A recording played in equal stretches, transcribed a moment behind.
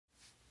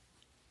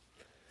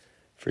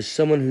For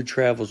someone who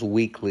travels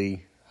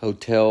weekly,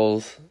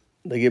 hotels,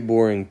 they get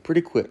boring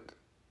pretty quick.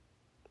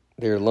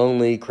 They're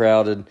lonely,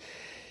 crowded.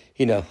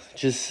 I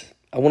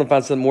want to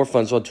find something more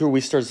fun. So on tour,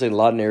 we started staying a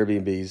lot in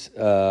Airbnbs.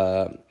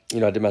 I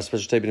did my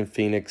special taping in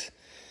Phoenix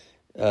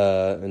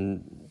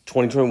in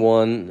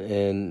 2021,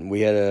 and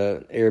we had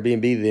an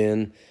Airbnb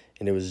then,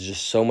 and it was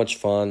just so much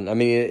fun. I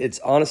mean, it's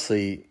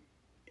honestly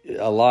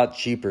a lot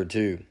cheaper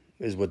too,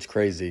 is what's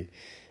crazy.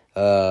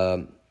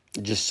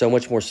 Just so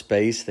much more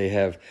space. They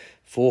have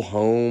full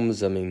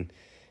homes. I mean,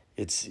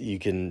 you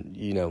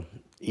can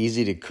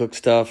easy to cook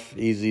stuff,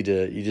 you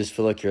just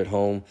feel like you're at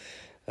home.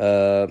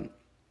 Did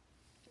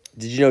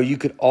you know you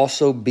could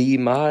also be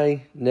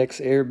my next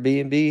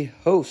Airbnb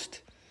host?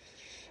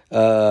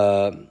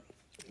 In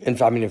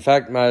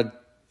fact, my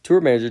tour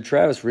manager,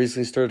 Travis,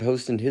 recently started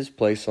hosting his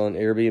place on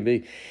Airbnb.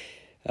 He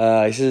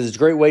says it's a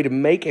great way to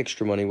make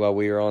extra money while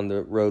we are on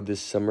the road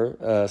this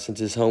summer, since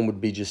his home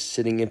would be just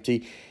sitting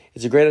empty.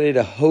 It's a great idea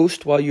to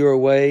host while you're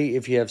away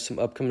if you have some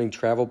upcoming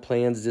travel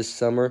plans this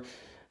summer.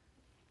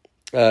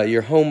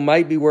 Your home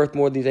might be worth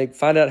more than you think.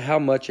 Find out how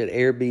much at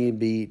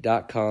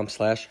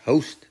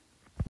airbnb.com/host.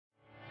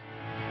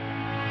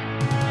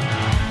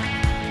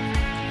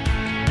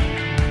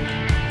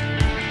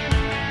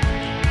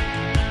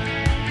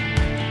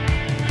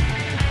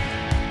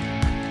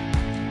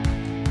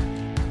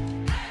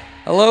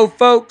 Hello,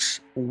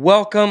 folks.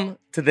 Welcome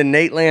to the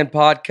Nate Land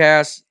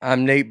Podcast.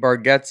 I'm Nate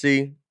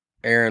Bargatze,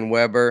 Aaron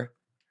Weber.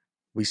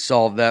 We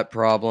solved that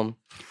problem.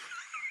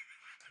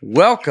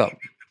 Welcome.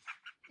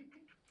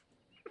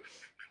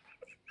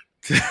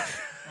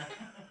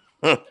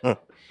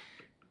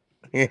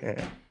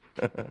 Yeah.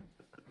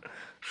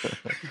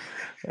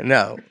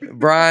 No,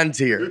 Brian's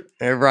here.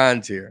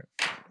 Brian's here.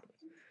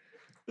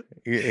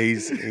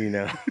 He's.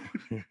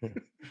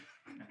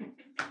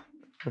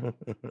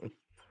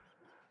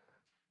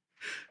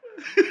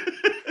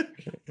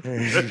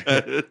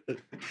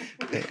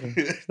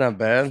 It's not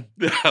bad.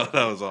 That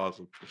was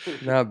awesome.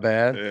 Not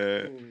bad.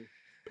 Yeah.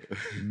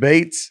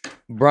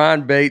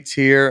 Brian Bates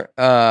here.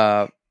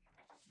 I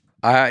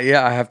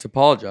have to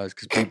apologize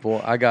because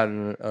I got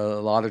in a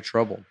lot of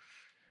trouble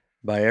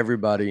by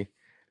everybody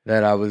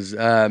that I was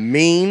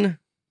mean.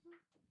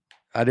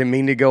 I didn't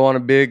mean to go on a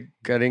big.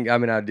 I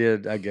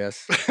did. I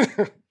guess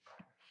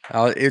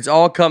it's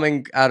all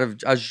coming out of.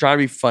 I was trying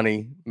to be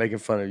funny, making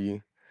fun of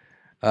you.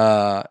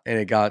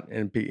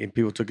 And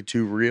people took it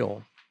too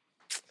real,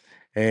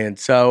 and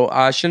so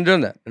I shouldn't have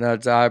done that. And I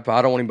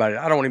don't want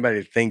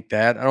anybody to think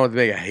that. I don't want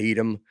anybody to hate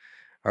them,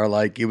 or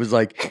it was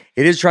like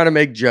it is trying to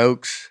make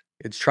jokes.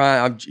 It's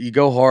you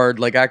go hard.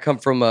 Like I come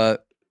from a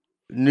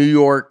New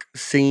York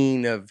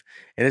scene and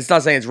it's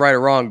not saying it's right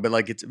or wrong, but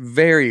it's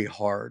very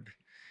hard.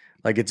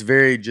 It's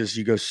very just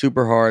you go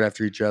super hard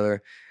after each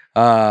other.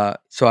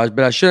 But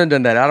I shouldn't have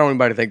done that. I don't want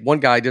anybody to think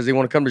one guy doesn't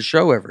want to come to the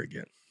show ever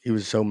again. He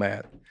was so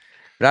mad.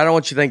 But I don't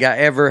want you to think I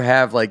ever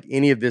have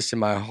any of this in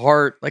my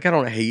heart. I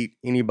don't hate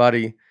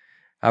anybody.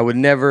 I would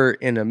never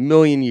in a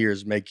million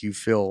years make you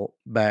feel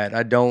bad.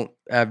 I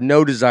have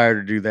no desire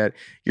to do that.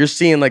 You're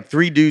seeing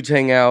three dudes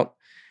hang out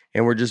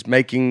and we're just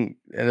and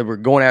we're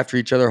going after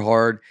each other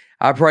hard.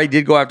 I probably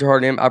did go after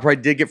hard him. I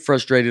probably did get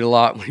frustrated a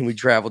lot when we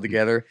traveled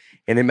together,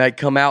 and it might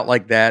come out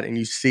like that and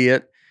you see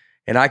it.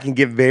 And I can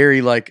get very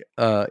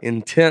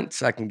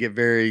intense. I can get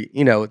very,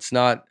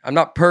 I'm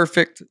not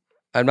perfect.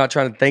 I'm not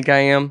trying to think I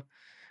am.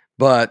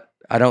 But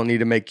I don't need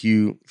to make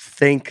you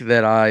think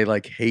that I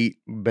hate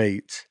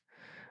Bates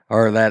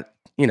or that,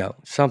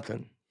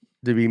 something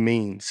to be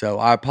mean. So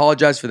I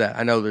apologize for that.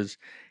 I know there's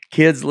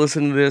kids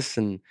listening to this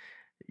and,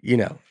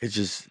 it's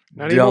just.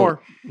 Not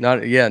anymore.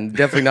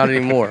 Definitely not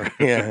anymore.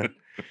 Yeah.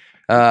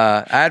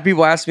 I had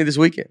people ask me this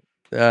weekend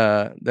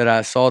that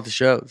I saw at the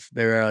shows.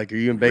 They were like, are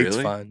you and Bates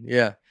fine?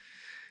 Yeah.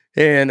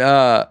 And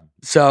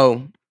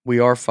so we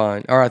are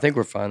fine. Or I think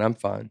we're fine. I'm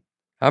fine.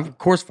 I'm of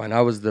course fine.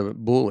 I was the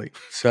bully,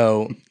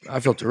 so I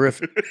feel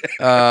terrific.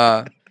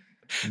 But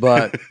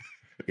are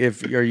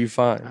you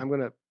fine? I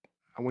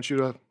want you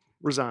to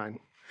resign.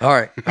 All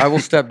right, I will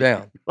step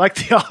down. Like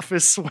The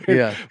Office,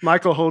 when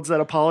Michael holds that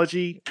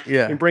apology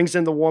and brings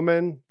in the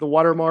woman, the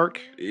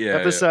watermark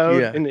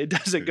episode, and it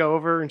doesn't go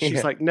over, and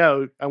she's like,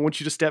 no, I want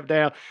you to step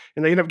down.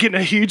 And they end up getting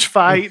a huge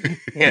fight.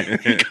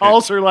 He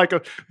calls her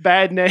a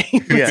bad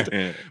name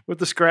with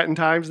the Scranton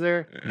Times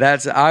there.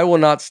 I will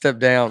not step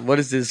down. What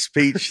is this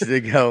speech to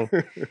go?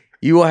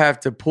 You will have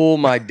to pull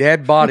my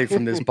dead body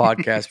from this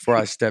podcast before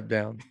I step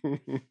down.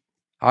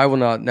 I will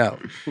not. No,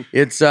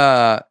 it's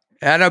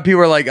I know people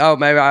are like, oh,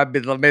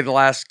 maybe the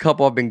last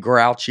couple I've been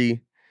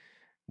grouchy.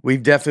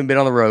 We've definitely been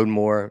on the road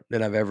more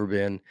than I've ever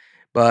been.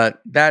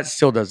 But that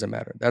still doesn't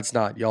matter. That's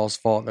not y'all's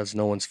fault. That's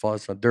no one's fault.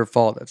 It's not their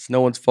fault. That's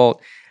no one's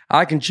fault.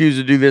 I can choose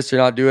to do this or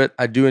not do it.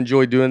 I do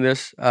enjoy doing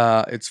this.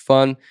 It's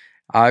fun.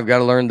 I've got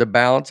to learn the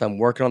balance. I'm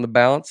working on the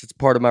balance. It's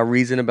part of my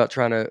reason about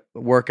trying to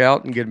work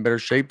out and get in better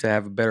shape, to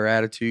have a better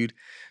attitude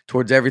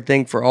towards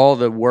everything, for all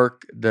the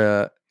work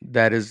that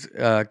is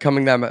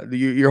coming down.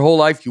 Your whole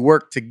life you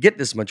work to get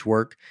this much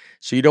work,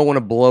 so you don't want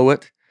to blow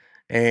it.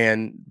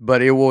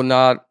 but it will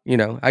not,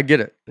 I get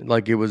it.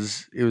 Like it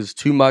was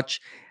too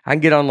much. I can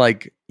get on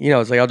like,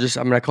 it's like,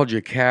 I called you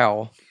a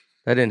cow.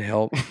 That didn't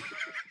help.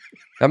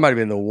 That might've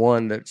been the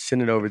one that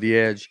sent it over the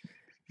edge.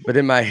 But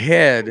in my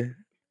head,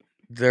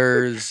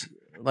 there's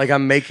like,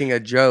 I'm making a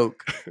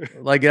joke.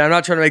 Like, I'm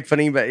not trying to make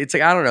funny, but it's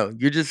like, I don't know.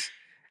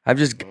 I'm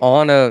just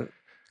on a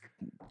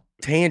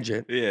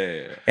tangent.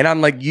 Yeah. And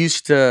I'm like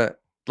used to,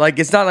 like,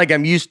 it's not like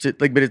I'm used to,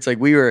 like, but it's like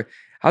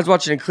I was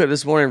watching a clip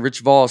this morning, Rich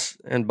Voss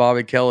and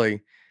Bobby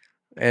Kelly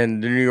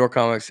and the New York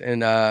Comics,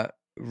 and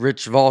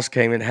Rich Voss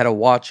came and had a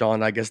watch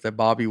on, I guess, that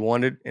Bobby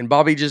wanted, and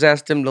Bobby just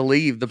asked him to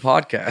leave the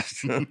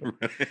podcast. And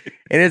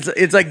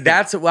it's like,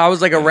 I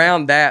was like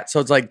around that, so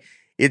it's like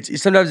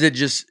it's sometimes it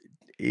just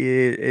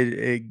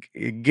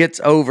it gets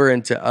over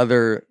into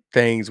other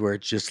things where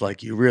it's just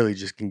like you really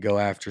just can go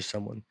after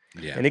someone,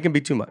 and it can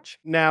be too much.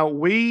 Now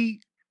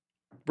we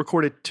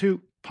recorded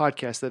 2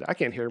 podcasts that I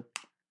can't hear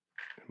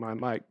my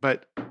mic,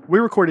 but we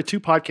recorded 2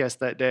 podcasts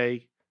that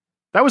day.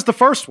 That was the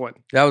first one.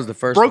 That was the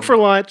first Broke one. for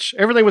lunch.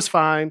 Everything was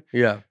fine.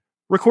 Yeah.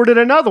 Recorded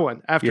another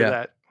one after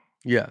that.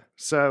 Yeah.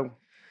 So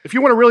if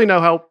you want to really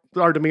know how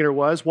our demeanor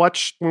was,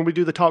 watch when we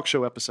do the talk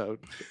show episode.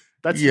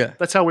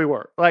 That's how we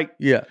work. Like,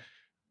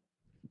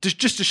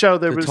 just to show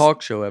there was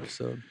talk show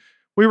episode.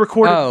 We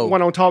recorded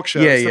one on talk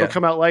shows. That'll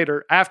come out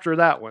later after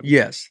that one.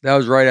 Yes. That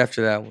was right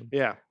after that one.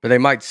 Yeah. But they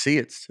might see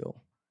it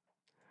still.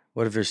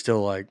 What if they're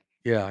still like,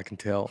 yeah, I can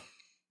tell.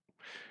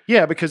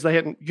 Yeah, because you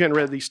hadn't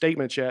read these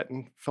statements yet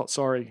and felt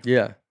sorry.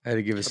 Yeah, I had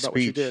to give a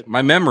speech.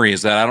 My memory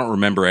is that I don't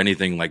remember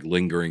anything like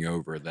lingering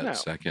over that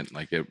second.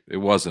 Like it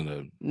wasn't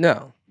a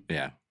no.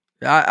 Yeah,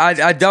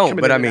 I don't.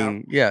 But I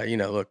mean,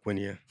 look, when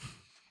you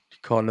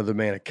call another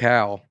man a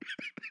cow,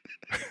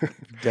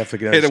 definitely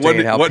can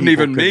understand how wasn't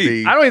even me.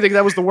 Be. I don't even think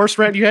that was the worst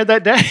rant you had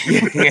that day.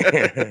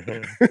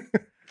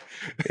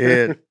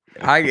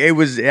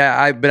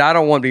 But I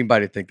don't want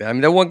anybody to think that. I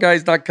mean, that one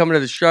guy's not coming to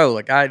the show.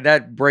 Like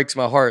that breaks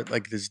my heart.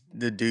 Like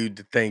the dude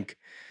to think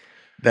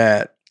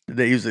that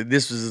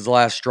this was his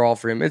last straw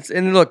for him.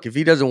 And look, if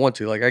he doesn't want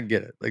to, like I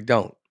get it. Like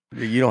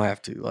you don't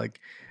have to. Like,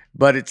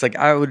 but it's like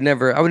I would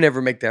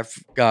never make that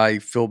guy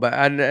feel bad.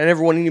 I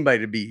never want anybody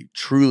to be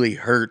truly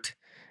hurt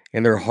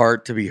in their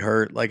heart to be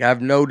hurt. Like I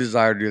have no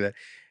desire to do that.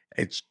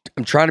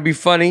 I'm trying to be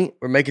funny.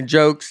 We're making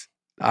jokes.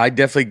 I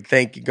definitely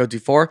think you go too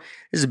far.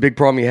 This is a big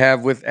problem you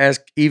have with as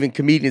even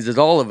comedians as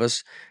all of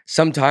us.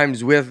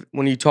 Sometimes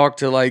when you talk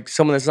to like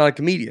someone that's not a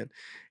comedian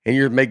and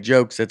you make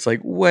jokes that's like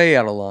way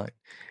out of line.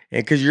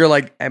 And because you're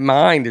like,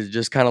 mind is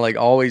just kind of like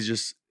always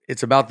just,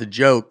 it's about the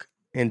joke.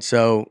 And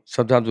so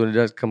sometimes when it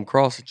does come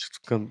across, it just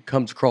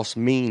comes across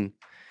mean.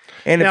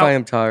 And now, if I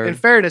am tired. In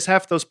fairness,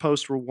 half those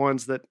posts were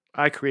ones that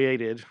I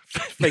created,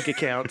 fake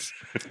accounts.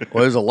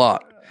 Well, there's a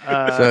lot.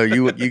 So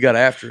you got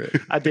after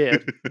it. I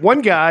did.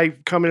 One guy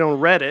coming on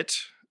Reddit,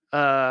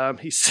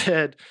 he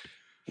said,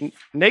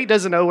 Nate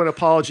doesn't owe an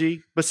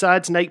apology.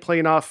 Besides Nate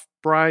playing off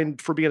Brian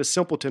for being a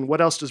simpleton,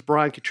 what else does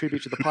Brian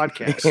contribute to the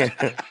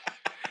podcast?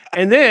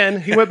 And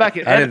then he went back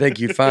and I didn't think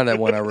you'd find that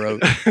one I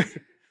wrote.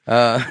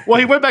 Well,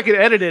 he went back and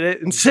edited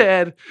it and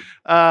said,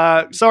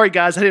 sorry,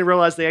 guys, I didn't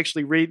realize they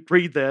actually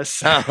read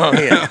this. Oh,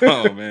 yeah.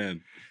 Oh,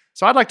 man.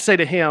 So I'd like to say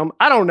to him,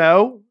 I don't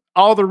know.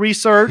 All the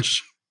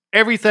research,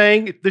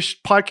 everything. This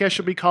podcast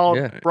should be called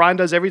Brian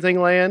Does Everything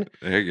Land.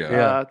 There you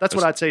go. That's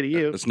what I'd say to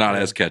you. It's not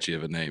as catchy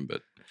of a name,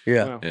 but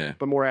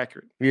but more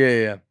accurate.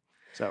 Yeah.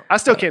 So I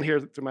still can't hear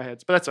through my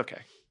heads, but that's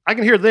okay. I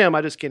can hear them.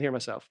 I just can't hear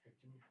myself.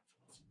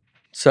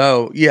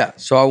 So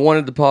I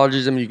wanted the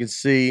apologism. You can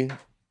see,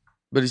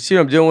 but you see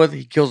what I'm dealing with?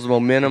 He kills the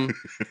momentum.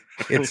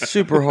 It's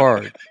super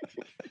hard.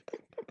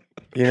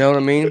 You know what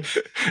I mean?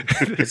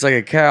 It's like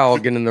a cow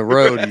getting in the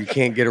road and you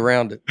can't get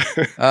around it.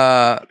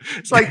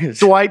 It's like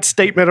Dwight's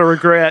statement of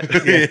regret.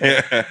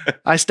 Yeah.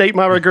 I state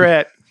my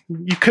regret.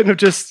 You couldn't have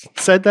just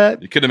said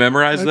that? You could have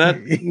memerized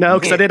that? No,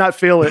 because I did not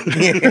feel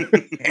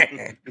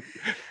it.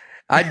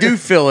 I do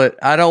feel it.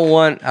 I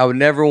would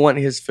never want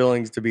his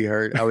feelings to be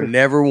hurt. I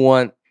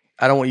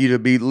don't want you to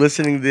be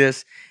listening to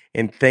this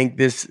and think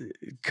this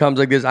comes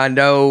like this. I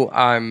know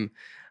I'm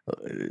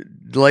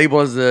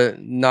labeled as the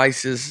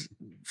nicest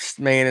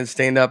man in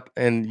stand up,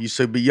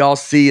 but y'all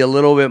see a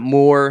little bit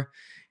more.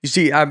 You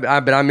see,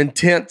 but I'm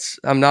intense.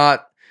 I'm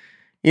not,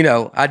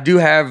 I do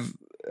have,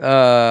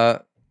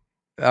 look,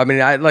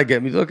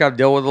 I've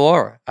dealt with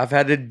Laura. I've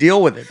had to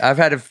deal with it. I've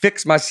had to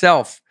fix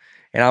myself,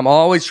 and I'm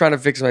always trying to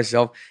fix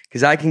myself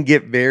because I can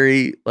get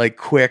very like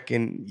quick,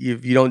 and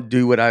if you don't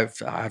do what I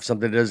have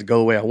something that doesn't go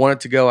the way I want it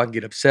to go, I can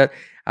get upset.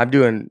 I'm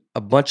doing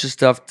a bunch of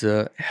stuff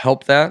to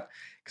help that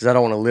because I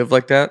don't want to live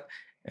like that,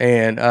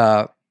 and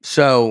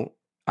so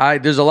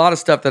there's a lot of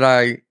stuff that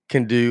I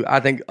can do. I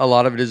think a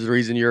lot of it is the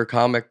reason you're a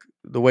comic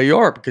the way you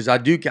are, because I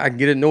can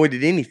get annoyed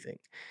at anything.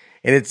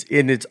 And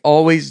it's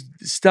always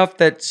stuff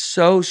that's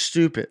so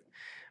stupid.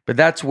 But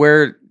that's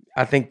where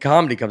I think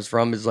comedy comes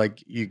from, is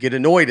like you get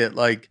annoyed at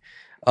like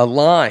a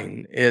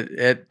line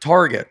at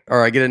Target,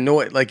 or I get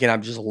annoyed and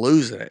I'm just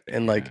losing it.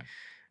 And but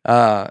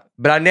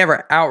I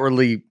never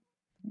outwardly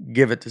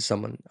give it to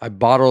someone. I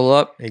bottle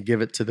up and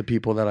give it to the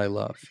people that I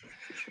love.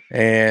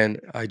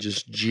 and I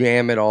just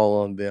jam it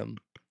all on them.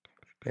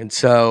 And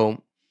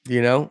so,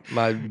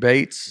 my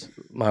Bates,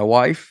 my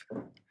wife,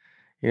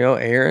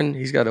 Aaron,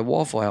 he's got a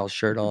Waffle House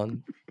shirt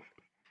on.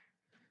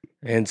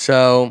 And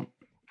so,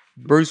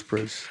 Bruce,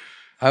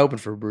 I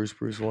opened for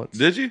Bruce once.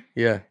 Did you?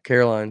 Yeah,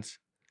 Caroline's.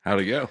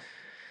 How'd it go?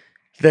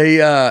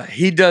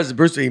 He does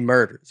Bruce. He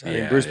murders. I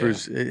mean,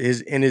 Bruce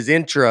is in his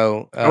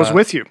intro. I was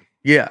with you.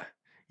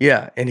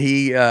 Yeah, and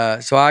he.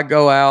 So I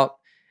go out,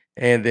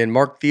 and then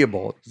Mark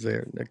Theobald is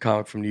there, a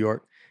comic from New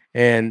York,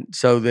 and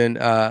so then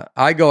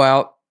I go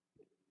out,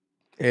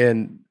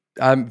 and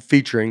I'm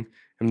featuring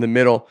in the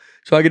middle.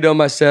 So I get done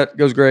my set,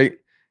 goes great,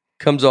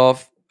 comes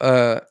off,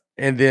 and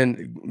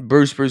then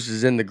Bruce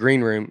is in the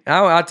green room.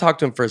 I talked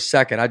to him for a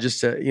second. I just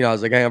said, I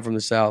was like, hey, I'm from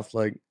the South,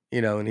 like,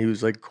 and he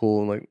was like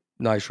cool and like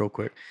nice real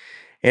quick.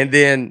 And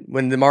then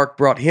when Mark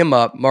brought him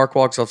up, Mark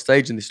walks off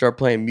stage and they start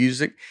playing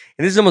music.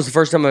 And this is almost the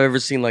first time I've ever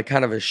seen like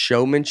kind of a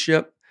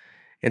showmanship.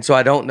 And so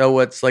I don't know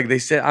what's like, they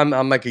said,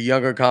 I'm like a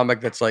younger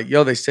comic that's like,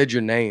 yo, they said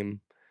your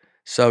name.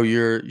 So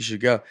you should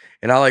go.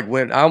 And I like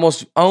went, I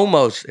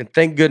almost, and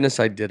thank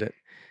goodness I did it.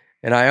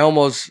 And I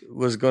almost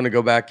was going to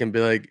go back and be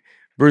like,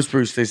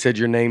 Bruce, they said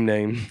your name.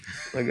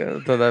 Like,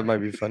 I thought that might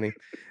be funny.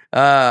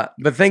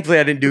 But thankfully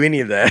I didn't do any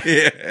of that.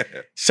 Yeah.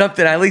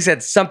 Something, I at least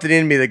had something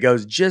in me that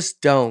goes,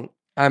 just don't.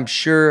 I'm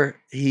sure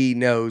he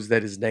knows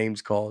that his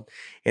name's called.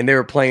 And they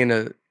were playing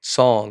a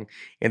song.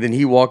 And then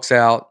he walks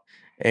out.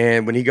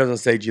 And when he goes on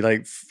stage, he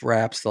like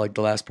raps like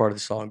the last part of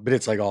the song. But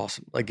it's like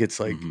awesome. Like it's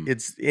like,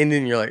 it's, and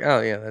then you're like,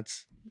 oh yeah,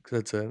 that's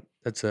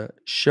a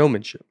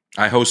showmanship.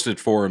 I hosted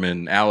for him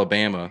in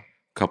Alabama a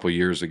couple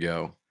years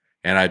ago.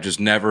 And I just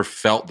never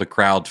felt the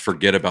crowd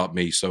forget about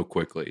me so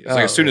quickly. It's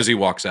like as soon as he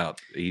walks out,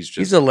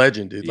 he's a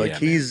legend, dude. Like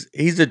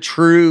he's a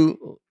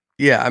true,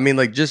 I mean,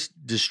 like just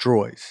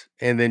destroys.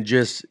 And then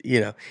just,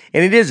 and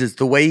it's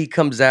the way he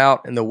comes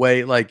out and the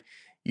way like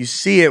you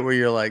see it where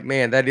you're like,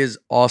 man, that is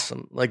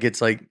awesome. Like it's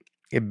like,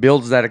 it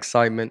builds that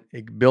excitement.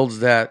 It builds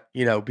that,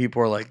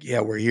 people are like,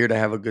 yeah, we're here to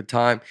have a good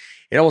time.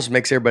 It almost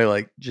makes everybody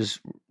like just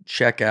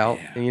check out,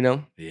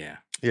 Yeah.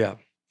 Yeah.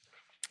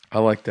 I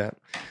like that.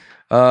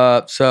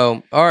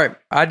 So, all right.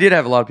 I did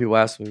have a lot of people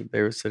ask me.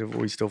 They said, "Are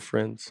we still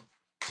friends?"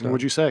 So,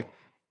 what'd you say?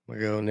 I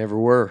go, "Never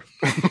were."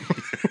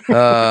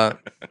 There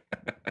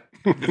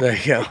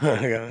you go.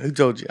 Who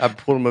told you? I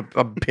pulled him.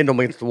 I pinned him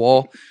against the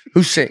wall.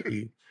 Who sent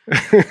you?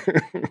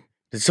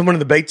 Did someone in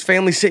the Bates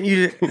family send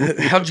you?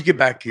 How'd you get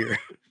back here?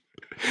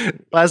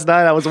 Last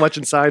night I was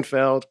watching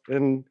Seinfeld,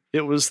 and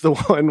it was the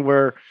one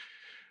where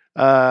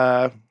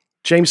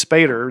James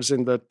Spader's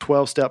in the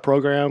 12-step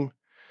program.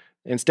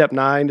 And step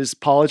 9 is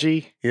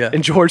apology. Yeah.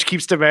 And George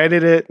keeps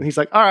demanding it. And he's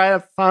like, all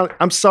right,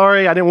 I'm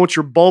sorry. I didn't want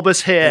your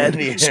bulbous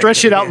head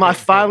stretching out my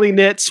finely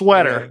knit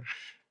sweater.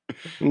 Yeah.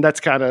 And that's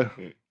kind of...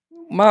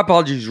 My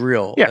apology is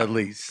real, at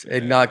least.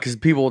 And not because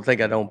people will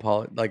think I don't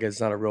apologize. Like it's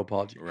not a real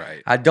apology.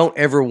 Right. I don't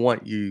ever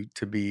want you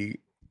to be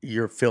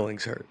your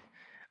feelings hurt.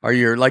 Or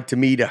you're like to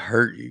me to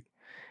hurt you.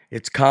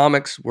 It's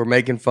comics. We're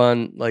making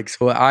fun. Like,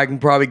 so I can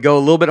probably go a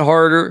little bit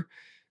harder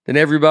than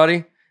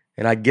everybody.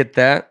 And I get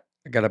that.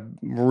 I got to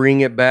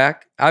bring it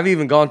back. I've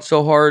even gone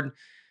so hard.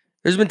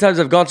 There's been times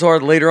I've gone so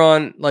hard later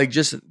on, like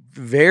just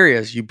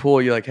various, you're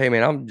like, hey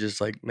man, I'm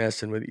just like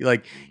messing with you.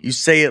 Like you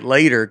say it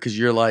later because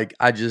you're like,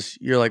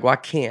 well, I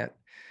can't.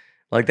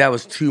 Like that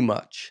was too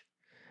much.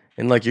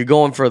 And like you're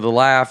going for the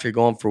laugh, you're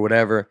going for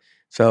whatever.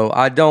 So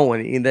I don't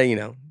want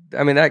to,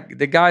 I mean,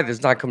 the guy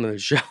that's not coming to the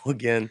show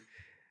again,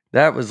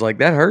 that was like,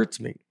 that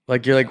hurts me.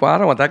 Like, you're like, well, I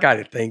don't want that guy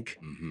to think.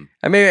 Mm-hmm.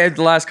 I mean, at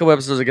the last couple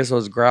episodes, I guess I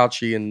was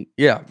grouchy and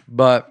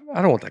but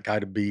I don't want that guy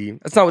to be.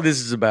 That's not what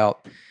this is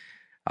about.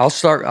 I'll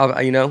start,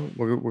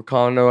 we're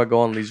calling I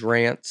go on these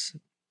rants.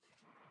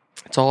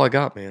 That's all I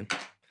got, man.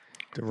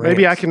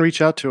 Maybe I can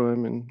reach out to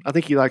him, and I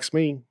think he likes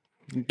me.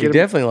 He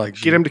definitely likes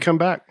you. Get him to come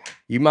back.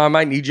 I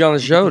might need you on the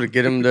show to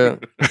get him to.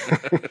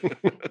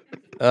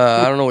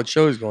 I don't know what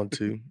show he's going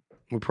to.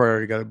 We probably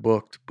already got it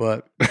booked,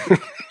 but.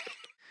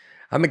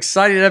 I'm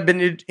excited. I've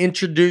been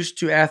introduced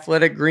to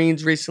Athletic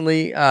Greens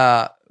recently.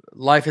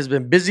 Life has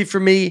been busy for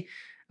me.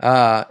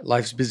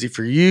 Life's busy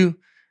for you.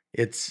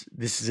 This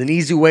is an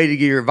easy way to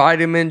get your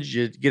vitamins.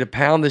 You get a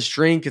pound this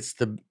drink. It's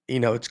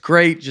it's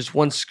great. Just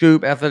one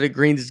scoop. Athletic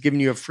Greens is giving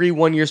you a free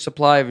 1-year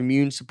supply of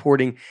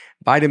immune-supporting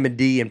vitamin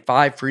D and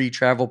 5 free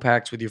travel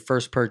packs with your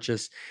first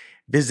purchase.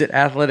 Visit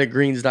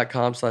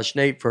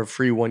athleticgreens.com/Nate for a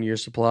free 1-year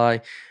supply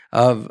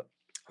of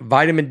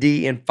vitamin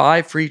D and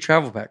 5 free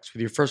travel packs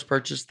with your first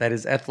purchase. That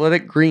is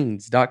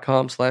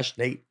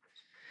athleticgreens.com/Nate.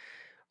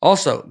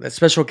 Also, that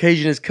special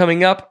occasion is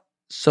coming up.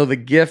 So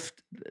get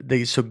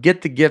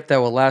the gift that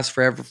will last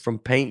forever from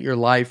Paint Your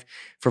Life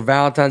for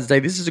Valentine's Day.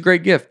 This is a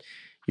great gift.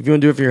 If you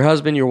want to do it for your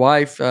husband, your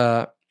wife,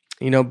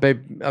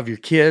 babe, of your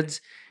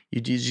kids,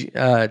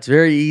 it's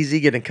very easy.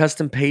 Get a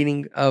custom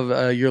painting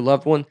of your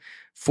loved one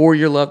for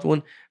your loved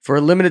one. For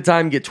a limited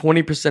time, get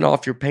 20%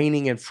 off your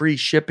painting and free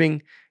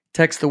shipping.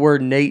 Text the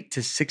word Nate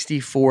to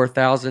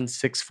 64000.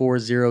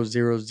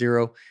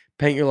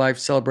 Paint Your Life.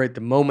 Celebrate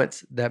the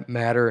moments that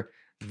matter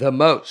the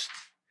most.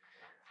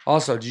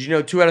 Also, did you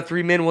know 2 out of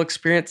 3 men will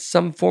experience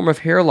some form of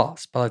hair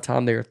loss by the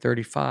time they are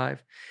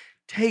 35?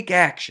 Take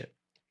action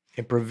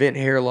and prevent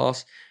hair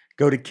loss.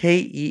 Go to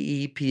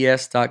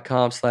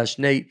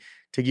keeps.com/Nate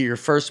to get your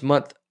first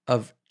month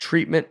of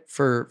treatment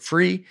for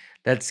free.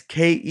 That's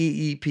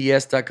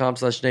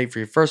keeps.com/Nate for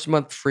your first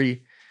month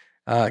free.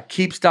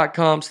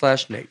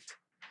 Keeps.com/Nate.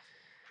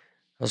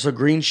 Also,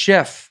 Green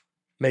Chef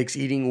makes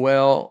eating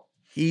well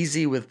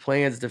easy with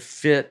plans to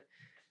fit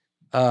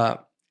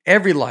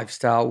every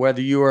lifestyle,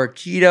 whether you are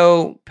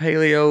keto,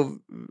 paleo,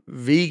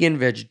 vegan,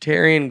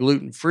 vegetarian,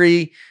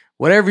 gluten-free,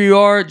 whatever you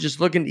are, just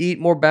looking to eat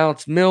more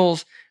balanced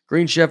meals.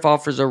 Green Chef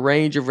offers a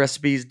range of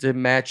recipes to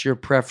match your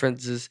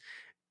preferences.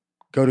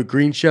 Go to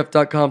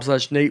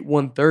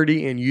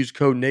greenchef.com/Nate130 and use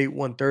code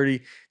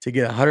Nate130 to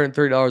get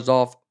 $130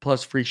 off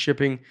plus free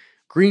shipping.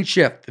 Green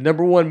Chef, the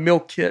 #1 meal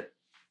kit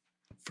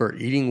for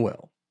eating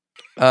well.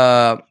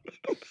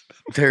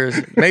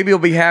 Maybe you'll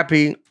be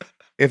happy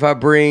if I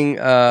bring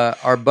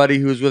our buddy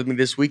who was with me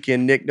this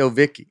weekend, Nick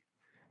Novicki.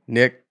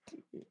 Nick,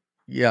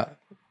 yeah.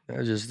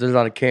 There's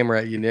not a camera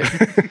at you, Nick.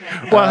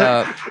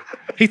 Well,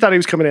 he thought he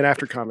was coming in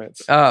after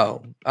comments.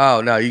 Oh,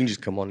 no, you can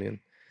just come on in.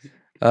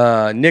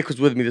 Nick was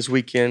with me this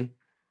weekend,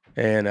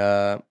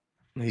 and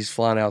he's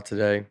flying out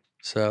today.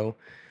 So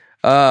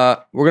we're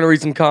going to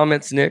read some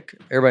comments, Nick.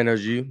 Everybody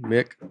knows you,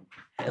 Mick.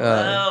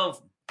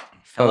 Hello,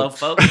 fellow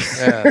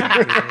folks.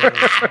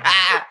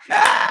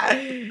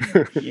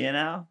 You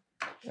know?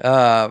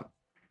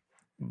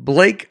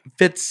 Blake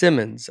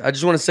Fitzsimmons. I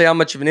just want to say how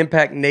much of an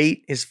impact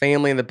Nate, his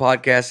family, and the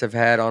podcast have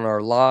had on our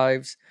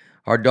lives.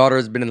 Our daughter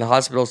has been in the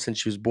hospital since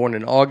she was born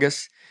in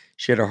August.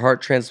 She had her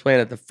heart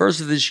transplant at the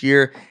first of this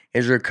year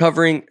and is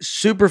recovering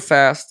super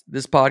fast.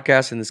 This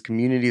podcast and this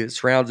community that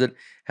surrounds it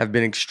have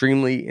been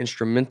extremely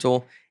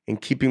instrumental in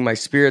keeping my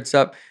spirits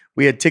up.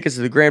 We had tickets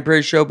to the Grand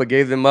Prairie show, but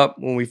gave them up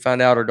when we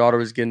found out our daughter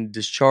was getting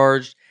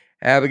discharged.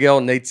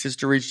 Abigail, Nate's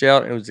sister, reached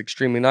out, and it was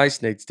extremely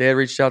nice. Nate's dad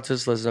reached out to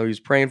us, let us know he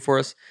was praying for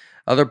us.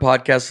 Other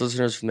podcast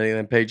listeners from the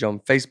Nateland page on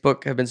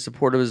Facebook have been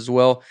supportive as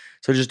well.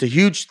 So just a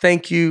huge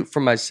thank you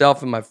from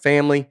myself and my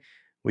family.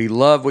 We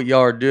love what y'all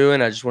are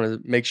doing. I just want to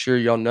make sure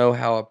y'all know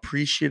how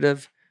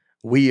appreciative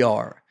we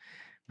are.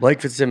 Blake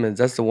Fitzsimmons,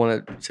 that's the one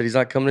that said he's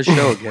not coming to the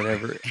show again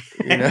ever.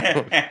 You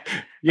know?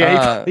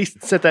 Yeah, he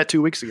said that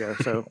 2 weeks ago.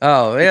 So.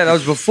 Oh, yeah, that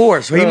was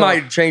before. So he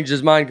might change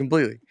his mind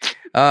completely.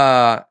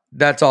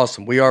 That's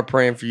awesome. We are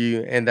praying for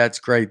you, and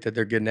that's great that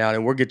they're getting out.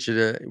 And we'll get you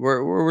to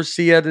we'll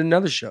see you at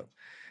another show.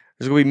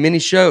 There's gonna be many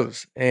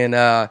shows, and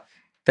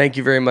thank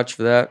you very much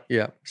for that.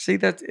 Yeah, see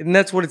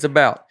that's what it's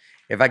about.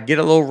 If I get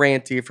a little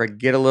ranty, if I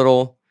get a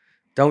little,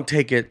 don't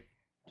take it.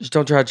 Just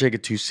don't try to take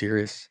it too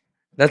serious.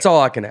 That's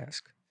all I can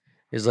ask.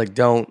 Is like,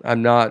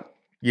 I'm not.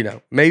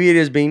 Maybe it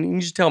is mean. You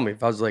can just tell me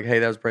if I was like, hey,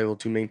 that was probably a little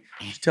too mean.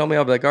 Just tell me.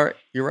 I'll be like, all right,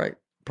 you're right.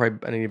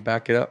 Probably I need to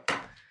back it up.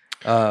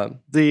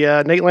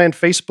 The Nateland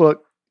Facebook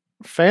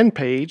fan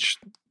page,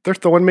 they're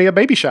throwing me a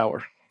baby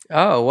shower.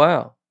 Oh,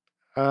 wow.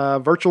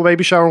 Virtual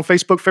baby shower on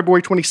Facebook,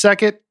 February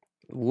 22nd.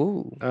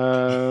 Woo. Look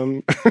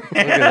at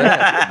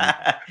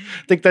that.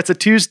 I think that's a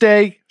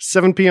Tuesday,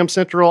 7 p.m.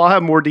 Central. I'll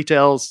have more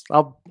details.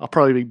 I'll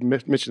probably be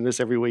mentioning this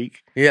every week.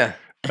 Yeah.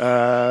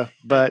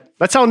 But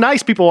that's how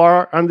nice people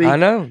are. I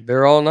know.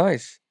 They're all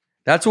nice.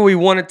 That's what we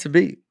want it to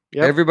be.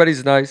 Yep.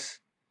 Everybody's nice.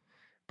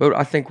 But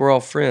I think we're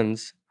all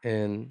friends.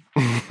 And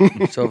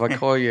so if I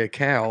call you a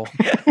cow...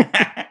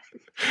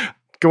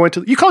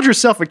 You called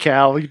yourself a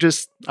cow.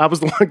 I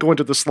was the one going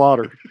to the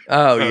slaughter.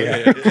 Oh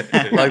yeah.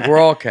 Like we're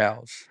all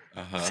cows.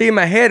 Uh-huh. See, in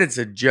my head, it's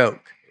a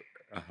joke.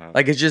 Uh-huh.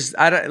 Like it's just,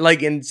 I don't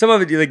like, and some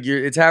of it, like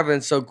it's happening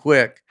so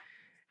quick,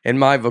 and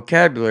my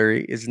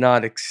vocabulary is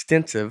not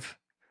extensive,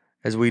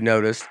 as we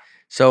noticed.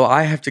 So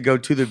I have to go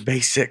to the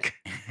basic,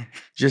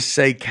 just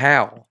say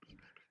cow,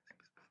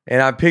 and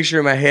I picture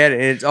in my head,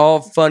 and it's all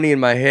funny in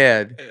my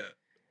head,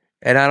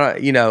 and I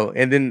don't,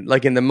 and then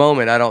like in the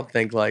moment, I don't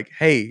think like,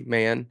 hey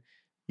man.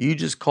 You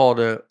just called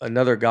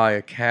another guy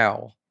a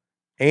cow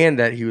and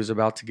that he was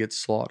about to get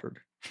slaughtered.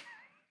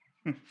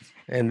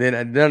 And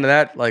then none of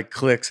that like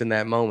clicks in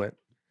that moment.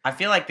 I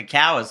feel like a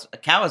cow is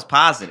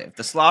positive.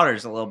 The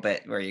slaughter's a little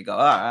bit where you go,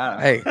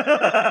 Hey,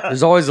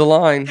 there's always a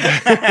line.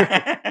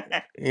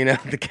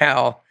 The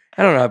cow.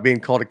 I don't know if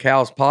being called a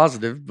cow is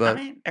positive, but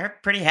they're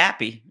pretty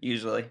happy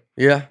usually.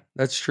 Yeah,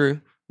 that's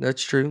true.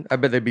 That's true. I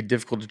bet they'd be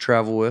difficult to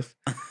travel with.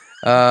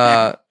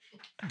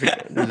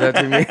 Does that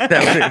to me?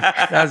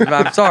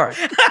 I'm sorry.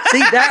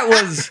 See,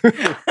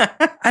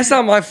 that's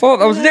not my fault.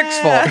 That was Nick's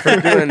fault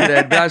for doing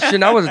that. But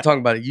I wasn't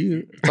talking about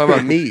you. I'm talking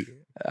about me.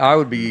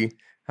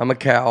 I'm a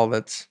cow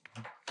that's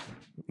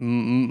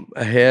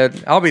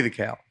ahead. I'll be the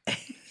cow.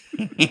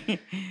 I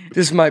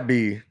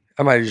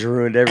might have just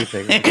ruined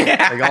everything.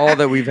 Like all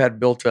that we've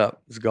had built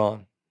up is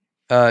gone.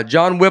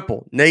 John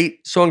Whipple,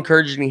 Nate, so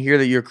encouraging to hear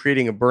that you're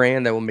creating a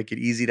brand that will make it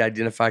easy to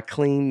identify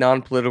clean,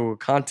 non-political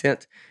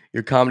content.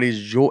 Your comedy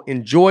is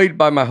enjoyed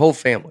by my whole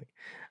family.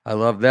 I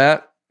love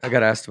that. I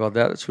got asked about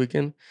that this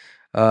weekend.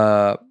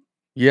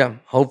 Yeah,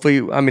 hopefully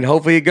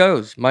it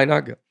goes. Might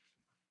not go.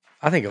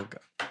 I think it'll go.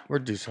 We'll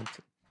do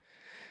something.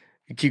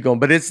 You keep going.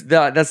 But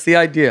that's the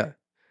idea.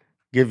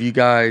 give you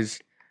guys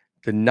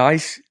the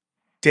nice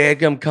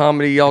daggum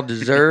comedy y'all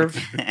deserve.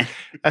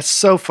 That's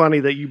so funny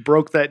that you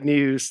broke that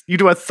news. You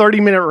do a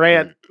 30-minute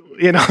rant,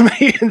 you know,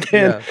 and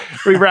then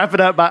we wrap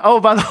it up by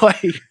the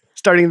way,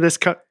 starting this.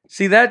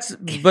 See, that's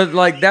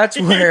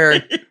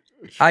where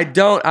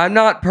I'm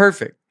not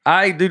perfect.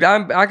 I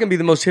can be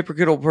the most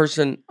hypocritical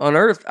person on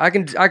earth. I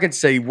can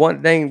say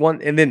one thing,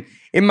 and then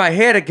in my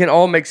head it can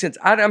all make sense.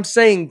 I'm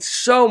saying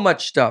so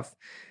much stuff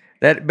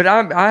but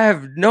I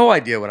have no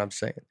idea what I'm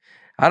saying.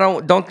 I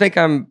don't think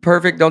I'm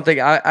perfect. Don't think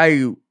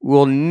I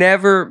will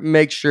never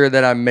make sure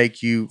that I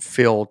make you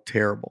feel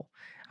terrible.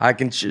 I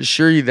can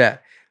assure you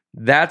that.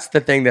 That's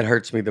the thing that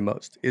hurts me the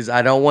most is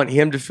I don't want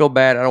him to feel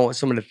bad. I don't want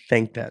someone to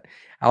think that.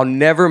 I'll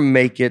never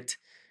make it.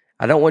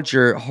 I don't want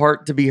your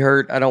heart to be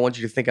hurt. I don't want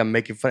you to think I'm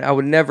making fun. I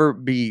would never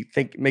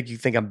make you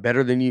think I'm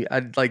better than you. I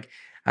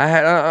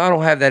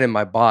don't have that in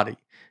my body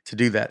to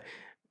do that.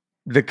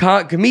 The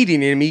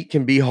comedian in me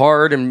can be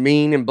hard and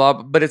mean and blah,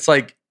 but it's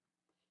like,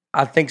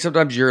 I think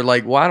sometimes you're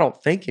like, well, I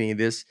don't think any of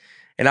this.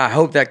 And I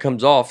hope that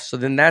comes off. So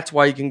then that's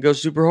why you can go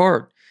super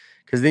hard.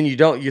 Because then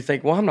you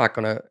think, well,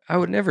 I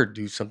would never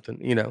do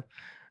something,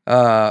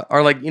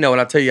 or like, when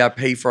I tell you I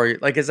pay for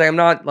it, like,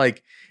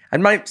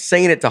 I'm not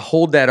saying it to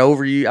hold that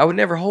over you. I would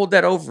never hold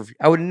that over you.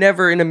 I would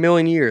never in a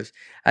million years.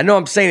 I know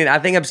I'm saying it. I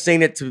think I'm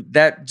saying it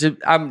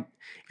I'm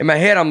in my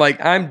head. I'm like,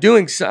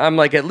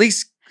 at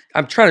least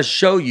I'm trying to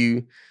show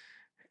you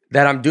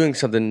that I'm doing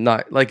something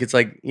not like, it's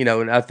like,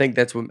 and I think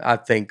that's what I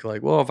think,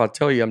 like, well, if I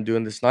tell you I'm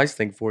doing this nice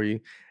thing for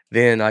you,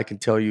 then I can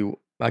tell you,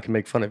 I can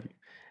make fun of you.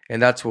 And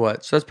that's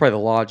probably the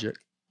logic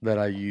that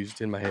I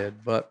used in my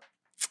head, but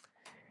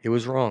it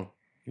was wrong.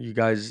 You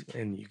guys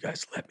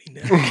let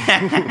me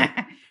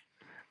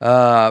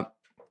know.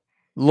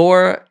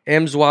 Laura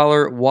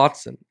Emsweiler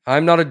Watson.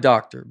 I'm not a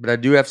doctor, but I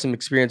do have some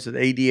experience with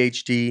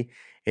ADHD,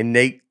 and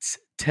Nate's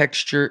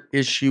texture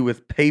issue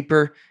with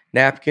paper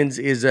napkins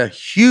is a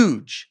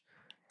huge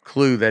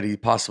clue that he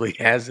possibly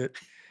has it.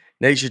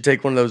 Nate should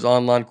take one of those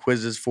online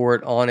quizzes for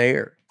it on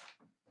air.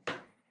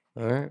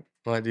 All right,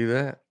 might do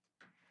that.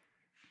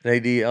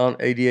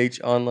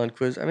 ADH online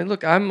quiz. I mean,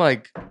 look, I'm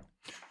like,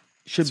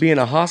 should be in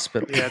a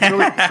hospital. Yeah,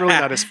 it's really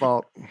not his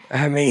fault.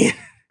 I mean,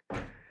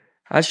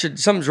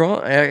 something's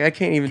wrong. I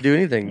can't even do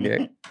anything,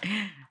 Nick.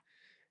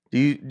 Do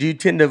you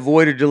tend to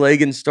avoid or delay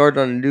getting started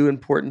on a new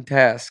important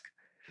task?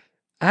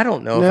 I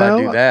don't know if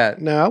I do that.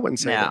 No, I wouldn't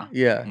say that.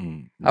 Yeah.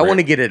 I want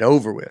to get it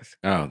over with.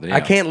 Oh, yeah.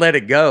 I can't let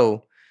it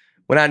go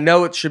when I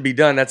know it should be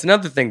done. That's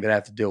another thing that I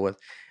have to deal with.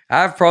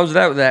 I have problems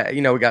with that.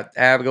 We got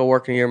Abigail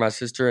working here, my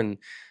sister, and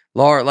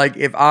Laura. Like,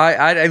 if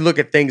I look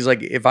at things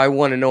like if I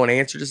want to know an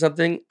answer to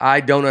something, I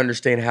don't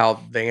understand how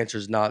the answer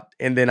is not,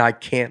 and then I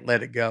can't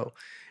let it go.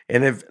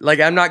 And if, like,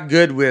 I'm not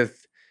good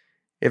with,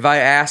 if I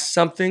ask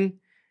something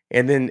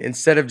and then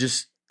instead of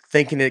just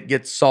thinking it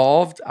gets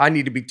solved, I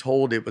need to be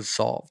told it was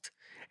solved.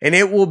 And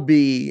it will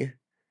be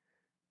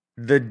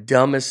the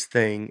dumbest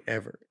thing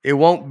ever. It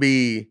won't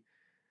be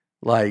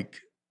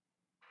like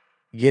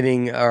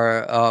getting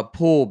a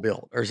pool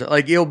built or something.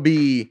 Like, it'll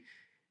be,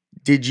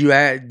 did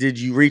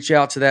you reach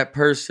out to that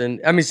person?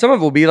 I mean, some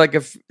of it will be like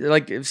if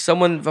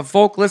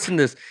folk listen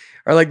to this,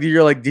 or like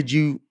you're like, did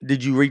you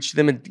reach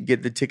them and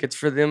get the tickets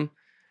for them?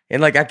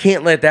 And like, I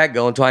can't let that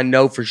go until I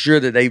know for sure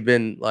that they've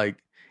been like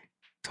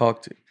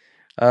talked to.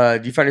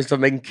 Do you find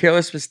yourself making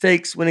careless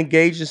mistakes when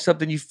engaged in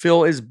something you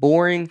feel is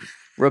boring,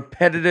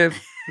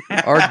 repetitive,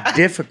 or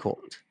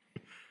difficult?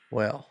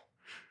 Well,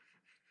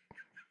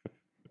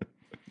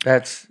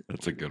 that's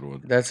a good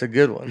one. That's a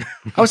good one.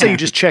 I would say you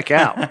just check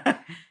out.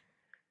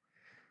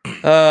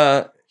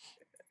 Well,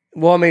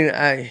 I mean,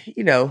 I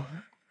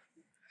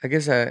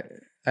guess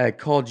I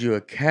called you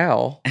a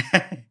cow,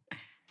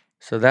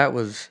 so that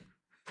was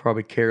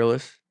probably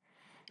careless.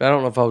 I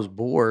don't know if I was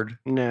bored.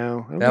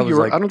 No, I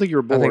don't think you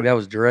were bored. I think that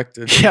was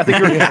directed. Yeah, I think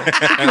you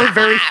were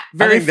very,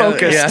 very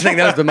focused. I think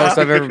that was the most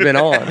I've ever been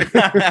on.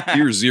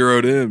 You were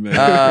zeroed in, man,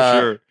 for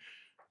sure.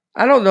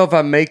 I don't know if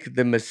I make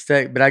the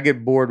mistake, but I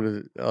get bored with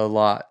it a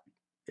lot.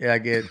 Yeah, I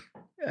get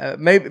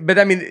maybe, but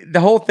I mean, the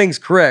whole thing's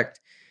correct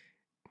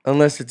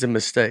unless it's a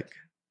mistake.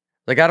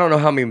 Like, I don't know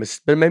how many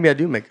mistakes, but maybe I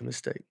do make a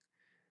mistake.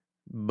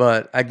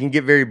 But I can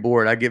get very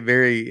bored. I get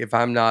very, if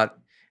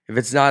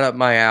it's not up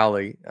my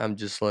alley, I'm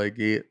just like,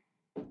 yeah.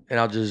 And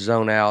I'll just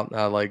zone out. And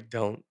I like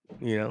don't,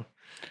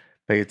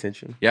 pay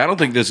attention. Yeah, I don't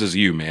think this is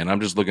you, man. I'm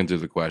just looking through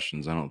the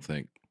questions. I don't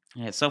think.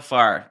 Yeah, so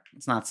far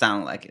it's not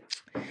sounding like it.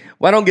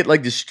 Well, I don't get I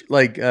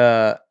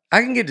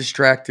can get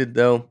distracted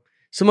though.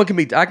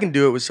 I can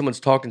do it when someone's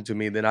talking to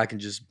me. Then I can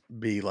just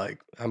be like,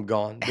 I'm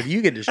gone. But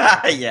you get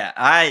distracted. Yeah,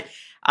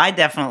 I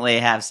definitely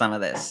have some of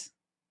this.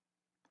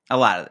 A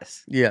lot of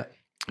this. Yeah.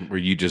 Where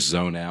you just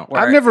zone out.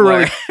 I've never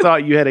really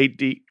thought you had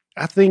AD.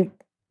 I think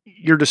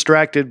you're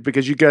distracted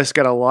because you guys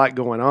got a lot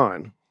going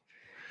on.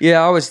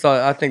 Yeah,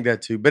 I think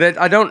that too. But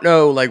I don't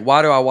know, like,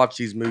 why do I watch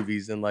these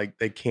movies and like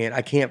I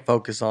can't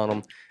focus on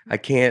them. I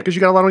can't. Because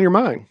you got a lot on your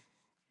mind.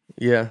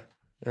 Yeah,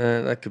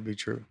 that could be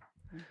true.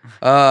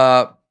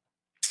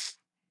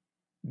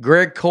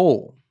 Greg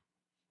Cole.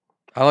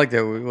 I like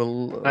that.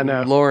 Well, I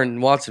know.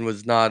 Lauren Watson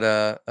was not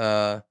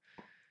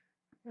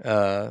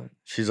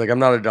she's like, I'm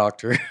not a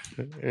doctor.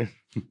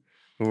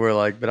 We're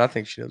like, but I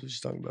think she knows what she's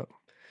talking about.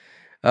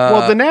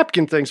 Well, the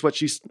napkin thing's what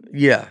she's...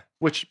 Yeah.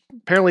 Which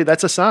apparently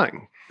that's a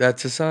sign.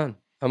 That's a sign.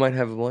 I might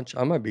have a lunch.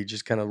 I might be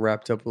just kind of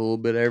wrapped up with a little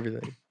bit of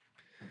everything.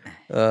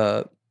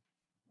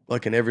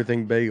 Like an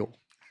everything bagel.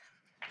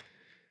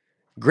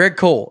 Greg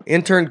Cole.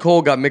 Intern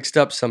Cole got mixed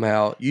up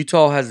somehow.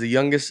 Utah has the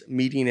youngest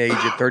median age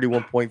at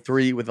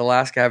 31.3, with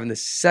Alaska having the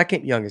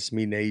second youngest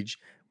median age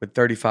with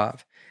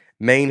 35.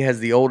 Maine has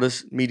the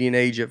oldest median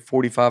age at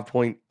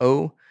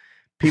 45.0.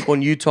 People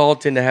in Utah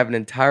tend to have an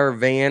entire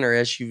van or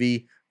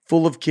SUV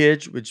full of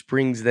kids, which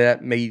brings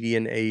that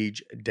median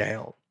age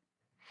down.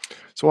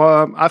 So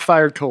I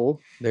fired Cole.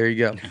 There you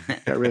go.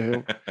 Got rid of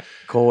him.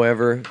 Cole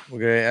Ever.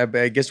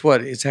 Guess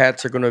what? His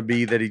hats are going to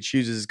be that he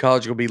chooses his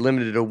college will be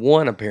limited to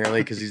one,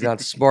 apparently, because he's not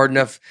smart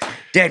enough.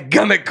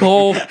 Dadgummit,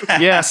 Cole.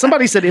 Yeah,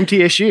 somebody said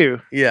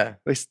MTSU. Yeah.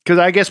 Because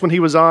I guess when he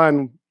was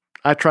on,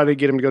 I tried to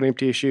get him to go to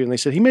MTSU, and they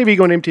said he may be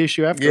going to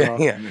MTSU after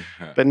all. Yeah.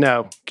 But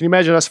no. Can you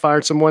imagine us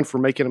firing someone for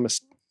making a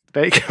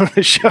mistake on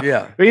the show?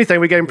 Yeah. If anything,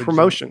 we gave him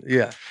promotion.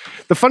 Yeah.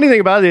 The funny thing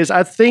about it is,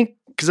 I think,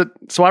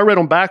 so I read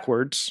them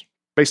backwards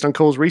based on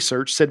Cole's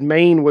research, said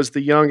Maine was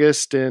the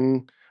youngest,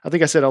 and I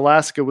think I said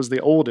Alaska was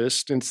the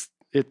oldest, and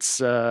it's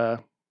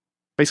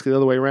basically the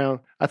other way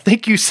around. I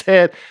think you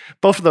said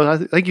both of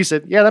those. I think you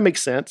said, yeah, that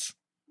makes sense.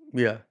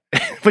 Yeah.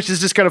 Which is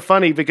just kind of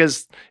funny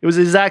because it was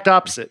the exact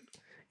opposite.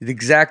 The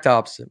exact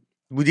opposite.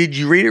 Did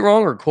you read it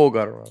wrong or Cole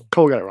got it wrong?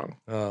 Cole got it wrong.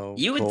 Oh,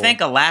 you would Cole.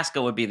 think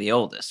Alaska would be the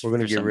oldest. We're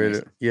going to get rid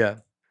of it. Yeah.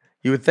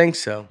 You would think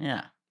so.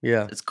 Yeah.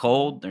 Yeah. It's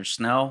cold. There's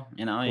snow.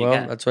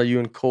 That's why you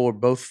and Cole are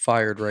both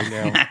fired right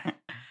now.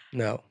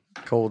 No.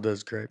 Cole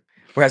does great.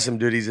 We had some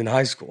duties in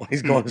high school.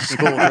 He's going to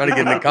school trying to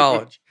get into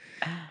college.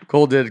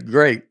 Cole did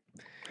great.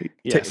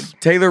 Yes.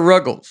 Taylor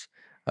Ruggles.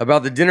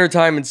 About the dinner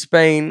time in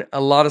Spain, a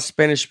lot of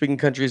Spanish-speaking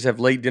countries have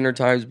late dinner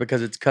times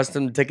because it's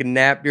custom to take a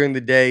nap during the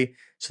day,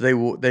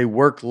 so they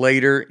work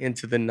later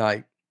into the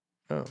night.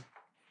 Oh.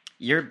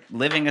 You're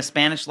living a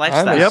Spanish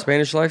lifestyle. I'm a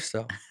Spanish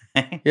lifestyle.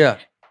 Yeah,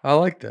 I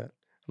like that.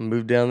 I'll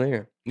move down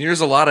there.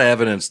 There's a lot of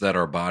evidence that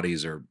our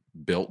bodies are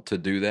built to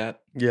do that.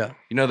 Yeah.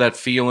 You know that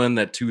feeling,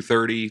 that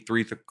 2:30,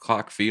 3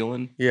 o'clock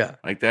feeling? Yeah.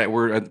 Like that.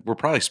 We're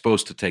probably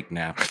supposed to take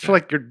naps. I feel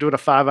like you're doing a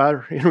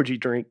 5-hour energy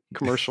drink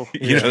commercial.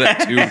 You know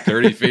that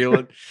 2:30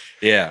 feeling?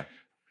 Yeah.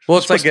 Well,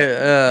 it's like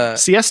a...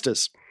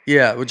 siestas.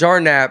 Yeah, which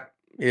our nap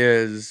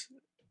is...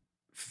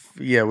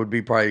 would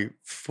be probably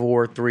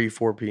 4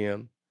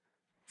 p.m.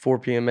 4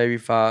 p.m., maybe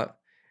 5.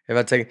 If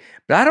I take...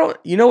 But I don't...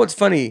 You know what's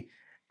funny?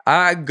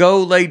 I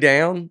go lay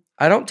down.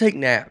 I don't take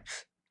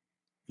naps.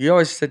 You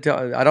always said,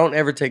 I don't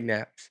ever take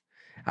naps.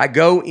 I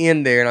go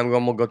in there and I'm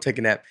going to go take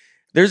a nap.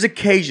 There's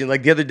occasion,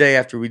 like the other day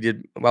after I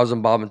was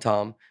on Bob and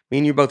Tom. Me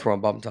and you both were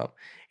on Bob and Tom.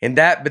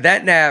 But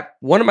that nap,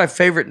 one of my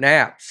favorite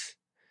naps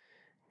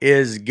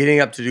is getting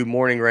up to do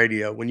morning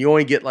radio. When you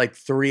only get like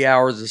 3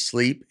 hours of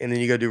sleep and then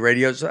you go do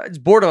radio. So it's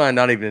borderline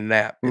not even a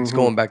nap. It's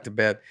going back to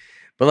bed.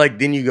 But like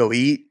then you go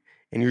eat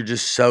and you're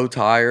just so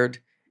tired.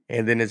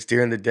 And then it's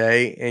during the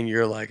day and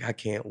you're like, I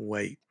can't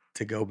wait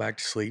to go back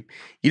to sleep.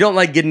 You don't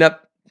like getting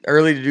up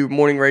early to do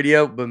morning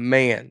radio, but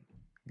man,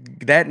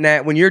 that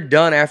nap, when you're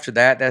done after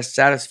that, that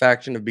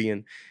satisfaction of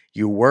being,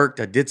 you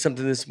worked, I did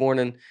something this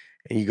morning,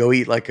 and you go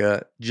eat like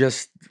a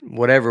just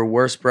whatever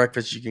worst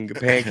breakfast you can get,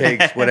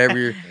 pancakes,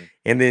 whatever,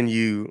 and then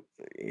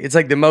it's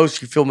like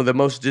you feel the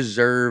most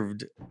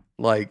deserved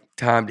like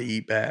time to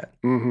eat bad.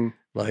 Mm-hmm.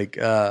 Like,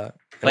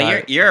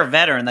 but you're a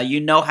veteran though. You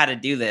know how to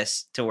do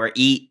this to where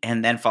eat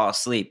and then fall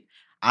asleep.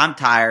 I'm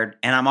tired,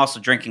 and I'm also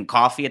drinking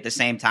coffee at the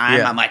same time.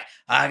 Yeah. I'm like,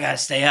 I gotta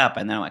stay up,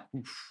 and then I'm like,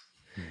 oof.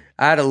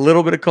 I had a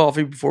little bit of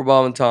coffee before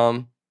Bob and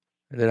Tom,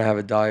 and then I have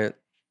a Diet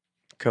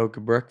Coke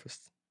at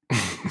breakfast.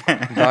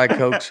 Diet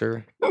Coke,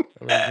 sir.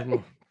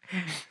 Then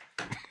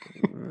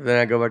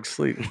I go back to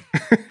sleep.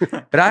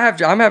 But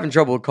I'm having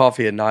trouble with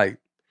coffee at night.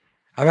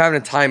 I'm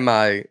having to time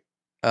my.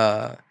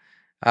 I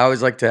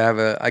always like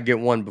to I get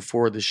one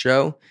before the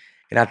show,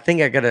 and I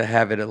think I gotta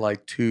have it at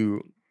like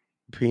 2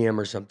 p.m.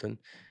 or something.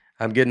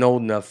 I'm getting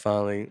old enough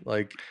finally.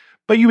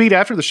 But you eat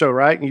after the show,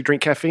 right? And you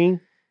drink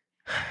caffeine?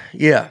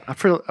 Yeah. I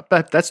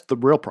bet that's the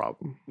real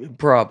problem.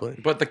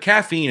 Probably. But the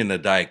caffeine in the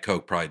Diet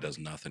Coke probably does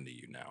nothing to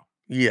you now.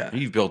 Yeah.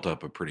 You've built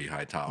up a pretty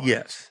high tolerance.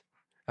 Yes.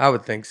 I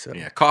would think so.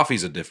 Yeah.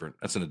 Coffee's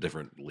that's in a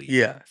different league.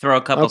 Yeah. Throw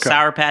a couple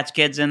Sour Patch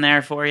Kids in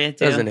there for you,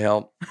 too. Doesn't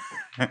help.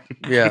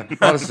 Yeah. A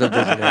lot of stuff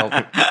doesn't help.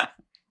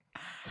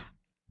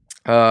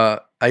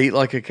 I eat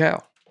like a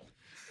cow.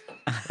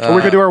 We're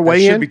gonna do our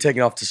weigh-in. I should be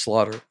taken off to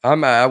slaughter.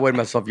 I weighed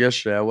myself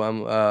yesterday.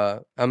 I'm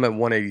at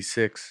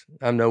 186.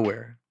 I'm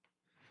nowhere.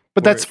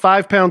 But that's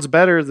 5 pounds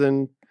better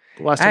than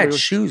the last time. I had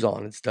shoes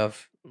on and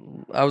stuff.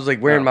 I was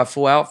like wearing my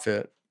full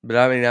outfit, but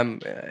I mean I'm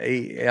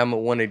at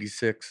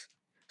 186.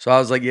 So I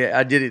was like, yeah,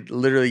 I did it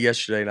literally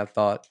yesterday, and I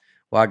thought,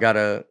 well, I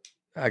gotta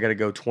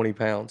go 20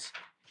 pounds.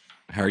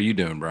 How are you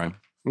doing, Brian?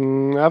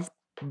 I've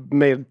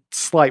made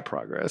slight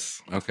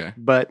progress. Okay,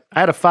 but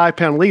I had a 5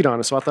 pound lead on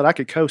it, so I thought I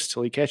could coast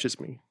till he catches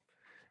me.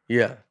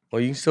 Yeah.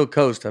 Well, you can still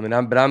coast. I mean,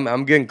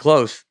 I'm getting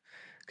close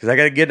because I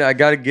gotta get.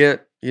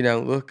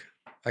 Look,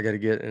 I gotta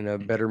get in a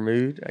better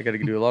mood. I gotta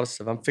do a lot of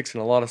stuff. I'm fixing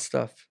a lot of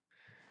stuff.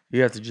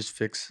 You have to just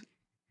fix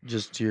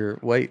just your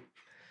weight.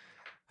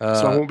 So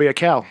I won't be a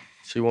cow.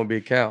 So you won't be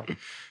a cow.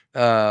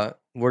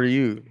 What are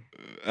you?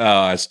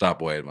 I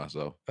stopped weighing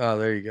myself. Oh,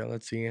 there you go.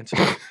 That's the answer.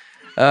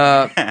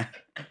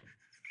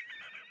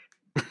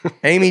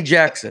 Amy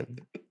Jackson.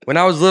 When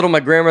I was little,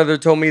 my grandmother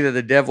told me that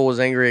the devil was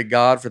angry at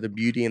God for the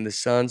beauty in the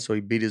sun, so he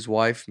beat his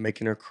wife,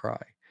 making her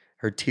cry.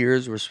 Her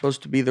tears were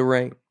supposed to be the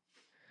rain.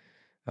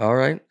 All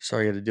right.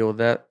 Sorry you had to deal with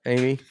that,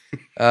 Amy.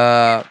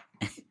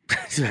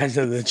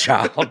 Imagine the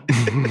child.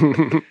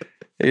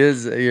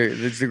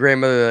 It's the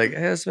grandmother like,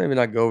 hey, let's maybe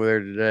not go over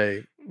there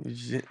today.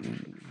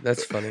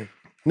 That's funny.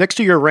 Next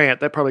to your rant,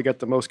 that probably got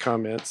the most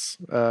comments.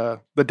 The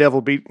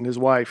devil beating his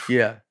wife.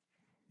 Yeah.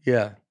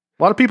 Yeah.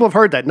 A lot of people have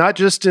heard that, not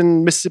just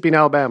in Mississippi and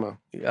Alabama.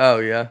 Oh,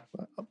 yeah.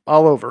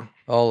 All over.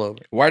 All over.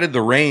 Why did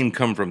the rain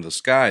come from the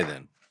sky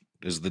then?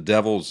 Is the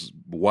devil's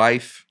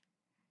wife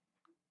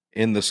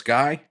in the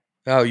sky?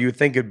 Oh, you would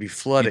think it'd be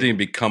flooding. You think it'd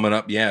be coming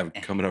up? Yeah,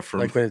 coming up from...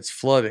 Like when it's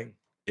flooding.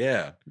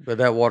 Yeah. But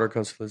that water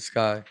comes from the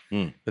sky.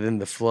 But then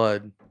the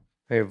flood,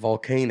 a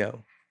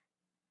volcano.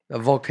 A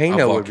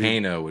volcano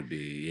would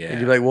be, yeah.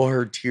 And you'd be like, well,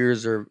 her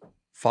tears are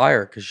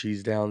fire because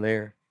she's down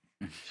there.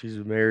 She's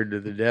married to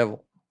the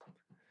devil.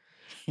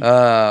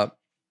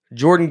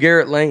 Jordan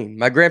Garrett Lane.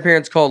 My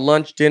grandparents called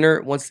lunch dinner.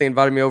 Once they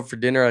invited me over for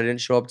dinner, I didn't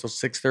show up till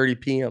 6:30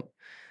 p.m.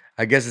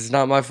 I guess it's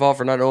not my fault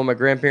for not knowing my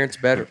grandparents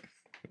better.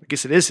 I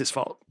guess it is his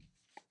fault.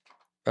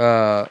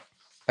 I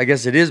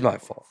guess it is my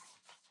fault.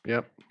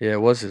 Yep. Yeah,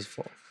 it was his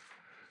fault.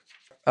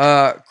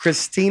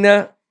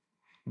 Christina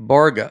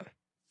Barga.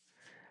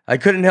 I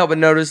couldn't help but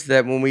notice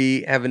that when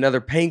we have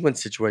another penguin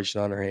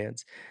situation on our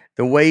hands,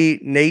 the way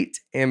Nate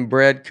and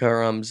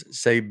breadcrumbs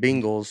say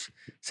Bingles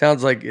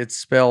sounds like it's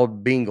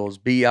spelled Bingles,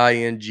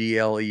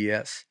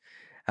 Bingles.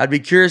 I'd be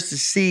curious to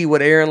see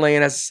what Aaron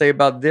Lane has to say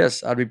about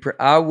this.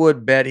 I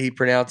would bet he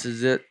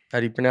pronounces it.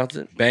 How do you pronounce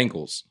it?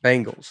 Bengals.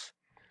 Bengals.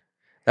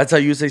 That's how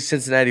you say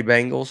Cincinnati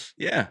Bengals?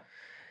 Yeah.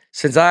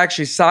 Since I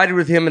actually sided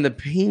with him in the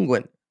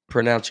penguin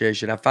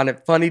pronunciation, I find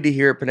it funny to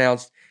hear it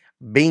pronounced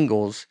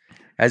Bingles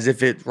as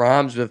if it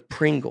rhymes with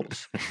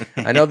Pringles.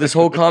 I know this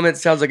whole comment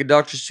sounds like a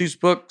Dr. Seuss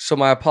book, so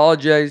my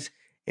apologies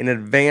in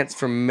advance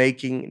for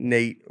making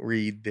Nate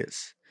read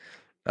this.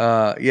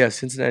 Yeah,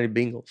 Cincinnati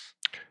Bengals.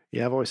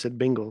 Yeah, I've always said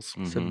Bengals.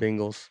 Mm-hmm. Said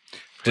Bengals.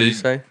 What do you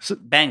say?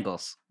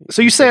 Bengals.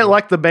 So you say it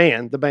like the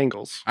band, the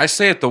Bengals. I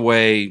say it the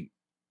way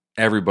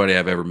everybody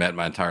I've ever met in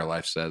my entire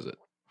life says it.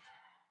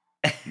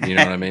 You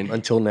know what I mean?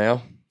 Until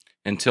now?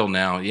 Until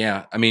now,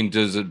 yeah. I mean,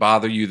 does it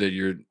bother you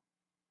that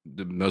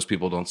most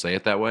people don't say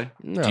it that way?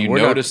 No, do you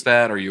notice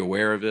that? Are you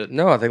aware of it?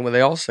 No, I think when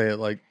they all say it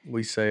like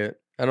we say it.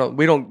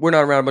 We're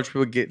not around a bunch of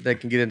people that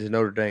can get into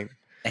Notre Dame.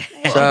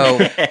 So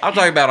I'm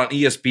talking about on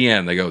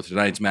ESPN. They go,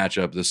 tonight's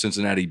matchup, the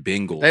Cincinnati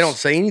Bengals. They don't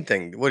say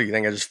anything. What do you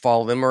think? I just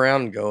follow them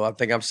around and go, I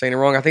think I'm saying it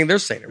wrong. I think they're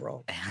saying it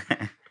wrong.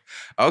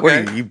 Okay. What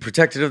are you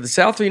protective of the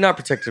South or are you not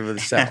protective of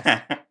the South?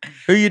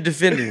 Who are you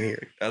defending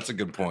here? That's a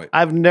good point.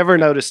 I've never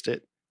noticed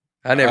it.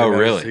 I never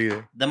noticed it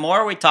either. The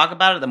more we talk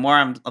about it, the more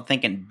I'm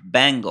thinking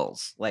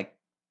Bengals, like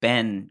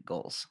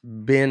Bengals.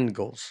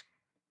 Bengals.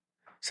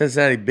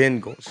 Cincinnati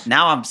Bengals.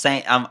 Now I'm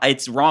saying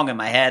it's wrong in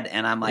my head,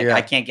 and I'm like,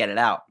 I can't get it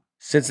out.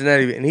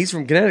 Cincinnati, and he's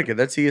from Connecticut.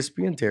 That's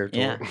ESPN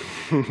territory. Yeah.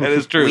 That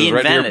is true. We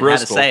right invented near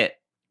Bristol. how to say it.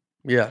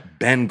 Yeah.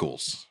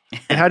 Bengals.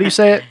 And how do you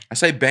say it? I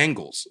say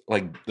bangles,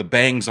 like the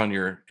bangs on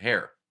your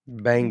hair.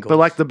 Bengals. But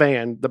like the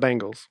band, the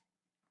Bengals.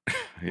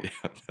 Yeah,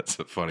 that's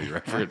a funny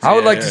reference. I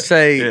would like to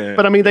say,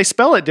 but I mean, they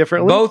spell it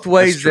differently. Both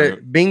ways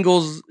that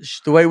Bengals,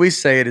 the way we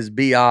say it is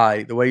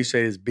B-I, the way you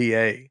say it is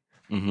B-A.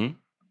 Mm-hmm.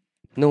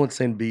 No one's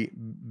saying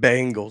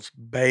Bengals.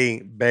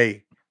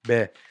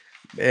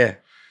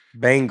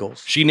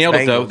 Bengals. She nailed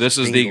it though. Bengals, This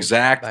is Bengals, the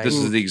exact. Bengals, This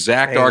is the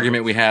exact Bengals.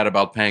 argument we had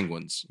about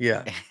penguins.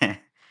 Yeah.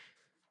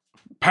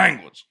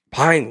 Penguins.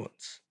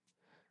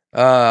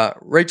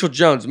 Rachel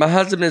Jones. My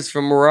husband is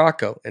from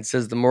Morocco and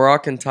says the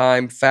Moroccan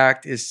time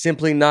fact is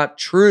simply not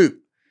true.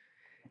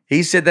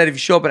 He said that if you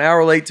show up an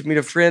hour late to meet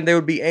a friend, they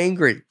would be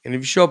angry. And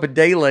if you show up a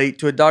day late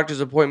to a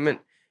doctor's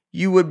appointment,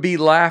 you would be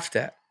laughed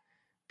at.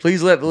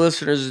 Please let the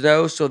listeners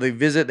know so they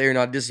are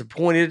not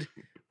disappointed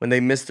when they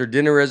miss their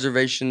dinner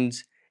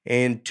reservations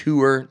and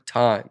tour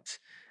times.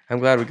 I'm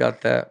glad we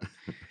got that.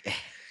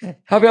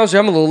 I'll be honest with you,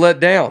 I'm a little let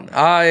down.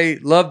 I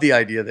love the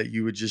idea that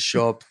you would just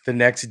show up the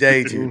next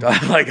day, dude.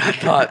 I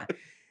thought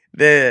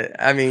that,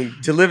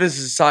 to live in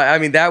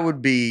society, that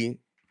would be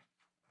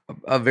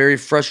a very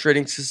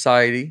frustrating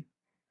society.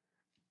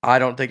 I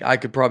don't think I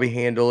could probably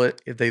handle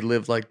it if they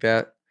lived like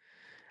that.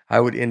 I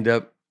would end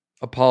up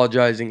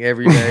apologizing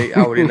every day.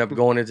 I would end up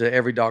going into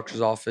every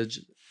doctor's office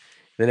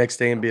the next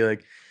day and be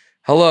like,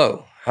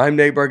 hello, I'm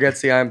Nate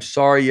Bargatze. I'm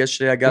sorry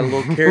yesterday I got a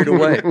little carried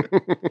away.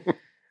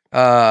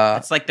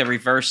 It's like the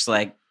reverse,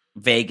 like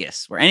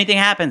Vegas, where anything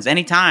happens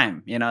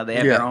anytime. You know, they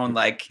have their own,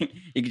 like, you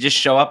can just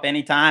show up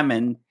anytime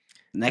and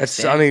Next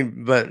day. I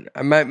mean, but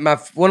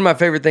one of my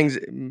favorite things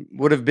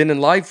would have been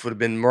in life would have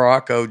been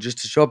Morocco, just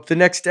to show up the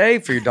next day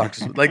for your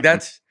doctor's. Like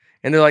that's,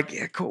 and they're like,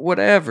 yeah, cool,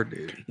 whatever,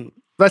 dude.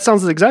 That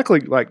sounds exactly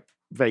like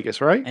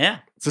Vegas, right? Yeah,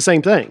 it's the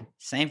same thing.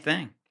 Same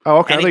thing. Oh,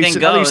 okay. Anything I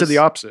think goes. you said the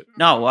opposite.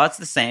 No, well, it's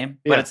the same,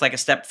 but it's like a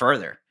step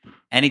further.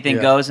 Anything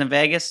goes in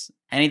Vegas.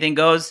 Anything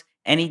goes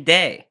any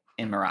day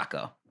in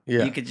Morocco.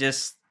 Yeah, you could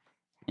just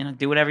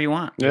do whatever you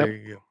want. Yep. There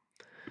you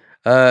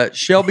go.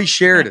 Shelby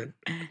Sheridan.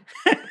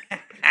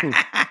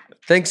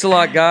 Thanks a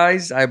lot,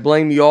 guys. I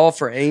blame you all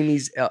for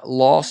Amy's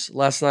loss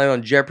last night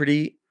on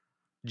Jeopardy,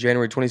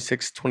 January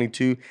 26,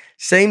 22.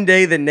 Same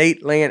day that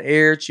Nate Land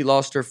aired, she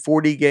lost her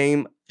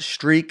 40-game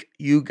streak.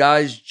 You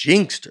guys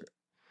jinxed her.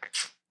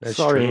 That's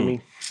Sorry, true.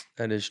 Amy.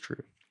 That is true.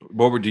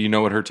 Do you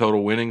know what her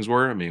total winnings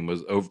were? I mean,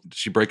 did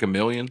she break 1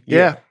 million?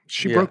 Yeah,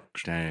 she broke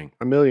 1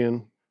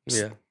 million.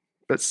 Yeah.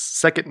 That's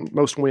second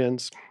most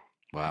wins.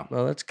 Wow.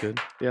 Well, that's good.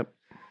 Yep.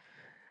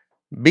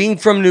 Being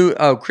from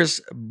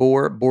Chris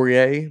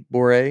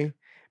Bourret.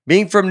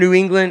 Being from New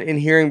England and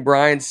hearing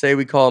Brian say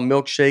we call a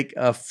milkshake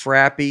a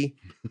frappy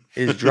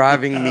is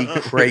driving me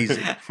crazy.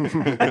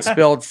 It's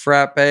spelled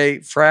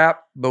frap,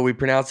 but we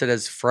pronounce it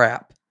as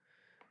frap.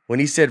 When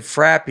he said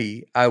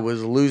frappy, I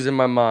was losing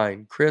my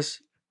mind.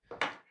 Chris,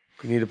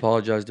 you need to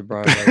apologize to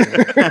Brian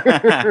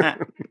right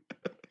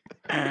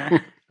now.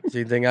 Is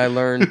anything I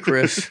learned,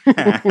 Chris?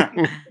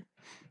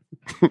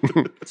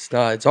 It's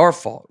not. It's our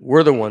fault.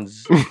 We're the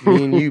ones,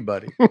 me and you,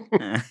 buddy.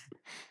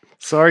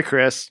 Sorry,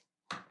 Chris.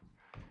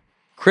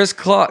 Chris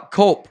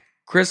Culp.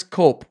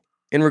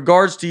 In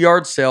regards to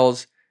yard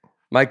sales,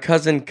 my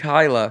cousin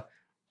Kyla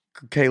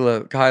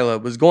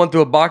was going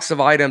through a box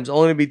of items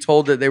only to be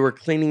told that they were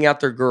cleaning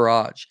out their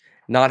garage,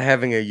 not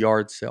having a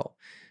yard sale.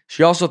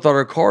 She also thought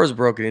her car was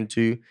broken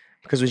into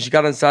because when she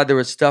got inside, there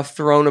was stuff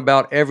thrown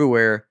about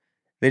everywhere.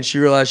 Then she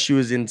realized she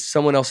was in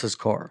someone else's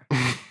car.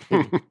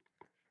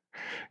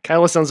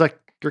 Kyla sounds like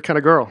your kind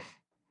of girl.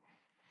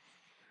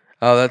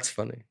 Oh, that's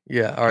funny.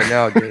 Yeah. All right.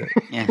 Now I get it.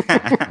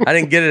 I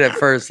didn't get it at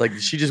first. Like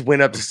she just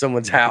went up to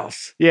someone's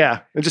house. Yeah.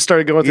 And just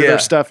started going through their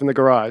stuff in the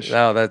garage.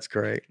 Oh, that's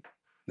great.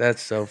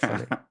 That's so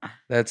funny.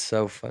 That's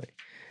so funny.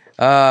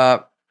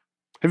 Have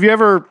you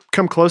ever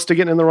come close to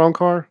getting in the wrong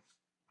car?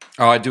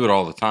 Oh, I do it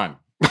all the time.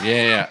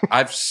 Yeah.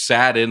 I've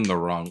sat in the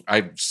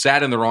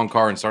wrong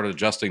car and started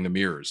adjusting the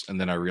mirrors.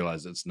 And then I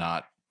realized it's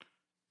not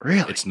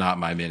it's not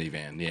my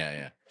minivan.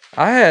 Yeah.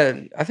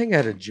 I think I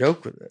had a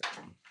joke with it.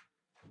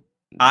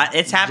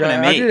 It's happened to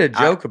me. I did a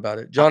joke about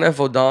it. John F.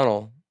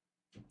 O'Donnell.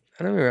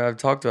 I don't remember. I've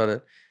talked about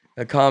it.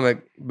 A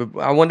comic. But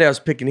one day I was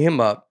picking him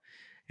up,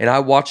 and I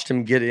watched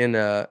him get in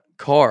a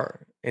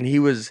car, and he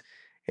was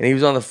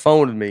on the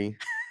phone with me.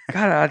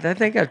 God, I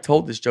think I've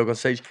told this joke on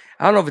stage.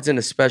 I don't know if it's in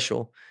a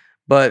special,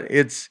 but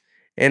it's.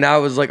 And I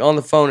was like on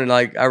the phone, and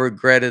like I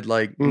regretted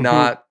like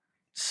not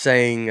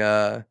saying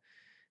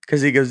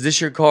because he goes,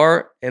 "This your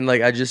car?" And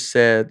like I just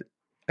said.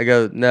 I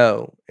go,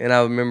 no. And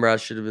I remember I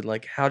should have been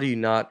like, how do you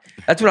not?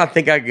 That's when I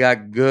think I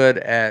got good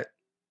at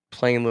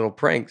playing little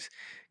pranks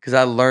because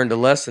I learned a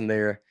lesson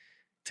there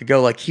to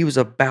go like he was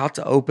about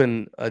to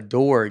open a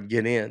door and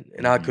get in.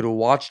 And I could have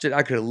watched it.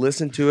 I could have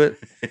listened to it.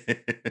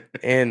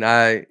 And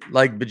I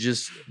like, but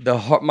just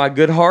my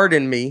good heart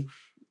in me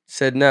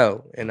said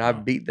no. And I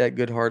beat that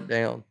good heart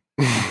down.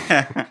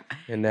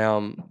 And now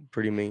I'm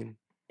pretty mean.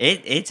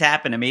 It's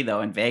happened to me though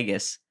in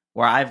Vegas.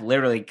 Where I've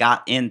literally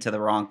got into the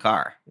wrong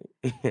car.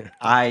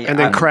 And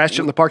then crashed it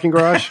in the parking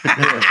garage?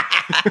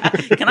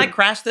 Can I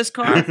crash this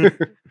car?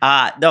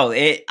 No,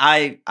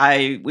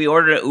 we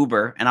ordered an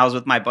Uber, and I was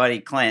with my buddy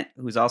Clint,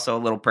 who's also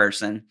a little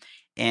person,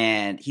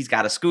 and he's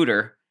got a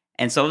scooter.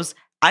 And so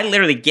I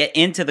literally get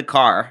into the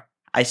car,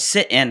 I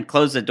sit in,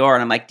 close the door,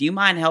 and I'm like, do you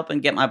mind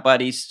helping get my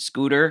buddy's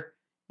scooter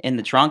in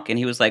the trunk? And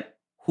he was like,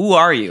 who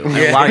are you?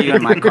 And why are you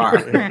in my car?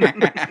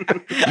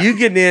 You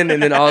getting in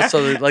and then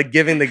also like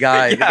giving the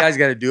guy's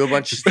got to do a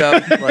bunch of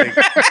stuff. Like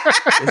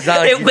it's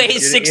not like it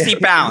weighs 60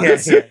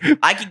 pounds. Yeah.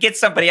 I could get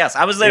somebody else.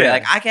 I was literally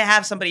like, I can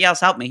have somebody else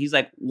help me. He's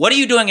like, what are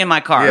you doing in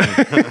my car?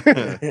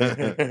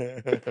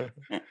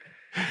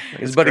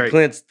 His buddy great.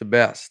 Clint's the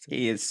best.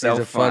 He is so He's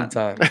a fun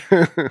time.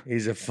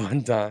 He's a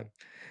fun time.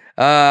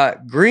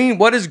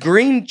 What is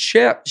Green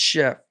Chef?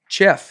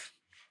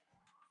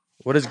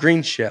 What is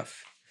Green Chef?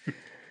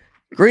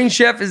 Green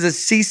Chef is a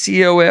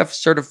CCOF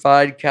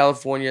certified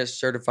California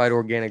certified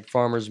organic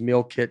farmers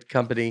meal kit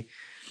company.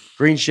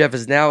 Green Chef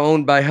is now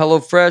owned by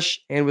HelloFresh,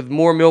 and with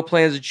more meal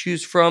plans to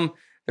choose from,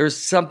 there's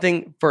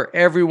something for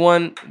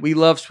everyone. We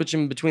love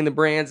switching between the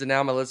brands, and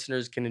now my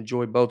listeners can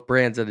enjoy both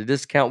brands at a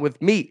discount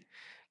with meat.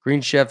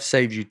 Green Chef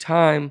saves you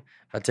time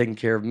by taking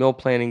care of meal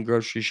planning,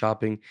 grocery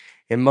shopping,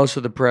 and most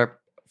of the prep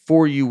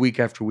for you week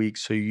after week,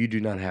 so you do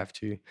not have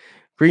to.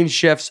 Green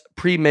Chef's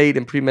pre-made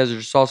and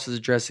pre-measured sauces,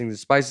 dressings, and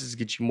spices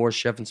get you more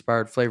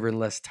chef-inspired flavor in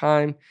less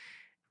time.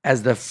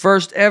 As the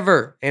first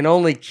ever and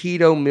only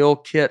keto meal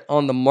kit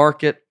on the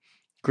market,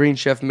 Green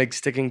Chef makes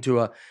sticking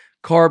to a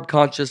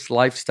carb-conscious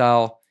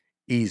lifestyle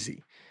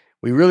easy.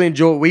 We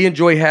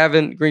enjoy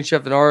having Green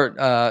Chef in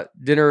our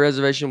dinner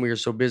reservation. We are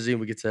so busy,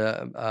 and we get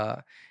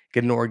to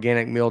Get an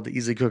organic meal to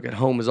easily cook at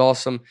home is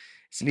awesome.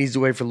 It's an easy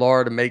way for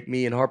Laura to make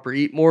me and Harper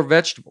eat more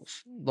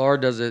vegetables. Laura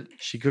does it.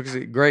 She cooks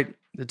it great.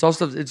 It's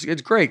also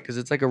it's great because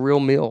it's like a real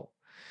meal.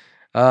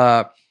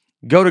 Go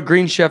to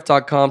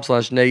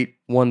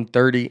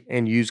greenchef.com/Nate130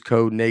 and use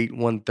code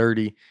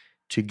Nate130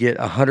 to get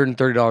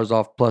 $130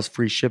 off plus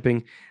free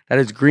shipping. That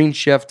is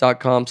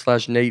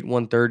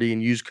greenchef.com/Nate130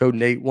 and use code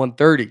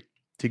Nate130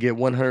 to get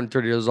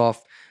 $130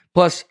 off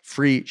plus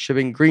free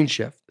shipping. Green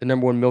Chef, the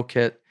 #1 meal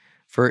kit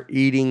for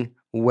eating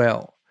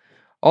well.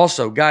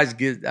 Also, guys,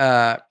 give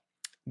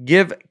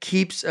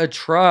Keeps a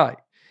try.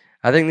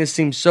 I think this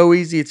seems so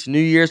easy. It's a new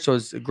year, so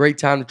it's a great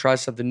time to try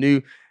something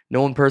new.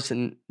 No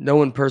in-person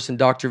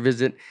doctor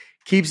visit.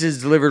 Keeps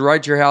is delivered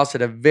right to your house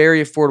at a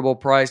very affordable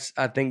price.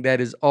 I think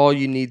that is all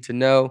you need to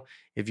know.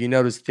 If you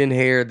notice thin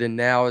hair, then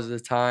now is the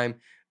time.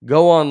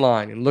 Go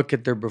online and look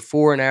at their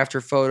before and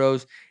after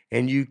photos,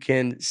 and you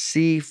can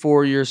see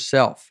for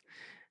yourself.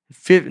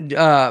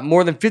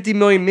 More than 50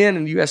 million men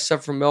in the U.S.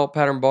 suffer from male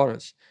pattern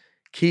baldness.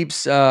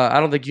 Keeps, I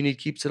don't think you need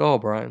Keeps at all,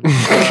 Brian.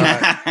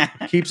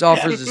 Keeps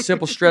offers a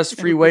simple,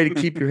 stress-free way to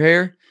keep your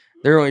hair.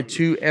 There are only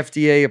 2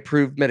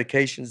 FDA-approved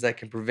medications that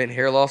can prevent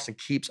hair loss, and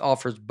Keeps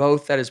offers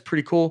both. That is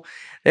pretty cool.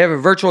 They have a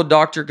virtual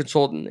doctor,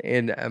 consultant,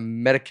 and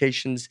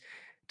medications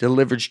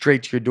delivered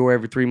straight to your door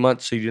every 3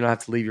 months, so you do not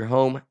have to leave your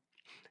home.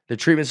 The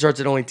treatment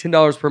starts at only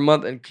 $10 per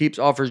month, and Keeps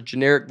offers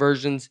generic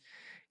versions.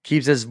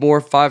 Keeps has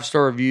more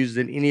 5-star reviews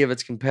than any of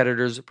its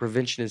competitors.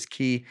 Prevention is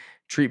key.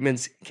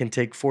 Treatments can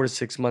take 4 to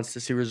 6 months to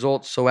see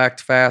results, so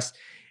act fast.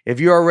 If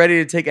you are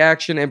ready to take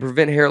action and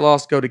prevent hair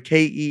loss, go to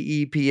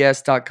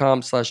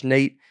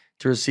keeps.com/Nate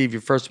to receive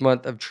your first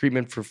month of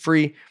treatment for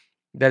free.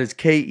 That is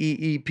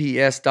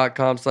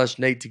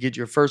keeps.com/Nate to get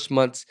your first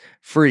month's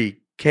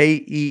free.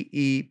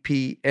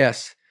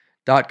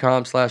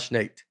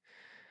 keeps.com/Nate.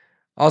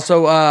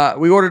 Also,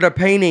 we ordered a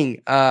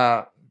painting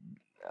that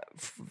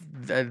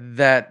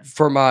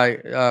for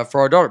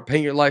our daughter,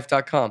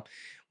 paintyourlife.com.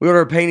 We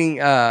ordered a painting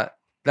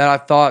that I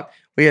thought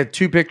we had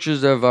 2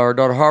 pictures of our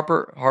daughter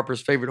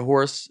Harper's favorite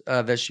horse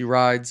that she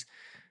rides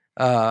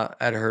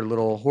at her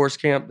little horse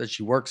camp that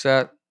she works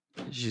at.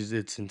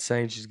 It's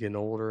insane. She's getting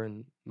older,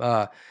 and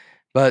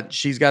but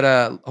she's got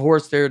a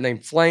horse there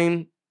named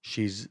Flame.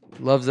 She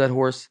loves that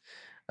horse.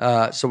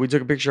 So we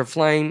took a picture of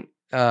Flame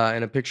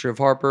and a picture of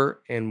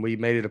Harper, and we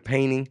made it a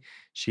painting.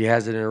 She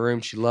has it in her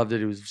room. She loved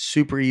it. It was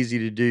super easy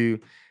to do.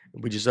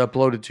 We just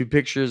uploaded 2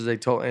 pictures. They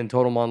told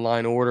them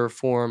online order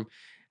form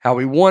how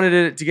we wanted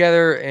it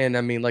together. And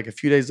I mean, like a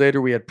few days later,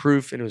 we had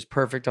proof, and it was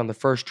perfect on the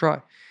first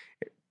try.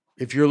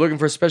 If you're looking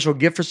for a special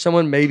gift for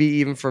someone, maybe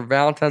even for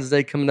Valentine's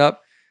Day coming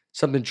up,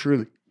 something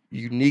truly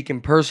unique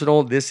and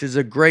personal, this is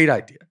a great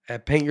idea.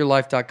 At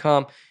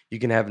paintyourlife.com, you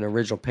can have an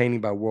original painting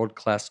by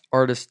world-class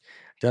artists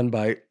done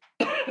by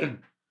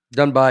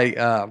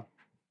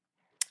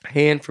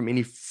hand from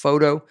any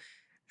photo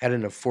at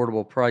an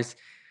affordable price.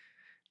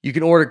 You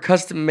can order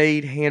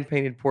custom-made,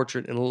 hand-painted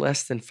portrait in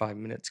less than 5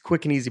 minutes.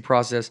 Quick and easy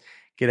process.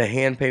 Get a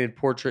hand-painted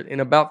portrait in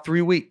about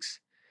 3 weeks.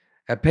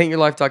 At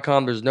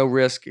paintyourlife.com, there's no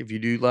risk. If you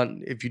do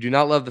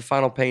not love the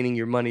final painting,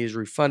 your money is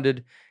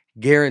refunded,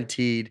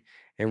 guaranteed.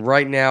 And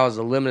right now, as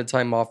a limited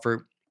time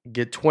offer,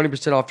 get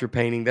 20% off your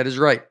painting. That is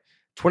right,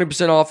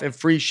 20% off and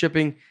free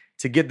shipping.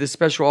 To get this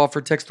special offer,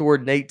 text the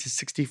word Nate to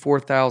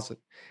 64,000.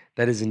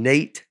 That is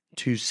Nate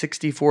to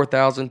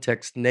 64,000.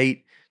 Text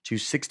Nate to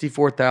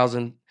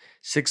 64,000.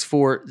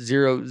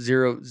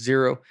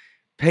 64000.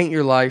 Paint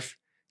your life.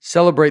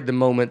 Celebrate the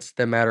moments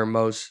that matter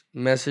most.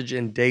 Message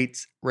and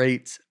dates,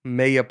 rates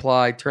may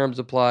apply. Terms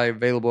apply.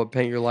 Available at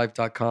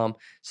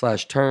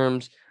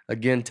paintyourlife.com/terms.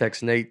 Again,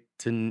 text Nate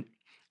to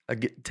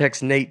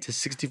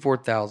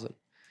 64,000.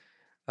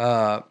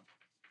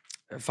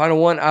 Final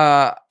one.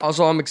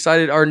 Also, I'm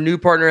excited. Our new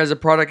partner has a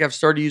product I've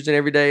started using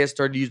every day. I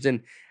started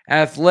using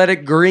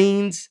Athletic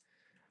Greens.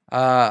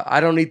 I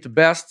don't eat the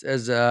best,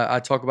 as I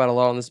talk about a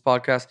lot on this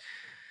podcast.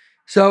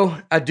 So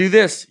I do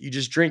this. You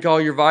just drink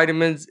all your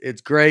vitamins.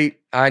 It's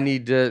great. I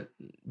need to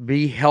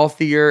be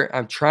healthier.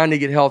 I'm trying to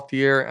get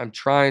healthier. I'm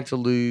trying to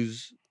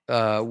lose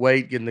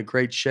weight, get into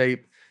great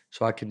shape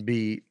so I can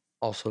be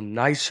also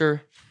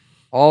nicer.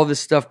 All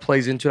this stuff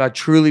plays into it. I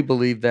truly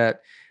believe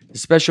that the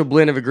special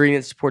blend of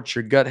ingredients supports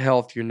your gut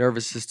health, your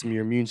nervous system,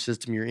 your immune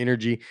system, your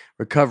energy,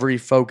 recovery,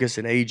 focus,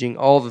 and aging.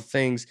 All the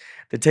things.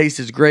 The taste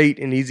is great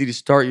and easy to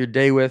start your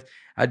day with.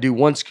 I do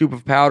 1 scoop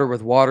of powder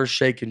with water,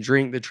 shake, and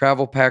drink. The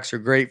travel packs are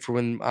great for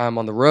when I'm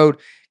on the road.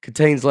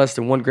 Contains less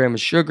than 1 gram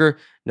of sugar,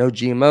 no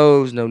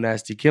GMOs, no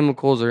nasty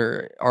chemicals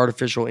or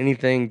artificial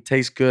anything.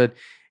 Tastes good.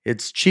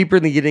 It's cheaper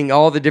than getting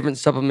all the different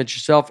supplements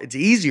yourself. It's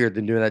easier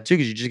than doing that too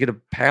because you just get to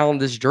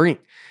pound this drink.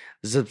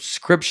 The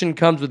subscription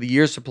comes with a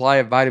year's supply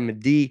of vitamin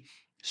D.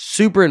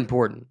 Super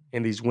important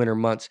in these winter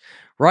months.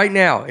 Right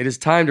now, it is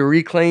time to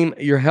reclaim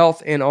your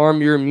health and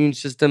arm your immune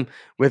system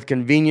with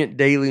convenient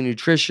daily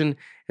nutrition,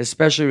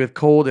 especially with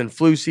cold and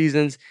flu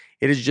seasons.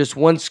 It is just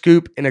 1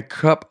 scoop in a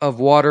cup of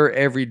water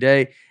every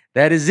day.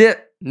 That is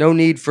it. No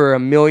need for a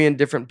million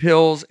different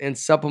pills and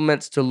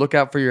supplements to look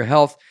out for your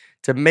health.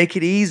 To make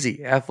it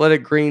easy,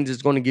 Athletic Greens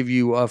is going to give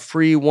you a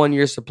free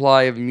 1-year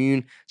supply of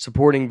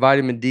immune-supporting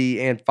vitamin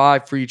D and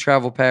 5 free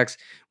travel packs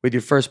with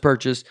your first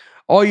purchase.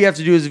 All you have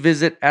to do is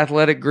visit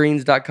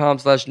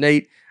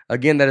athleticgreens.com/Nate.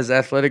 Again, that is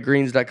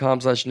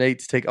athleticgreens.com/Nate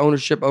to take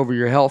ownership over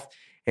your health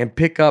and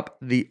pick up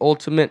the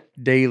ultimate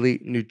daily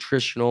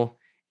nutritional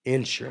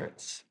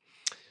insurance.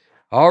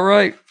 All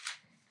right.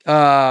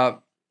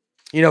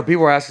 People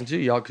were asking too,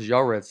 y'all, because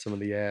y'all read some of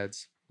the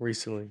ads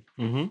recently.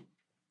 Mm-hmm.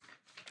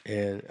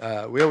 And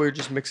we were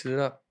just mixing it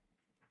up,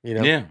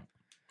 Yeah,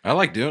 I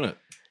like doing it.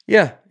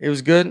 Yeah, it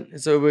was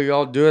good. So we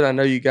all do it. I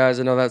know you guys.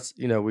 I know that's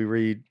we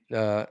read.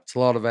 It's a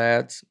lot of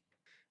ads,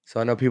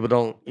 so I know people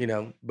don't.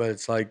 But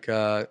it's like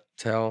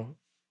it's how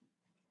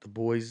the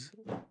boys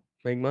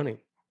make money,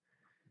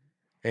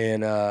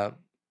 and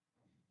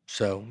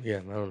so yeah,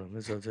 I don't know.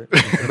 That's it.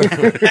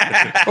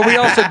 But we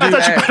also do. I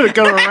thought you were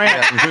going to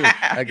rant. Yeah,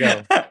 I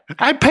go.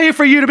 I pay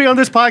for you to be on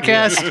this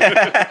podcast.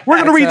 We're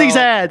going to read these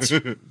ads.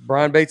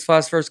 Brian Bates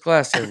flies first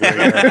class.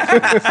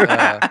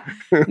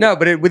 No,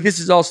 but this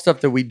is all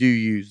stuff that we do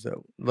use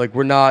though. Like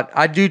we're not.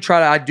 I do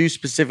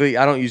specifically.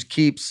 I don't use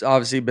Keeps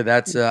obviously, but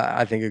that's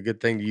I think a good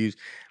thing to use.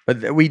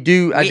 But we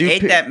do. We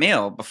ate that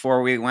meal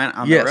before we went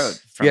on the road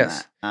from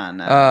that on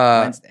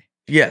Wednesday.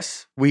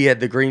 Yes, we had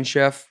the Green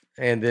Chef,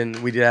 and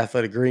then we did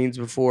Athletic Greens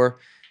before,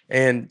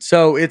 and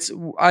so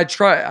I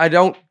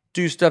don't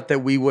do stuff that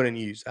we wouldn't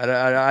use.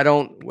 I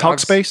don't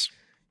Talkspace,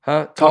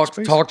 huh?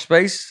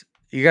 Talkspace.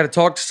 You got to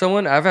talk to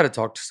someone. I've had to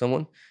talk to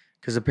someone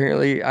because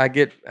apparently I'm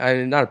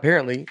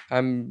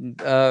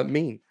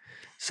mean.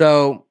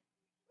 So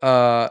you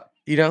got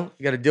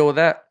to deal with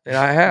that, and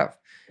I have.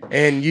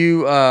 And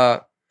you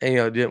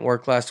it didn't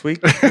work last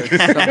week.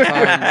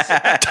 Sometimes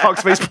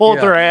Talkspace pulled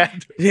their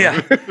ad.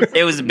 Yeah,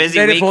 it was a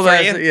busy week for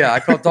you. Yeah, I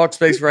called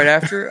Talkspace right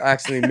after. I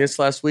actually missed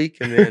last week,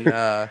 and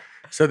then.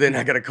 So then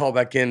I got to call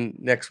back in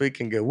next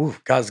week and go, woo,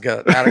 guys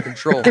got out of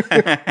control.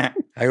 I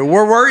go,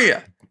 where were you?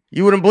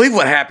 You wouldn't believe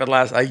what happened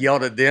last. I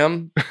yelled at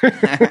them.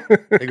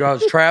 They go, I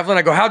was traveling.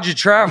 I go, how'd you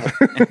travel?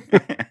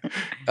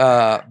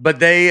 But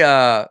they,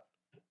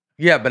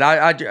 but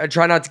I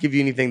try not to give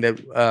you anything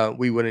that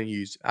we wouldn't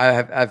use.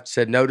 I've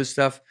said no to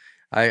stuff.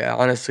 I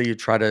honestly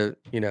try to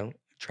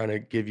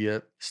give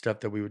you stuff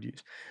that we would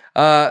use.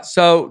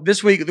 So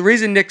this week, the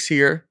reason Nick's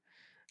here,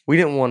 we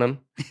didn't want him,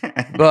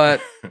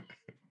 but.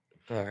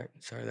 All right,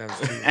 sorry, that was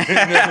too.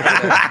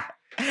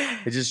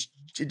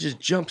 It just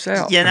jumps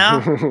out.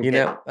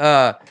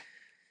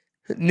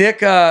 Nick.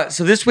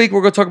 So this week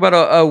we're going to talk about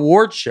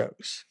award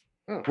shows.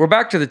 We're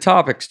back to the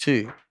topics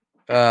too,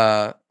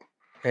 and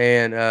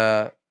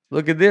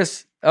look at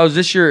this. Oh, is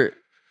this your?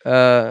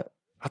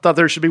 I thought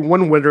there should be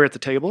one winner at the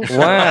table.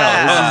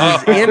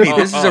 Wow, this is Emmy.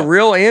 This is a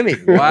real Emmy.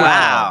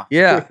 Wow.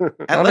 Yeah,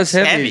 not as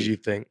heavy as you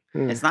think.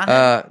 It's not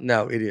heavy.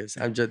 No, it is.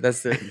 I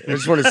just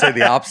want to say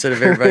the opposite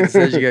of everybody that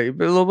says you get,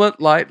 but a little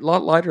bit lot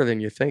lighter than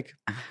you think.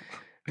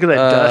 Look at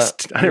that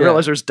dust. I didn't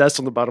realize there's dust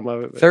on the bottom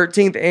of it.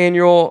 13th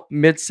Annual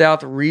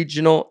Mid-South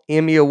Regional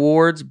Emmy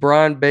Awards.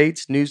 Brian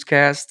Bates,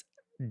 newscast,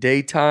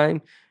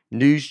 daytime,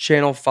 News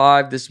Channel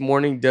 5 this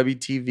morning,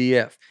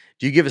 WTVF.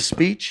 Do you give a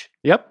speech?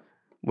 Yep.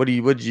 What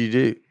did you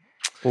do?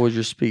 What was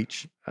your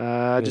speech?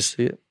 Just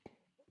see it.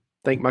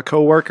 Thank my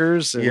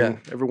coworkers and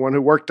everyone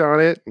who worked on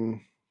it,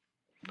 and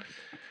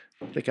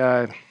I think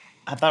I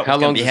thought it was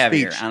going to be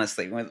heavier,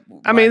 honestly.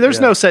 I mean, there's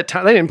no set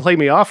time. They didn't play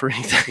me off or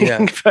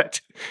anything. But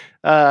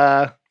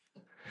I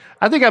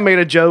think I made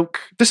a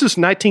joke. This is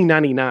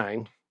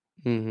 1999.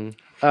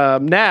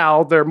 Mm-hmm.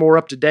 Now they're more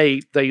up to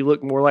date. They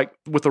look more like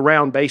with the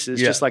round bases,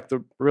 just like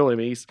the real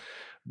Emmys.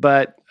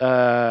 But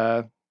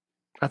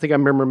I think I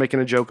remember making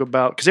a joke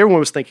about, because everyone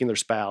was thanking their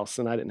spouse,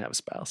 and I didn't have a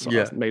spouse, so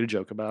I made a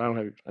joke about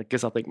it. I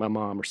guess I'll thank my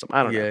mom or something.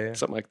 I don't know,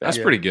 something like that. That's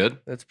pretty good.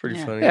 That's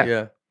pretty funny.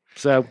 Yeah.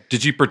 So,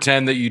 did you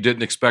pretend that you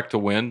didn't expect to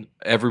win?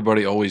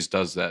 Everybody always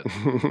does that.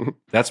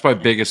 That's my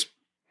biggest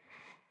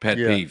pet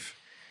peeve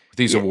with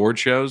these award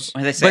shows.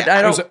 They say, but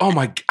I was like, oh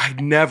my, I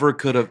never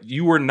could have.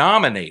 You were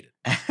nominated.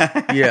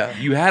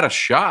 You had a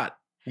shot.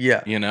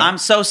 Yeah. I'm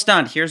so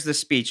stunned. Here's the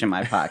speech in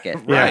my pocket.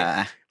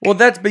 Right. Well,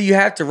 but you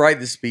have to write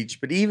the speech.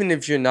 But even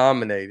if you're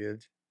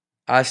nominated,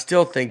 I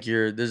still think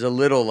there's a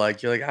little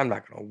you're like, I'm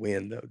not going to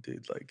win though,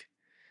 dude. Like,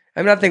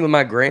 I mean, I think with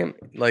my Grammy,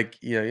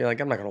 you're like,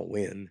 I'm not going to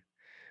win.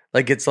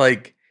 Like, it's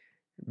like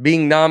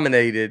being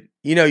nominated,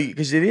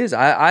 because it is.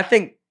 I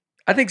think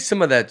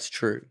some of that's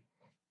true.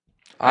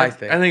 I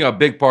think a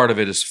big part of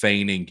it is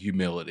feigning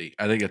humility.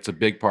 I think it's a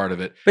big part of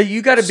it. But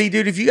you got to be,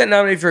 dude, if you got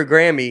nominated for a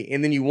Grammy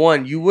and then you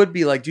won, you would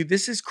be like, dude,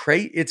 this is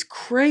crazy. It's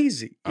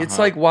crazy. It's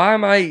like, why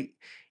am I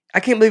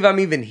can't believe I'm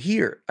even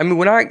here. I mean,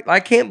 when I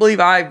can't believe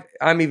I'm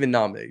even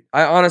nominated.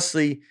 I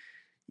honestly,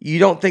 you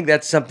don't think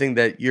that's something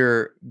that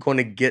you're going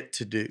to get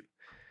to do.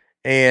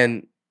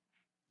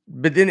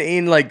 But then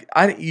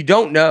you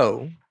don't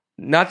know,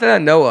 not that I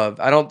know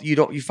of.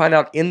 You find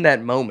out in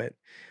that moment.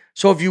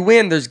 So if you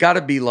win, there's got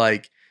to be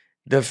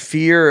the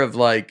fear of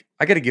I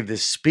got to give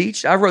this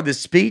speech. I wrote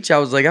this speech. I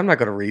was like, I'm not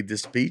going to read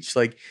this speech.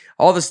 Like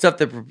all the stuff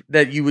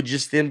that you would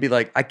just then be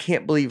like, I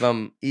can't believe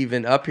I'm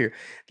even up here.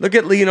 Look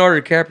at Leonardo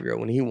DiCaprio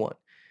when he won.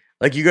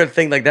 Like you got to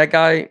think like that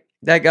guy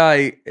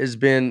has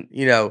been,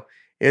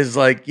 is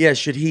like, yeah,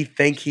 should he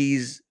think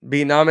he's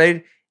being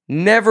nominated?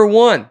 Never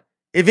won.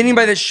 If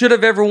anybody that should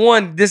have ever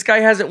won, this guy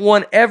hasn't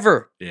won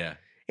ever. Yeah.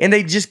 And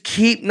they just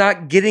keep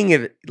not getting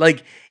it.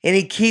 Like, and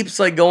he keeps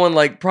like going,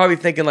 like probably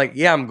thinking like,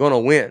 yeah, I'm going to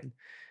win.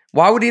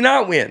 Why would he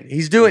not win?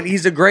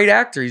 He's a great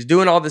actor. He's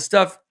doing all this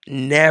stuff.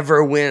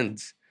 Never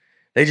wins.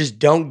 They just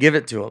don't give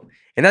it to him.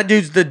 And that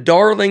dude's the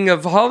darling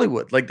of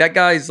Hollywood. Like that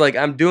guy's like,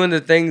 I'm doing the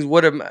things.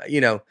 What am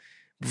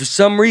for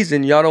some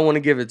reason y'all don't want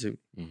to give it to him.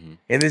 Mm-hmm.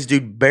 And this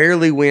dude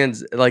barely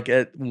wins like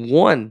at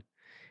one.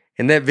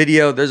 And that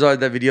video, there's always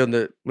that video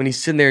when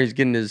he's sitting there, he's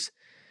getting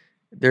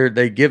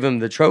they give him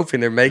the trophy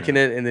and they're making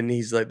it. And then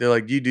he's like, they're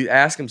like, you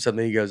ask him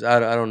something. He goes, I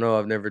don't know.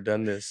 I've never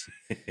done this.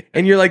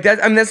 And you're like,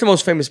 that's the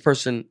most famous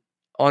person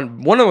one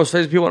of the most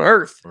famous people on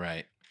earth.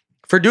 Right.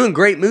 For doing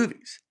great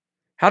movies.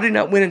 How did he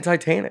not win in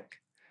Titanic?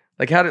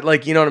 Like,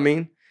 you know what I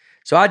mean?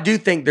 So I do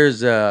think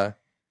I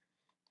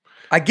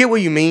get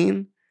what you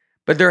mean,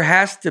 but there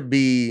has to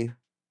be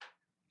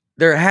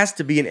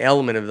an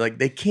element of like,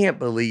 they can't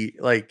believe,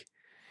 like,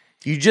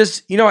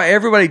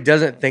 everybody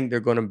doesn't think they're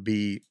going to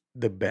be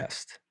the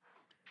best.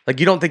 Like,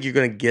 you don't think you're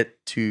going to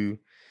get to,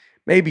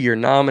 maybe you're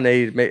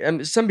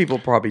nominated. Some people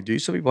probably do.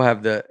 Some people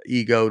have the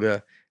ego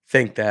to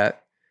think that.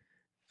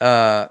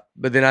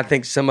 But then I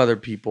think some other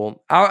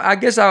people, I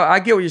guess I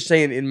get what you're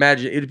saying.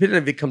 Imagine it depends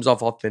if it comes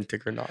off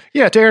authentic or not.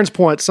 Yeah, to Aaron's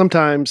point,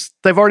 sometimes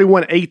they've already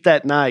won 8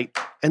 that night,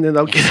 and then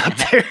they'll get up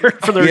there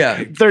for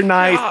their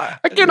night. God.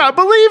 I cannot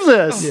believe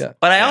this. Yeah.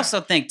 But I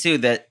also think too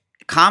that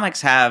comics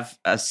have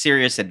a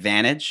serious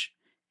advantage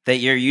that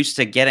you're used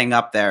to getting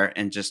up there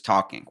and just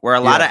talking, where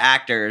a lot of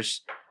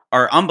actors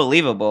are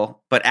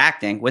unbelievable, but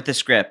acting with the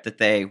script that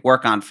they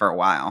work on for a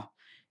while.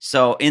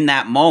 So in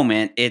that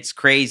moment, it's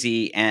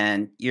crazy,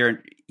 and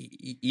you're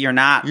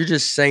not. You're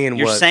just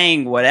saying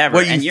saying whatever.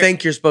 What you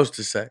think you're supposed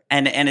to say.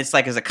 And it's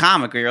like as a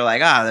comic where you're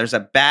like, there's a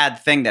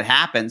bad thing that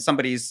happened.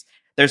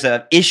 There's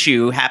an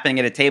issue happening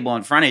at a table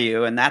in front of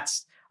you, and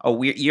that's a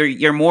weird.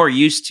 You're more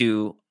used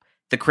to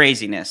the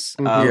craziness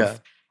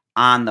of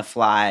on the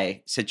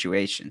fly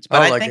situations.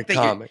 But I think that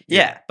comic.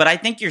 But I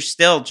think you're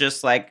still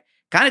just like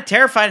kind of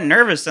terrified and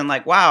nervous and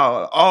like,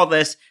 wow, all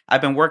this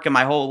I've been working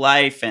my whole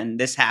life and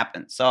this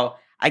happened. So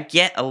I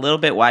get a little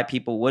bit why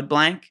people would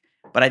blank,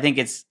 but I think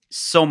it's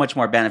so much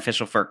more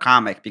beneficial for a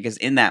comic because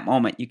in that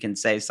moment you can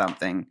say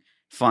something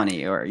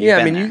funny or you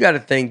got to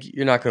think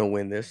you're not going to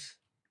win this.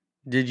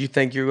 Did you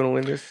think you were going to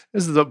win this?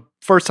 This is the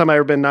first time I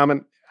ever been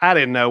nominated. I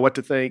didn't know what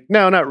to think.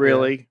 No, not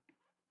really.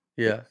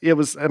 Yeah. It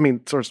was,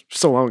 sort of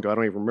so long ago, I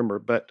don't even remember,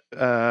 but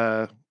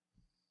I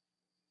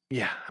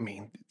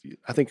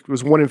think it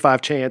was 1 in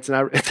 5 chance.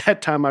 And at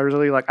that time I was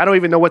really like, I don't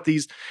even know what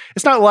it's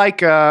not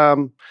like a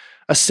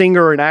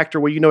singer or an actor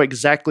where you know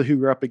exactly who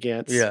you're up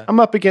against. Yeah. I'm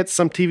up against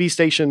some TV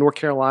station in North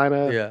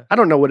Carolina. Yeah. I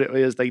don't know what it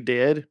is they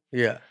did.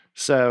 Yeah.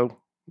 So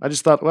I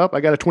just thought, well, I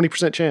got a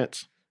 20%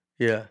 chance.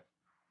 Yeah.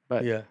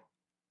 But yeah.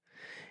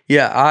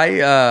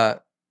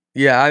 I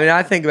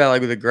think about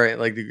like with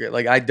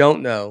I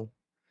don't know.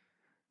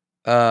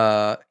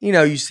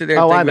 You sit there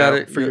and think about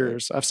it for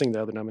years. I've seen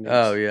the other nominees.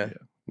 Oh yeah.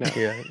 No.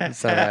 Yeah,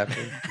 it's not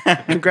happening.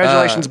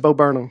 Congratulations, Bo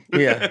Burnham.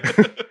 Yeah.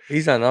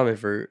 He's not nominated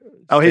for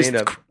his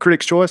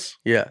Critics' Choice?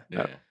 Yeah. He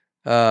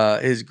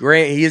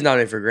is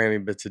nominated for a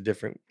Grammy, but it's a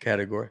different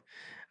category.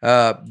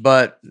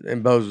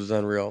 And Bo's was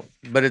unreal.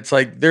 But it's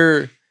like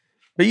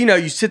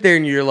you sit there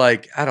and you're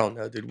like, I don't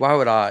know, dude. Why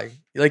would I?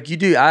 Like you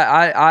do.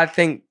 I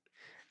think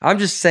I'm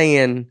just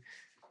saying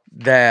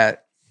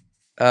that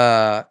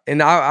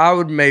and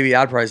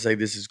I'd probably say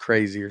this is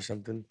crazy or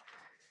something.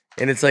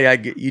 And it's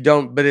like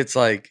but it's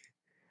like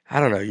I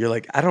don't know. You're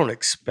like, I don't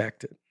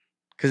expect it.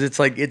 Because it's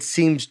like, it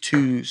seems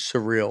too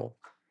surreal.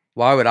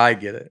 Why would I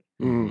get it?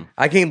 Mm.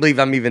 I can't believe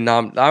I'm even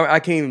I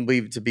can't even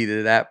believe to be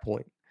to that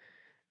point.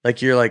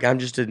 Like, you're like, I'm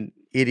just an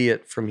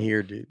idiot from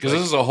here, dude. Because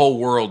this is a whole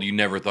world you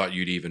never thought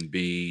you'd even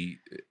be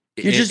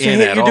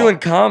You're doing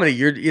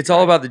comedy. It's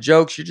all about the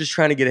jokes. You're just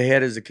trying to get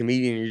ahead as a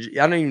comedian.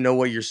 I don't even know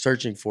what you're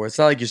searching for. It's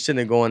not like you're sitting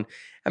there going,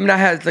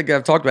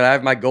 I've talked about, I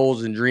have my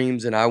goals and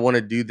dreams and I want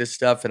to do this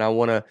stuff and I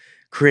want to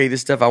create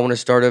this stuff. I want to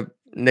start a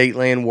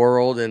Nateland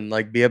world and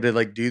like be able to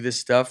like do this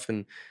stuff.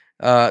 And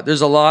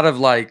there's a lot of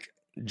like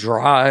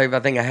drive.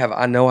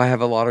 I know I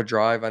have a lot of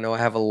drive. I know I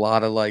have a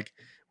lot of like,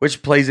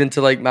 which plays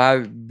into like my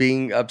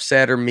being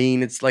upset or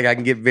mean. It's like I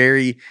can get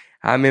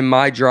I'm in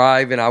my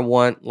drive and I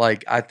want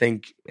like, I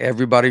think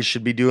everybody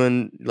should be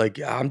doing like,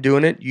 I'm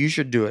doing it. You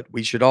should do it.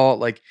 We should all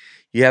like,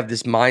 you have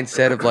this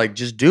mindset of like,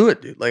 just do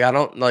it, dude. Like, I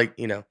don't like,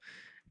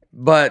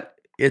 but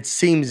it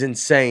seems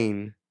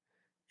insane.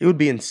 It would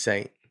be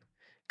insane.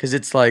 Cause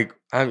it's like,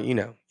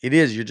 it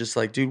is. You're just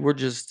like, dude, we're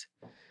just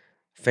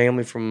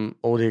family from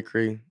Old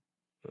Hickory.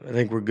 I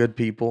think we're good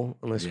people,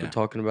 unless we're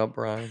talking about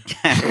Brian.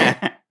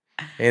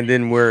 And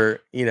then we're,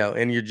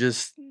 and you're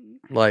just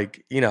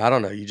like, I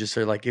don't know. You just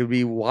are like, it would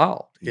be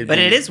wild. But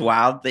it is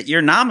wild that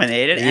you're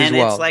nominated and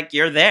it's like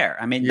you're there.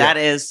 I mean, that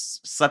is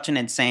such an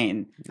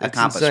insane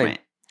accomplishment.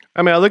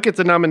 Insane. I look at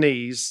the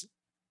nominees.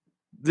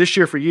 this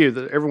year for you,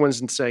 that everyone's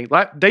insane.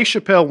 Dave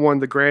Chappelle won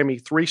the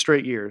Grammy 3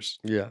 straight years.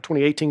 Yeah.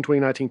 2018,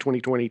 2019,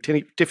 2020.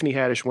 Tiffany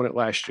Haddish won it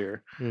last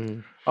year.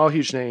 All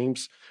huge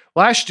names.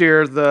 Last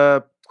year,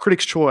 the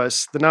Critics'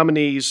 Choice, the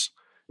nominees,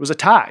 it was a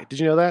tie. Did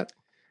you know that?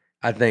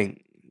 I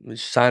think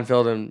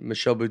Seinfeld and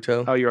Michelle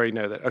Buteau. Oh, you already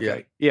know that.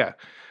 Okay. Yeah.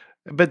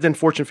 But then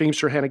Fortune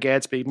Feimster, Hannah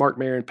Gadsby, Mark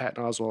Maron,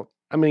 Patton Oswalt.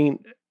 I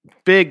mean,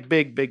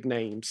 big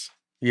names.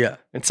 Yeah.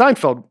 And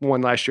Seinfeld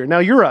won last year. Now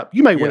you're up.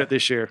 You may win it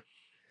this year.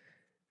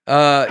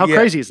 How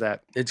crazy is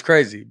that? It's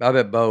crazy. I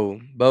bet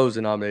Bo's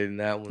nominated in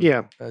that one.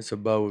 Yeah. So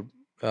Bo.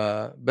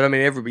 But I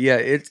mean, everybody. Yeah.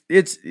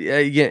 It's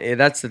again.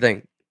 That's the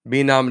thing.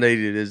 Being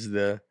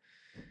nominated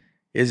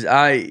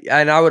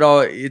I would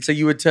always. It's like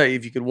you would tell you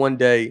if you could one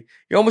day.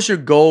 Your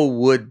goal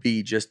would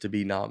be just to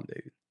be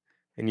nominated,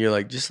 and you're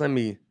like, just let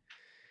me.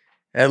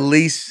 At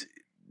least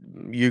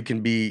you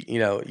can be.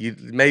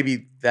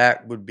 Maybe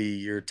that would be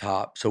your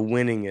top. So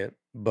winning it,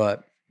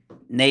 but.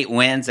 Nate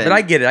wins. But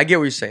I get it. I get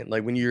what you're saying.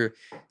 Like when you're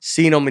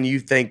seeing them and you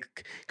think,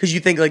 because you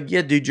think like,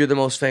 yeah, dude, you're the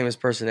most famous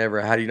person ever.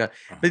 How do you not?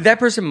 But that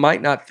person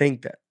might not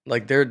think that.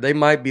 Like they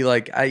might be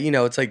like,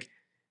 it's like,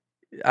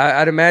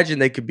 I'd imagine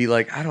they could be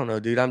like, I don't know,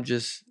 dude. I'm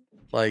just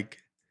like,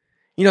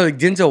 like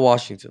Denzel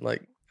Washington.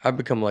 Like I've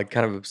become like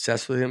kind of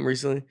obsessed with him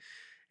recently.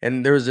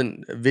 And there was a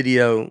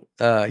video.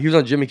 He was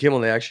on Jimmy Kimmel.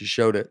 And they actually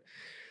showed it.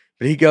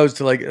 But he goes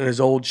to like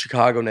his old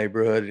Chicago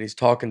neighborhood and he's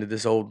talking to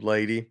this old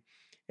lady.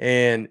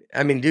 And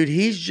I mean, dude,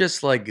 he's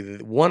just like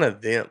one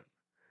of them.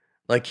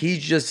 Like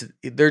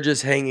they're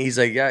just hanging. He's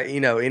like, yeah,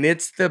 and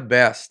it's the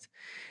best.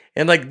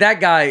 And like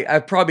that guy, I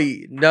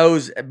probably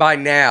knows by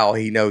now,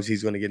 he knows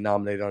he's going to get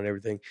nominated on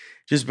everything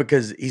just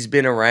because he's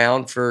been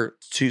around for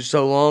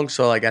so long.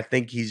 So like, I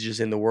think he's just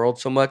in the world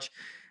so much.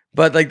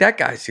 But like that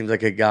guy seems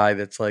like a guy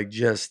that's like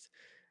just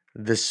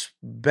this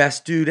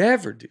best dude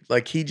ever, dude.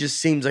 Like he just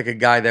seems like a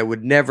guy that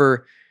would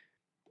never,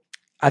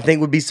 I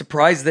think would be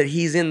surprised that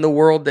he's in the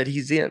world that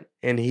he's in.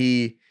 And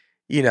he,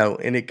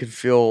 and it could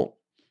feel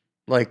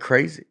like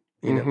crazy.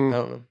 I don't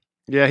know.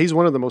 Yeah, he's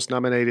one of the most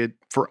nominated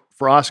for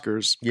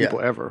Oscars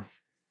people ever.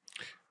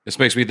 This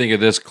makes me think of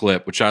this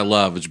clip, which I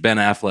love. It's Ben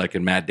Affleck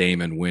and Matt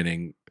Damon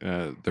winning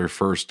their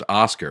first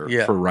Oscar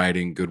for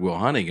writing Good Will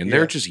Hunting. And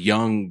they're just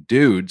young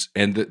dudes,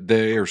 and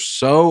they are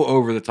so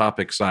over-the-top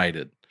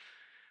excited.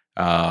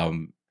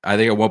 I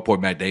think at one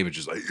point Matt Damon's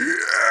just like,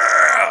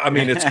 yeah! I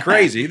mean, it's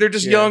crazy. They're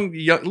just young.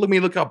 Let me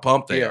look how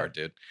pumped they are,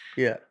 dude.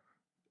 Yeah.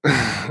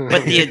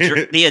 But the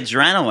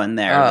adrenaline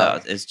there,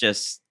 though, is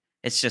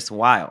just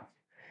wild.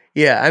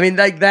 Yeah, I mean,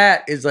 like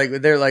that is like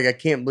they're like, I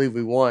can't believe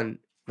we won.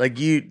 Like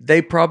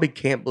they probably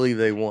can't believe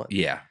they won.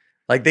 Yeah,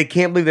 like they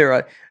can't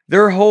believe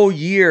their whole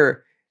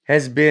year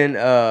has been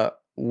a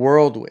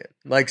whirlwind.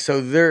 Like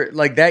so, they're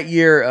like that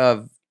year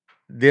of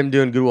them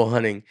doing Good Will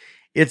Hunting.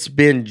 It's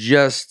been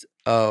just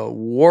a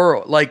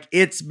whirl. Like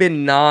it's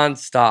been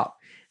nonstop.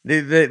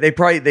 They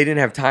didn't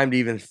have time to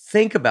even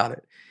think about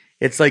it.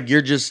 It's like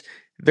they're just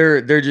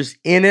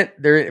in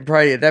it. They're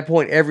probably at that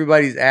point,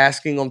 everybody's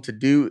asking them to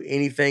do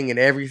anything and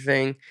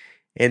everything.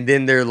 And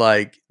then they're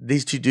like,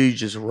 these two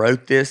dudes just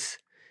wrote this.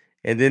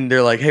 And then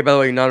they're like, hey, by the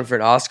way, you're nominated for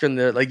an Oscar. And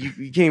they're like, you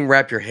can't even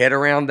wrap your head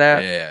around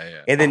that.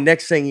 Yeah. And then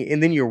next thing,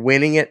 and then you're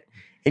winning it.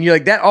 And you're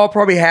like, that all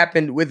probably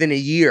happened within a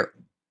year.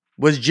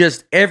 Was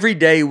just every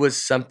day was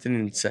something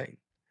insane.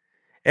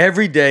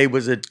 Every day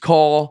was a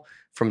call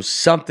from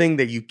something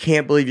that you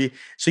can't believe.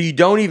 So you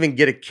don't even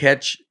get to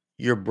catch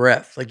your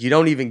breath. Like you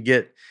don't even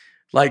get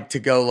like to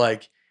go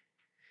like,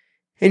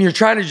 and you're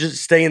trying to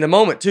just stay in the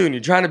moment too. And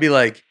you're trying to be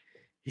like,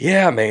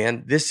 yeah,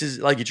 man, this is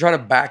like, you're trying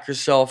to back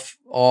yourself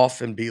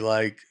off and be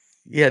like,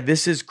 yeah,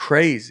 this is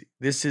crazy.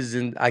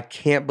 I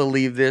can't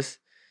believe this.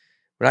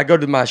 When I go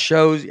to my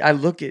shows, you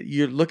look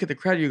at the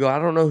crowd, you go, I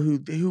don't know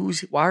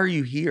why are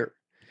you here?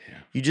 Yeah.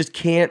 You just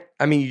can't,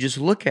 you just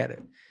look at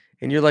it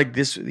and you're like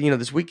this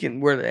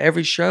weekend where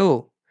every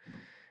show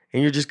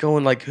and you're just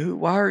going like,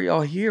 why are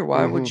y'all here?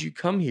 Why would you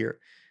come here?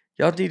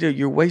 Y'all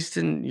you're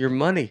wasting your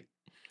money.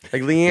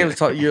 Like Leanne was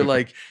talking, you're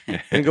like,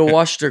 and go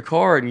wash their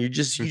car, and you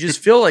just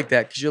feel like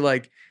that because you're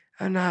like,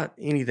 I'm not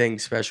anything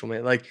special,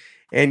 man. Like,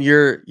 and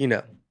you're,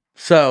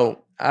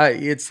 so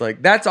it's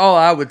like that's all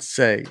I would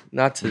say.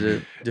 Not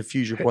to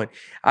diffuse your point.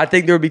 I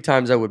think there would be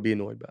times I would be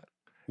annoyed by it.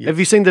 Yeah. Have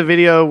you seen the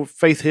video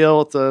Faith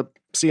Hill at the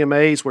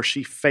CMAs where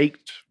she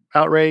faked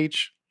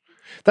outrage?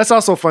 That's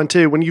also fun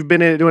too. When you've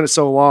been in it doing it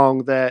so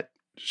long that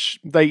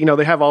they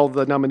have all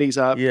the nominees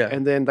up,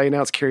 and then they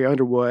announce Carrie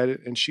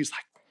Underwood, and she's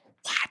like,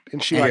 what?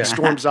 And she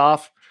storms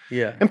off.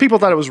 Yeah. And people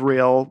thought it was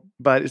real,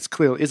 but it's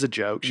clearly is a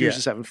joke. She was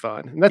just having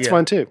fun. And that's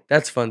fun too.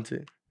 That's fun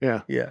too.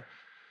 Yeah. Yeah.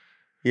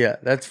 Yeah.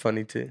 That's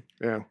funny too.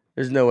 Yeah.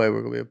 There's no way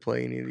we're going to be able to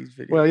play any of these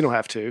videos. Well, you don't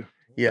have to.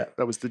 Yeah.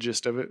 That was the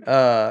gist of it.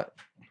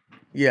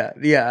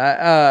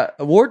 Yeah.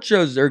 Award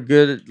shows are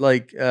good.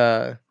 Like,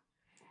 award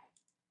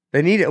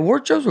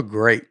shows were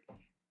great.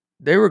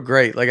 They were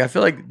great. Like, I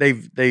feel like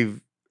they're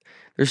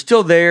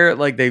still there.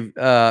 Like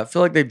feel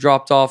like they've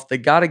dropped off. They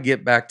got to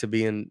get back to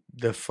being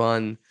the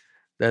fun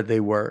that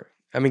they were.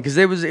 Because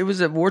it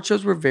was award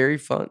shows were very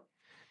fun.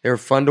 They were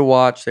fun to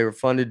watch. They were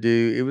fun to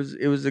do.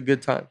 It was a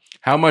good time.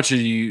 How much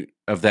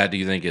of that do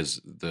you think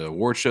is the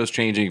award shows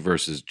changing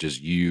versus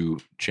just you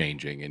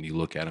changing and you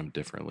look at them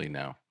differently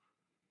now?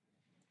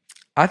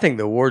 I think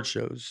the award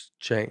shows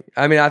changed.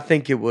 I mean, I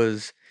think it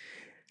was,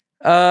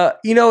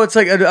 it's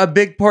like a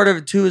big part of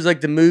it too is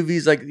like the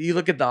movies. Like you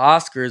look at the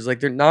Oscars, like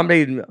they're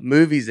nominating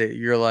movies that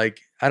you're like,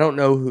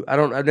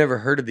 I've never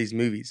heard of these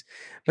movies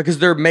because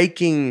they're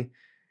making,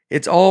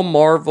 it's all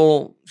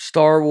Marvel,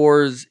 Star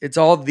Wars, it's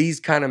all these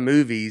kind of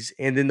movies.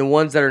 And then the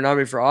ones that are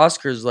nominated for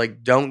Oscars, like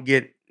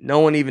no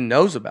one even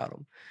knows about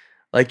them.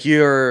 Like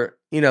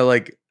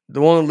like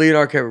the one with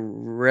Leonardo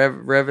DiCaprio,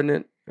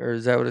 Revenant, or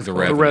is that what it's called?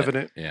 The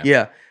Revenant.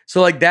 Yeah. So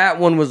like that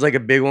one was like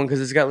a big one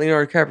because it's got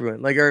Leonardo DiCaprio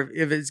in. Like, or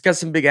if it's got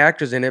some big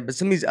actors in it, but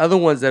some of these other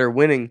ones that are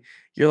winning,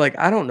 you're like,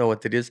 I don't know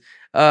what that is.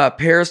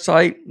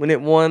 Parasite, when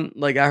it won,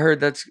 like I heard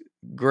that's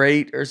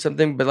great or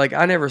something, but like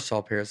I never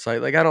saw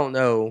Parasite. Like I don't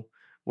know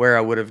where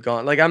I would have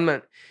gone. Like I'm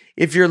not.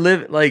 If you're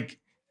living, like,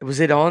 was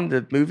it on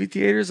the movie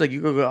theaters? Like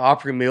you go to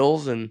Opry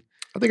Mills and.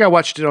 I think I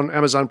watched it on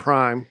Amazon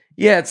Prime.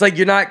 Yeah, it's like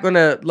you're not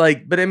gonna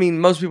like, but I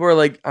mean, most people are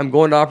like, I'm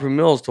going to Opry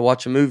Mills to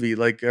watch a movie,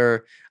 like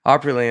or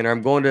Opryland, or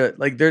I'm going to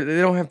like they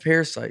don't have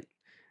Parasite,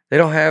 they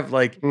don't have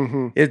like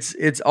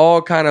it's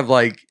all kind of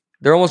like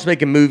they're almost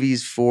making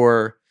movies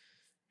for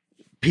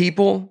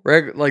people,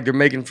 like they're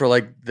making for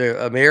like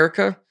the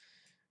America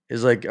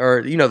is like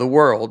or the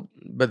world,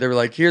 but they're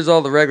like here's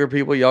all the regular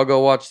people, y'all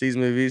go watch these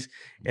movies,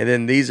 and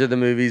then these are the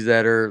movies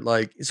that are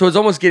like so it's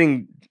almost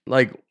getting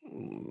like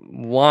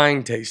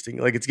wine tasting,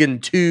 like it's getting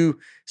too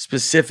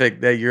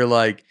specific that you're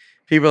like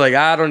people are like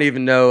I don't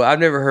even know, I've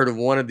never heard of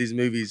one of these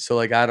movies, so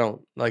like I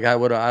don't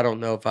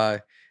know if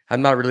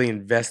I'm not really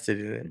invested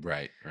in it.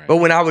 Right. But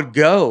when I would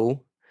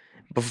go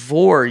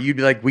before, you'd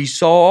be like, we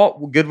saw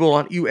Goodwill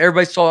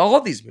everybody saw all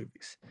of these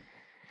movies,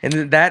 and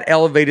then that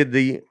elevated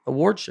the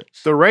award shows.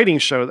 The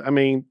ratings show, I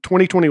mean,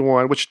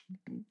 2021, which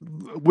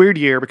weird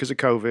year because of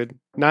COVID,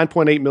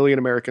 9.8 million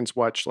Americans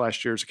watched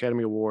last year's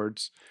Academy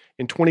Awards.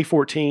 In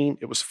 2014,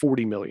 it was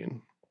 40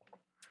 million.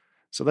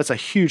 So that's a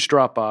huge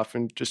drop off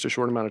in just a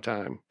short amount of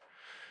time.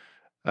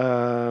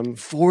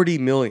 40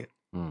 million.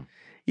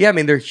 Yeah, I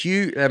mean, they're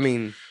huge. I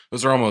mean,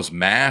 those are almost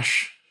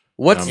MASH.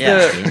 What's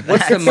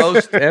the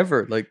most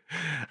ever? Like,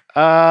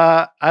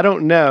 I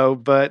don't know,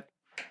 but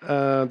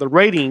the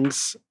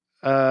ratings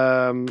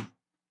for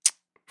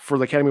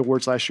the Academy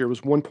Awards last year was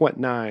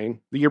 1.9.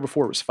 The year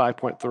before it was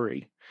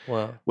 5.3.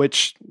 Wow.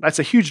 Which that's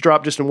a huge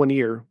drop just in 1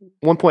 year.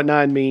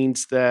 1.9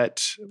 means that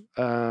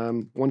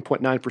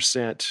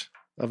 1.9%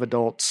 of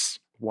adults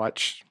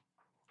watched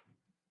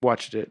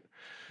it.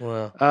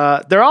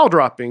 Wow. They're all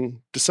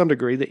dropping to some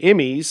degree. The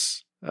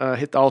Emmys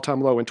hit the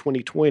all-time low in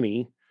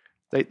 2020.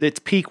 Its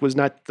peak was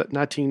early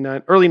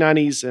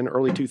 90s and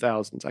early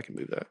 2000s. I can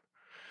move that.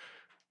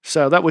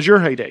 So that was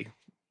your heyday.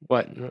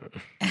 What? You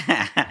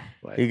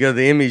go,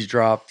 the Emmys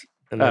dropped.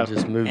 And I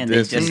just moved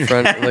this in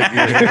front. Like,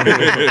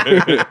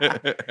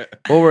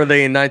 what were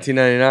they in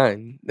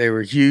 1999? They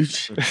were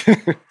huge.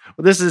 Well,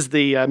 this is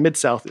the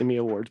Mid-South Emmy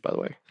Awards, by the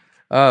way.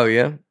 Oh,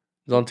 yeah? It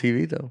was on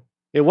TV, though.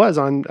 It was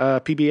on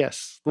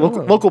PBS,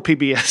 local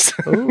PBS.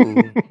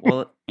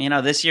 Well,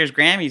 this year's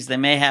Grammys, they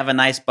may have a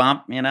nice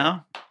bump,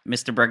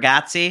 Mr.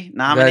 Bragazzi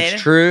nominated.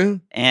 That's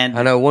true. And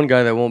I know one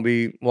guy that won't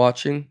be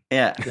watching.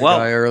 Yeah. The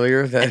guy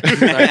earlier.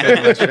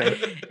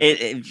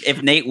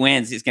 If Nate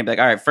wins, he's going to be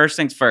like, all right, first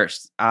things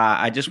first.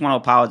 I just want to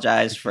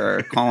apologize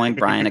for calling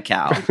Brian a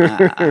cow.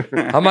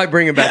 I might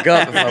bring him back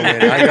up if I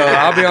win.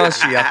 I'll be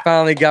honest with you. I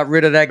finally got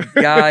rid of that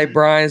guy.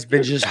 Brian's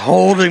been just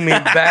holding me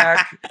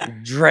back,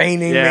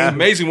 draining me. It's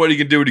amazing what he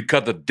can do when you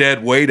cut the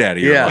dead weight out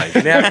of your life.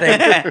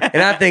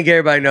 And I think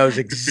everybody knows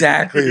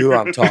exactly who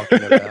I'm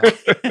talking about.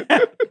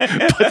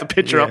 Put the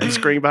picture up on the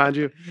screen behind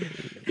you.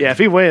 Yeah, if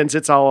he wins,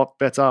 it's all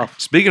bets off.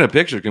 Speaking of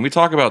picture, can we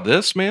talk about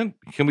this, man?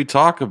 Can we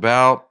talk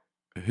about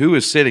who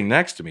is sitting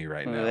next to me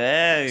right now?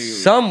 Hey.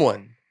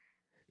 Someone.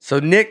 So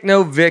Nick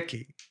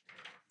Novicki.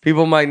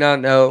 People might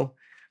not know.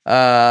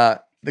 The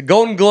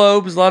Golden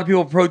Globes, a lot of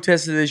people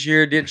protested this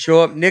year, didn't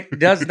show up. Nick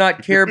does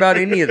not care about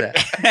any of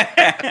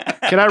that.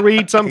 Can I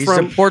read something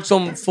He supports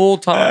them full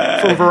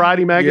time. From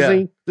Variety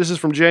magazine? Yeah. This is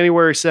from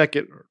January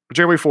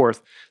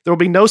 4th. There will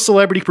be no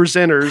celebrity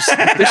presenters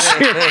this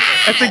year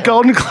at the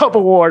Golden Globe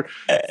Award.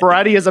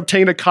 Variety has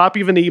obtained a copy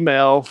of an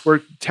email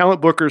where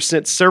talent bookers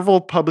sent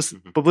several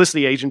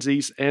publicity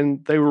agencies,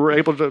 and they were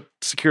able to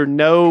secure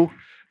no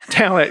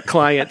talent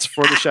clients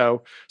for the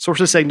show.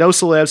 Sources say no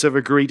celebs have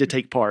agreed to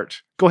take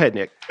part. Go ahead,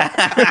 Nick.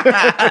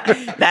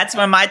 That's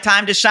when my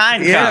time to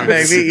shine comes. Yeah,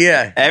 baby.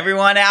 Yeah.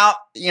 Everyone out,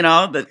 a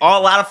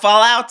lot of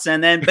fallouts,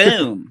 and then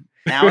boom.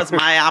 Now it's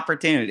my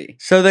opportunity.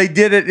 So they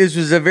did it. This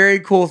was a very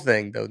cool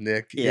thing, though,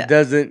 Nick. Yeah. It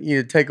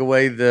doesn't, take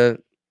away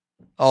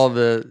all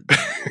the,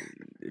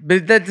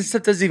 but that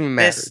stuff doesn't even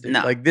matter.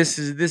 No. Like this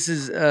is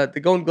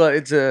the Golden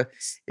Globe.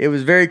 It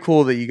was very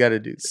cool that you got to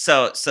do this.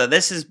 So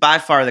this is by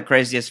far the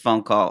craziest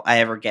phone call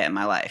I ever get in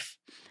my life.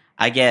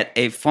 I get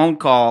a phone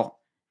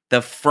call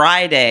the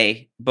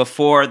Friday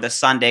before the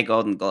Sunday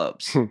Golden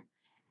Globes.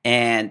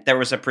 and there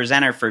was a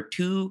presenter for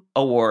 2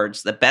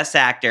 awards, the Best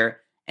Actor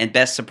and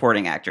Best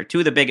Supporting Actor, 2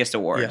 of the biggest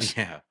awards.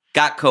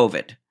 Got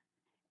COVID.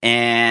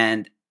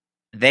 And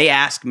they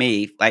asked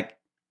me, like,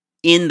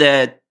 in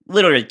the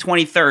literally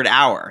 23rd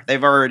hour,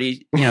 they've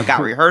already,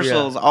 got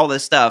rehearsals, all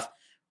this stuff.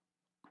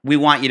 We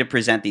want you to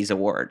present these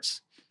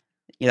awards.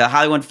 The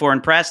Hollywood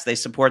Foreign Press, they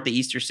support the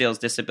Easter Seals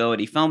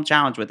Disability Film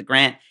Challenge with a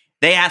grant.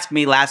 They asked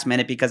me last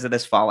minute because of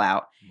this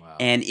fallout. Wow.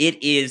 And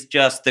it is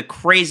just the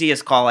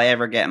craziest call I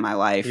ever get in my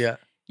life. Yeah.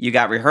 You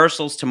got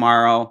rehearsals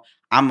tomorrow.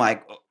 I'm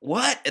like,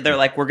 what? They're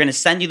like, we're going to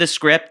send you the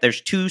script. There's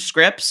 2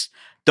 scripts.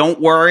 Don't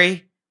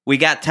worry. We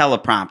got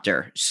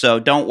teleprompter. So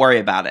don't worry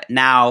about it.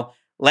 Now,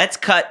 let's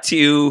cut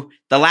to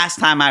the last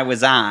time I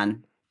was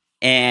on,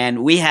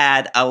 and we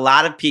had a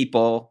lot of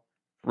people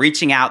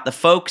reaching out. The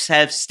folks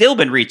have still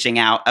been reaching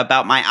out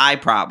about my eye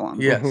problem.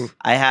 Yes.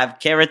 I have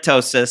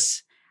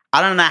keratosis.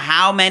 I don't know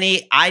how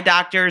many eye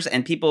doctors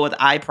and people with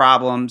eye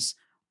problems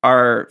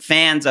are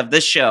fans of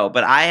this show,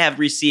 but I have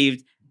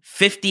received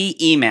 50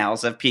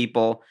 emails of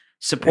people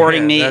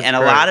supporting me. And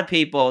a lot of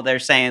people, they're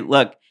saying,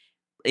 look,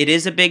 it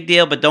is a big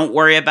deal, but don't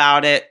worry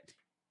about it.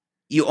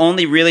 You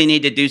only really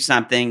need to do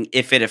something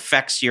if it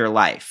affects your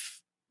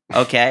life.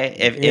 Okay?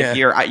 If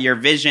your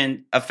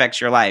vision affects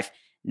your life.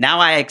 Now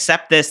I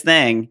accept this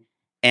thing,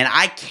 and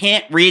I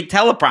can't read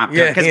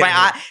teleprompter because my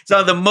eye.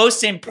 So the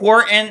most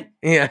important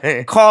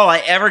call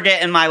I ever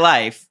get in my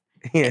life,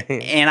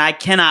 and I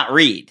cannot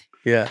read.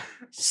 Yeah.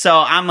 So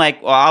I'm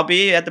like, well, I'll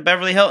be at the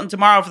Beverly Hilton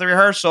tomorrow for the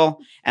rehearsal,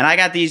 and I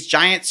got these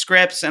giant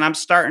scripts, and I'm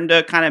starting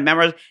to kind of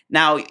memorize.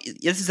 Now,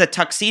 this is a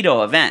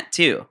tuxedo event,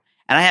 too.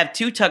 And I have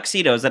 2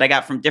 tuxedos that I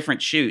got from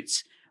different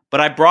shoots, but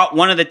I brought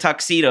one of the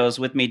tuxedos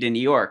with me to New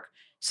York.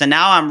 So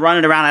now I'm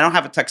running around. I don't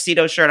have a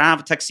tuxedo shirt. I don't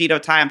have a tuxedo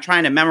tie. I'm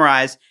trying to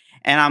memorize,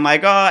 and I'm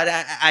like,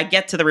 oh, I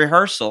get to the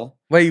rehearsal.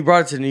 Wait, you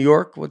brought it to New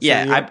York? New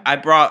York?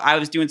 I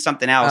was doing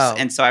something else,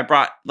 and so I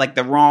brought like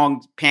the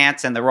wrong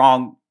pants and the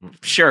wrong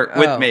shirt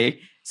with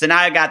me. So now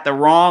I've got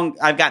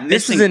missing.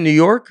 This is in New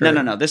York? Or?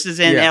 No. This is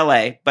in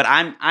LA. But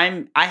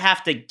I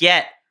have to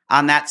get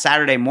on that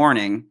Saturday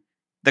morning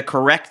the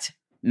correct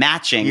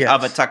matching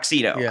of a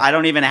tuxedo. Yeah. I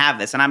don't even have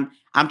this. And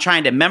I'm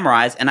trying to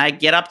memorize, and I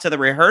get up to the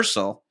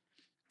rehearsal,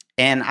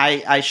 and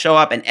I show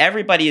up, and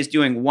everybody is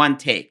doing one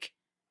take,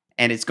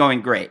 and it's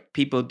going great.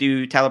 People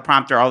do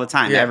teleprompter all the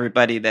time,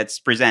 everybody that's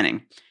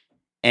presenting.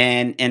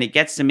 And it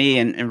gets to me,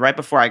 and right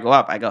before I go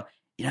up, I go,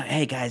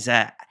 hey guys,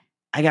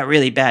 I got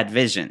really bad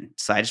vision.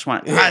 So I just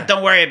want,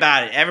 don't worry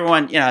about it.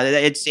 Everyone,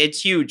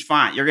 it's huge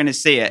font. You're going to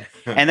see it.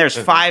 And there's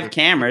 5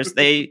 cameras.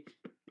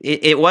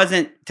 It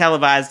wasn't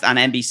televised on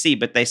NBC,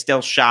 but they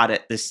still shot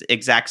it this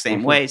exact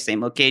same way,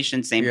 same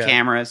location, same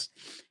cameras.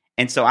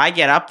 And so I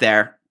get up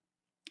there,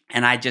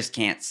 and I just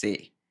can't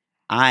see.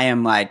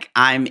 I'm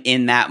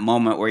in that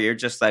moment where you're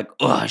just like,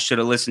 oh, I should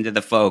have listened to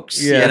the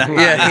folks. Yeah.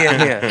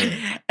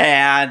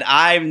 And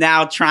I'm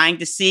now trying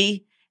to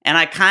see, and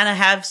I kind of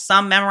have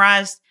some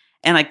memorized,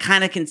 and I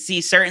kind of can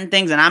see certain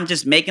things, and I'm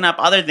just making up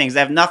other things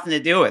that have nothing to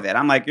do with it.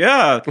 I'm like,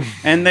 yeah,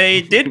 and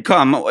they did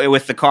come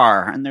with the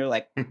car. And they're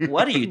like,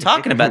 what are you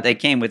talking about? They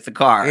came with the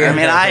car. I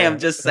mean, I am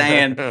just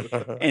saying.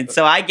 And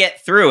so I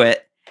get through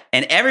it,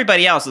 and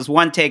everybody else is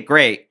one take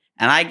great.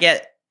 And I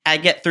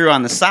get through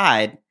on the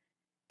side,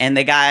 and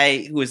the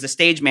guy who was the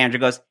stage manager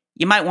goes,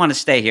 you might want to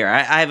stay here.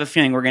 I have a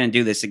feeling we're going to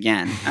do this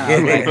again.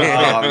 I'm like,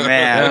 oh,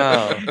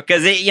 man.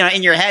 Because,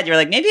 in your head, you're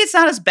like, maybe it's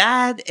not as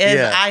bad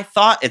as I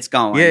thought it's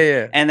going.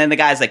 Yeah. And then the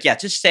guy's like, yeah,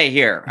 just stay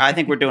here. I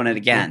think we're doing it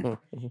again.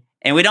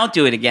 And we don't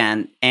do it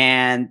again.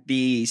 And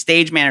the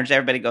stage manager,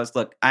 everybody goes,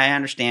 look, I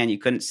understand you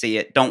couldn't see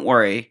it. Don't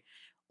worry.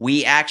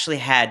 We actually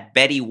had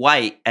Betty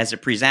White as a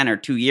presenter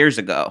 2 years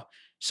ago.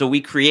 So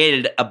we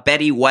created a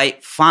Betty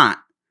White font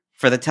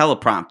for the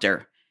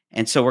teleprompter.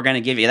 And so we're going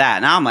to give you that.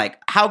 And I'm like,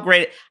 how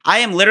great. I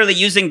am literally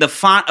using the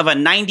font of a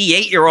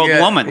 98-year-old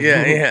woman.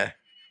 Yeah.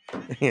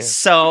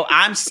 So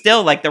I'm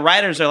still like, the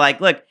writers are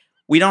like, look,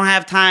 we don't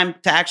have time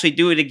to actually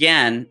do it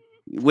again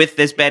with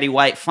this Betty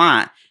White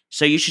font.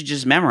 So you should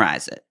just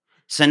memorize it.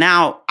 So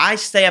now I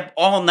stay up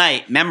all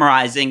night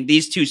memorizing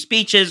these 2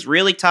 speeches,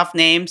 really tough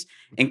names,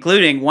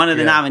 including one of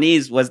the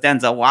nominees was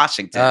Denzel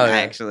Washington,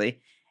 actually.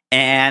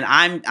 And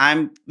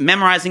I'm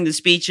memorizing the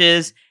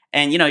speeches.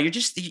 And, you're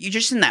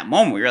just in that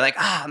moment where you're like,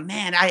 oh,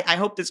 man, I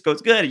hope this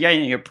goes good.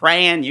 You're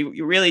praying.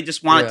 You really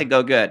just want it to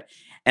go good.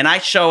 And I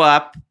show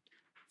up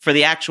for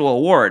the actual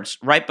awards.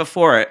 Right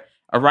before it,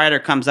 a writer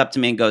comes up to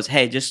me and goes,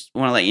 hey, just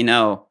want to let you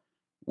know,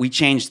 we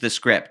changed the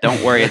script.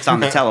 Don't worry, it's on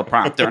the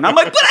teleprompter. And I'm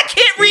like, but I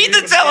can't read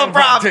the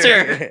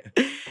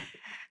teleprompter.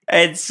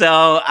 And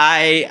so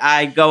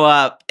I go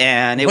up,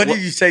 and what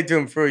did you say to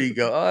him before you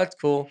go? Oh, that's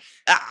cool.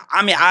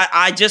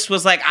 I just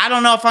was like, I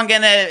don't know if I'm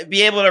going to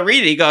be able to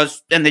read it. He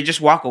goes, and they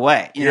just walk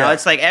away.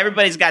 It's like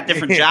everybody's got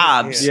different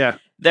jobs.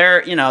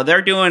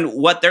 They're doing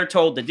what they're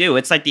told to do.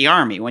 It's like the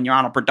Army when you're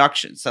on a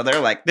production. So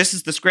they're like, this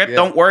is the script.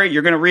 Don't worry,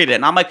 you're going to read it.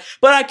 And I'm like,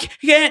 but I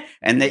can't.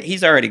 And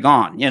he's already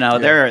gone.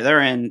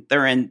 They're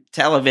in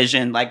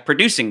television, like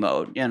producing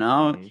mode,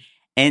 Mm-hmm.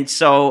 And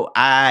so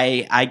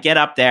I get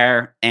up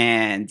there,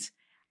 and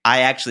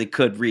I actually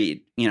could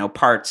read,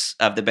 parts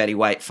of the Betty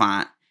White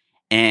font.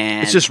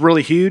 And it's just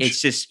really huge. It's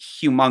just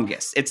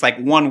humongous. It's like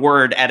one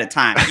word at a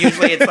time.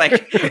 Usually it's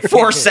like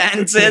 4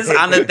 sentences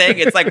on the thing.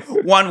 It's like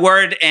one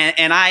word.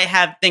 And I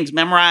have things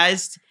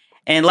memorized.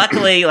 And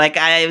luckily, like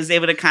I was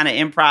able to kind of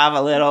improv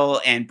a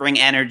little and bring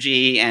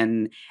energy.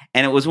 And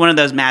it was one of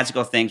those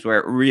magical things where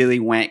it really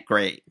went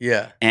great.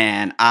 Yeah.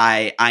 And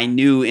I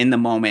knew in the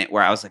moment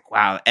where I was like,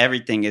 wow,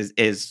 everything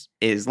is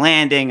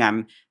landing.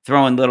 I'm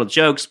throwing little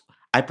jokes.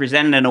 I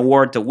presented an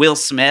award to Will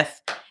Smith.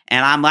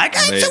 And I'm like,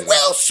 it's a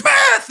Will Smith.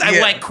 I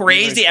went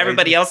crazy.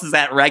 Everybody else is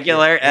at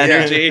regular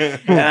energy.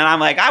 And I'm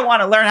like, I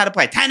want to learn how to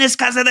play tennis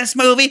because of this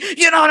movie.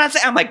 You know what I'm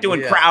saying? I'm like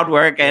doing crowd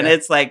work. And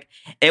it's like,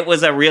 it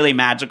was a really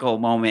magical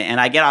moment. And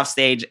I get off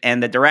stage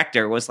and the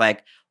director was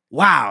like,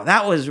 wow,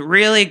 that was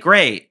really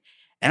great.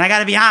 And I got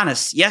to be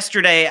honest,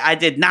 yesterday I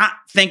did not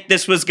think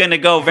this was going to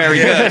go very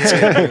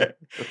good.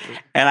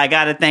 And I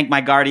got to thank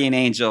my guardian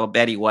angel,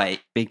 Betty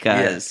White,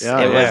 because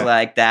it was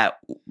like that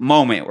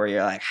moment where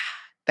you're like,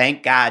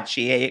 thank God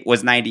she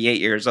was 98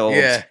 years old.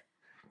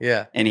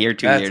 Yeah. And here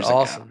 2 that's years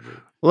awesome, ago.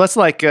 Dude. Well, that's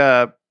like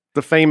the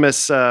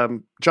famous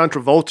John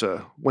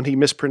Travolta when he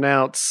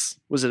mispronounced,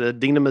 was it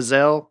Adina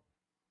Menzel?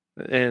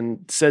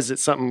 And says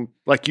it's something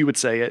like you would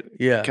say it.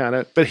 Yeah. Kind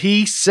of. But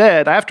he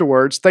said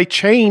afterwards, they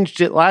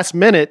changed it last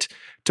minute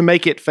to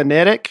make it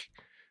phonetic.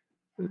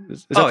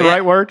 Is that the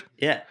right word?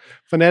 Yeah.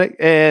 Phonetic.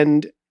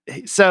 And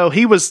so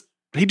he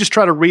just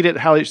tried to read it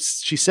how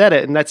she said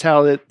it. And that's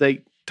how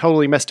they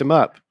totally messed him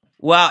up.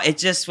 Well, it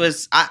just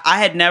was, I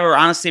had never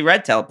honestly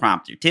read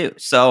teleprompter too.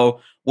 So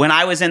when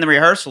I was in the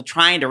rehearsal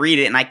trying to read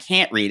it and I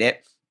can't read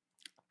it,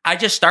 I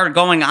just started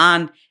going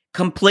on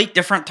complete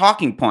different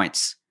talking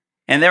points.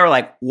 And they were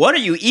like, what are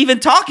you even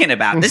talking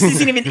about? This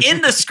isn't even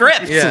in the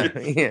script.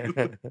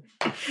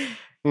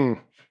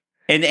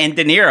 And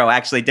De Niro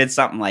actually did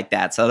something like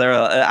that. So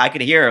I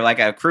could hear like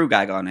a crew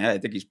guy going, hey, I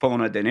think he's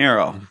pulling a De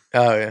Niro.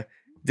 Oh, yeah.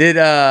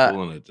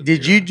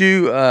 Did you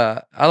do?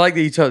 I like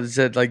that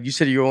you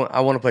said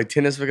I want to play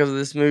tennis because of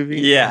this movie.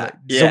 Yeah.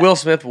 So Will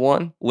Smith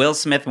won. Will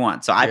Smith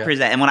won. So I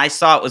present, and when I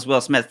saw it was Will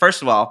Smith,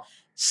 first of all,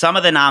 some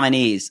of the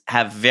nominees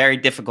have very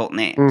difficult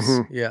names.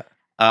 Mm-hmm. Yeah.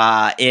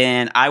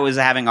 And I was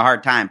having a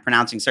hard time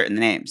pronouncing certain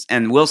names,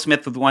 and Will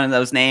Smith was one of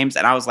those names,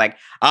 and I was like,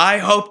 I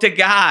hope to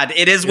God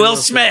it is Will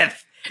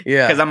Smith.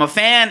 Yeah. Because I'm a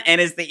fan, and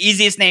it's the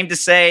easiest name to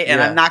say,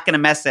 and I'm not going to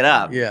mess it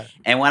up. Yeah.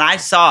 And when I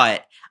saw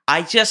it,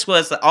 I just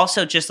was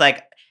also just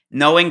like,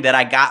 knowing that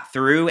I got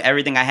through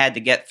everything I had to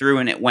get through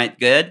and it went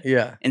good.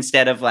 Yeah.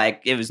 Instead of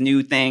like, it was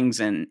new things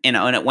and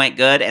it went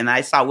good. And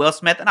I saw Will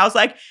Smith and I was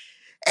like,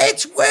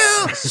 it's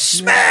Will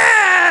Smith,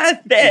 and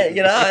then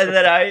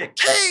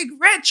King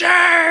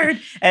Richard.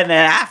 And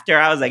then after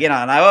I was like, and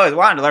I always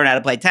wanted to learn how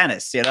to play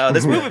tennis.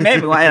 This movie made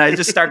me want, and I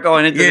just start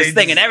going into this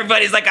thing and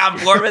everybody's like on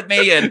board with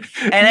me and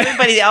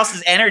everybody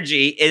else's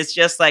energy is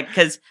just like,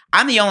 because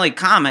I'm the only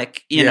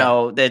comic,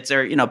 that's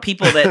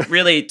people that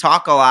really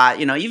talk a lot,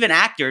 even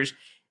actors.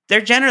 They're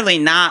generally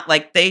not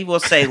like they will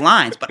say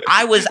lines, but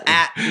I was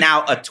at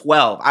now a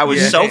 12. I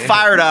was so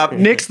fired up.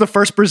 Nick's the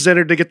first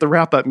presenter to get the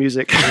wrap up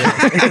music. Get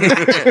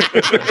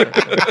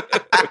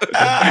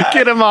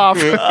him off.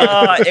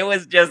 It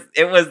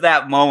was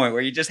that moment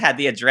where you just had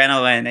the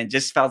adrenaline and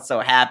just felt so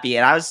happy.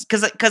 And I was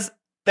because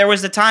there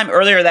was a time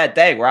earlier that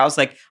day where I was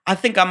like, I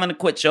think I'm going to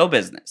quit show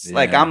business. Yeah,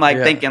 like I'm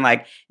thinking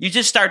like you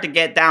just start to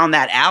get down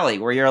that alley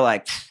where you're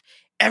like,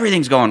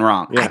 everything's going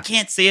wrong. Yeah. I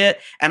can't see it.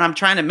 And I'm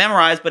trying to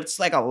memorize, but it's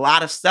like a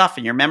lot of stuff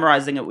and you're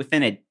memorizing it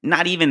within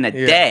not even a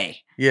day.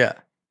 Yeah.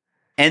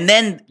 And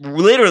then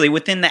literally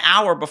within the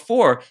hour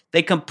before,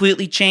 they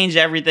completely change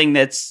everything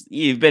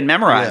you've been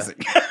memorizing.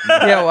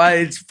 Yeah, well,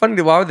 it's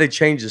funny. Why would they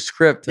change the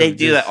script? They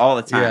do that all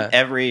the time.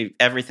 Yeah.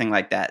 Everything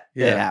like that,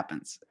 it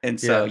happens.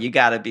 And so you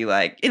got to be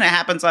like, it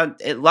happens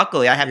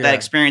luckily I have that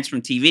experience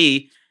from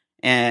TV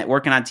and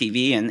working on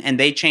TV and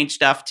they change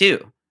stuff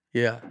too.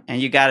 Yeah. And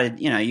you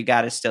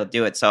gotta still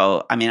do it.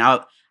 So, I mean,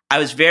 I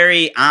was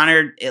very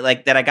honored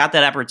that I got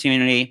that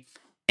opportunity,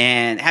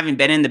 and having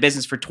been in the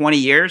business for 20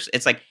 years,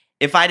 it's like,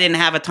 if I didn't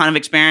have a ton of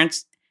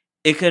experience,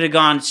 it could have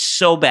gone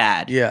so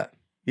bad. Yeah.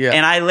 Yeah.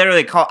 And I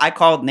literally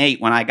called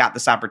Nate when I got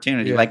this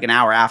opportunity, like an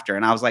hour after.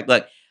 And I was like,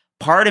 look,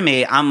 part of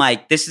me, I'm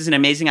like, this is an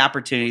amazing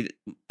opportunity.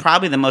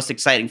 Probably the most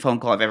exciting phone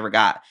call I've ever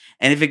got.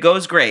 And if it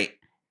goes great,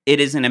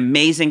 it is an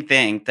amazing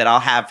thing that I'll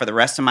have for the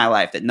rest of my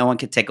life that no one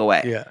can take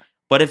away. Yeah.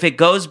 But if it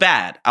goes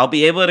bad, I'll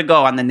be able to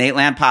go on the Nate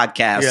Land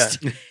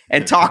podcast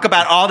and talk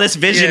about all this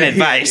vision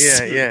advice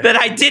that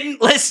I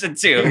didn't listen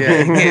to.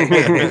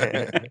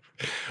 Yeah.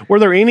 Were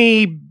there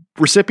any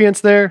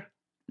recipients there?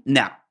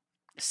 No.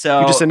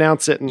 So you just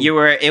announced it. You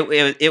were.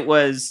 It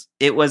was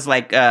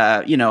like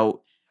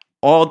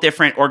all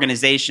different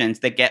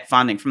organizations that get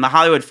funding from the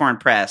Hollywood Foreign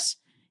Press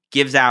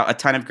gives out a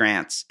ton of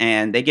grants,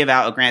 and they give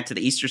out a grant to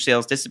the Easter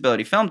Seals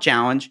Disability Film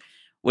Challenge,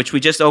 which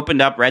we just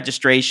opened up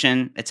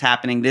registration. It's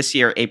happening this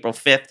year, April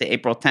 5th to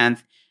April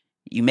 10th.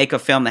 You make a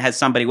film that has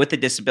somebody with a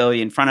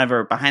disability in front of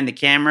or behind the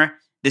camera.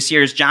 This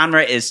year's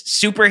genre is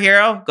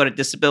superhero. Go to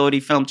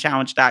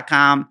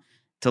disabilityfilmchallenge.com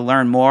to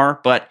learn more.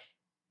 But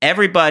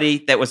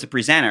everybody that was a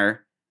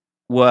presenter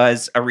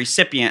was a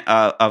recipient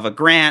of a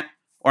grant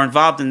or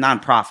involved in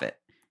nonprofit,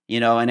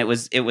 and it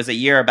was a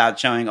year about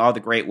showing all the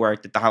great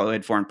work that the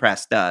Hollywood Foreign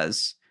Press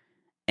does.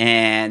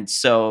 And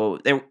so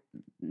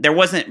there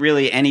wasn't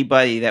really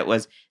anybody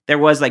there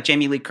was like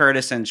Jamie Lee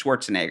Curtis and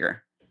Schwarzenegger,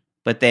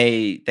 but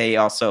they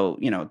also,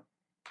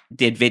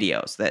 did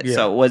videos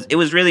so it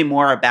was really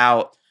more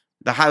about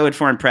the Hollywood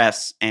Foreign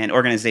Press and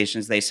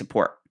organizations they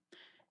support.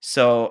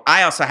 So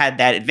I also had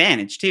that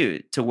advantage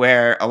too, to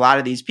where a lot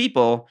of these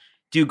people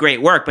do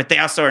great work, but they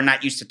also are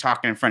not used to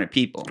talking in front of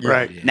people.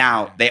 Right. Yeah.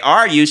 Now, they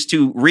are used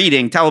to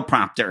reading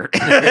teleprompter.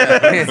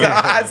 So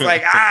I was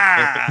like,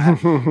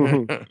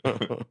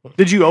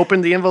 Did you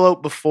open the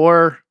envelope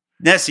before?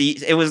 Yes,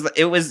 it was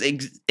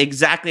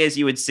exactly as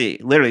you would see.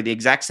 Literally the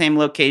exact same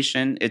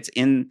location. It's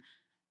in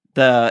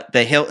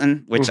the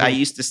Hilton, which I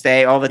used to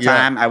stay all the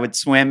time. I would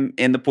swim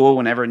in the pool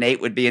whenever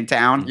Nate would be in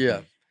town.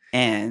 Yeah.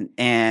 And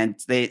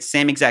the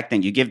same exact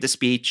thing. You give the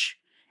speech,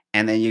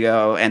 and then you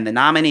go and the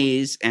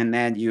nominees, and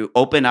then you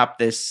open up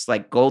this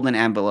like golden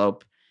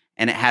envelope,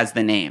 and it has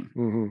the name.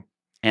 Mm-hmm.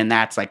 And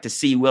that's like to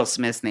see Will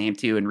Smith's name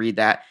too and read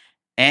that.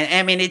 And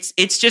I mean, it's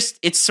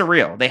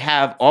surreal. They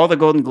have all the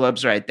Golden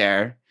Globes right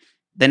there.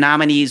 The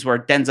nominees were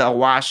Denzel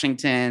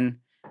Washington,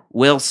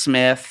 Will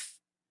Smith.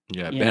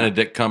 Yeah,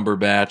 Benedict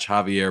Cumberbatch,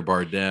 Javier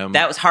Bardem.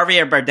 That was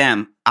Javier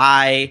Bardem.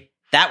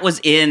 That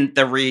was in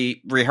the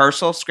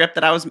rehearsal script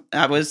that I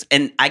was,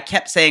 and I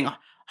kept saying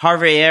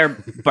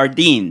Javier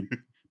Bardem.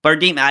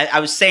 Bardem. I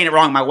was saying it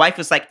wrong. My wife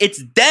was like,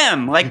 "It's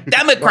them, like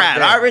Democrat."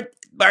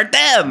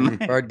 Bardem.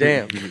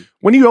 Bardem.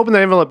 When you open the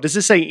envelope, does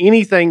it say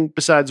anything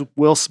besides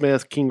Will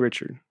Smith, King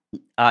Richard?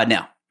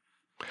 No.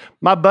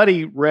 My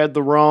buddy read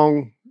the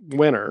wrong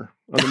winner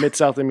of the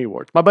Mid-South Emmy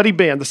Awards. My buddy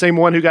Ben, the same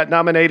one who got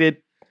nominated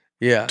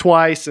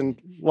twice and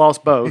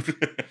lost both.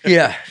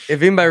 Yeah.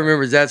 If anybody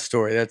remembers that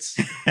story, that's,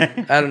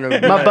 I don't know.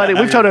 My buddy,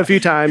 we've told him a few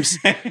times.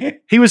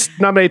 He was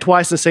nominated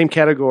twice in the same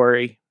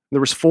category. There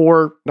was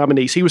 4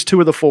 nominees. He was 2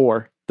 of the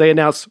 4. They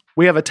announced,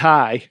 we have a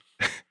tie.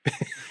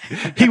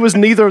 He was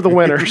neither of the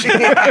winners. I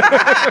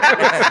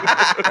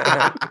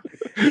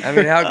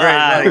mean, how great.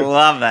 I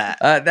love that.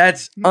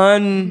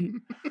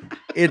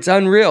 It's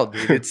unreal,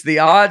 dude. It's the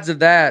odds of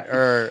that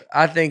are,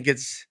 I think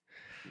it's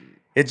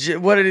just,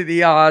 what are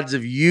the odds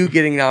of you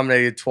getting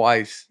nominated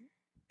twice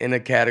in a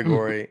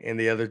category and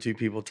the other 2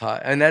 people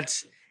tie? And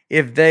that's,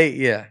 if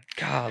they,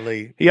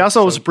 golly. He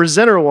also was a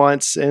presenter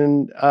once,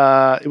 and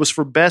it was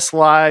for Best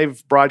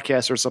Live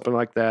Broadcast or something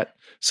like that.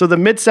 So the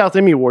Mid-South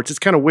Emmy Awards, it's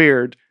kind of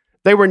weird.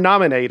 They were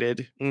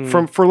nominated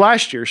for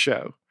last year's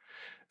show.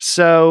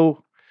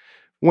 So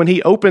when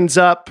he opens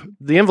up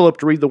the envelope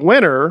to read the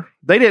winner,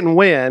 they didn't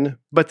win,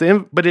 but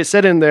it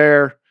said in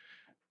there,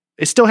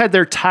 it still had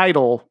their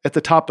title at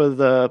the top of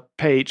the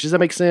page. Does that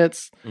make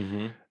sense?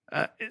 Mm-hmm.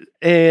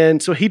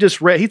 And so he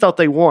thought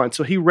they won.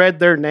 So he read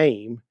their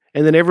name,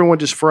 and then everyone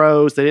just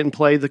froze. They didn't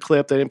play the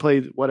clip. They didn't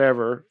play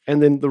whatever.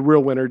 And then the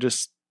real winner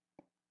just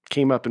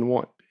came up and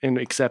won and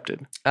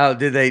accepted. Oh,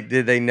 did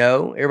they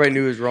know? Everybody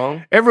knew it was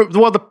wrong?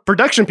 The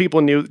production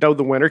people know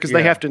the winner because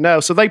they have to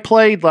know. So they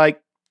played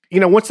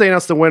once they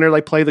announced the winner,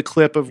 they play the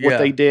clip of what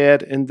they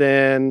did, and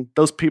then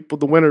those people,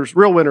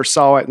 real winners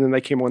saw it, and then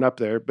they came on up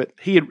there. But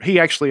he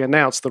actually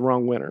announced the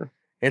wrong winner.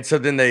 And so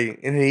then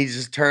he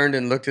just turned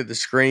and looked at the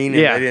screen,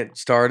 and they didn't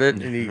start it,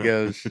 and he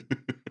goes,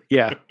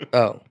 "Yeah,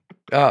 oh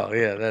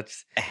yeah,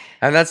 that's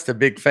the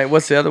big fan.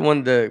 What's the other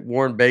one? The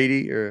Warren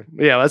Beatty or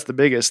that's the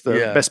biggest,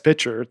 best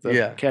picture at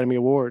the Academy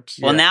Awards."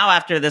 Well, now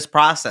after this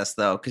process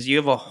though, because you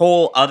have a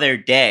whole other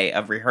day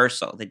of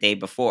rehearsal the day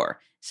before,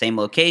 same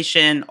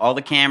location, all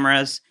the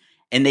cameras.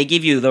 And they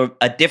give you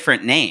a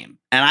different name.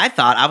 And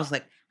I was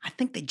like, I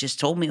think they just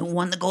told me who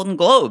won the Golden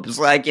Globes.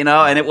 And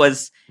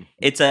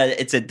it's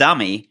a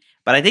dummy.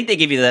 But I think they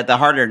give you the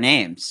harder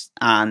names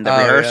on the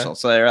rehearsal. Yeah.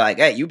 So they're like,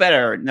 hey, you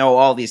better know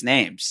all these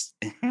names.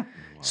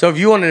 So if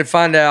you wanted to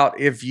find out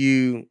if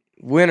you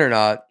win or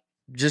not,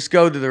 just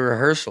go to the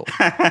rehearsal.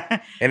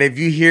 And if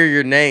you hear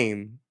your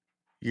name,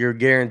 you're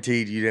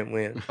guaranteed you didn't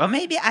win. Well,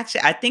 maybe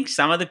actually, I think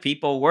some of the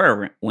people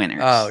were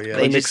winners. Oh, yeah.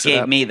 They just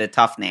gave me the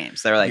tough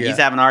names. They were like, he's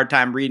having a hard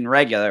time reading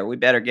regular. We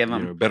better give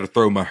him. Better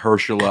throw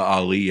Mahershala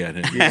Ali at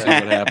him. See what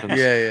happens.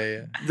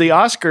 Yeah. The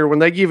Oscar, when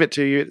they give it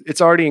to you,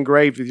 it's already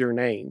engraved with your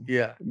name.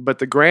 Yeah. But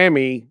the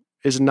Grammy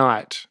is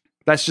not.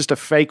 That's just a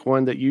fake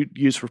one that you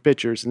use for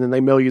pictures, and then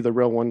they mail you the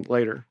real one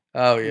later.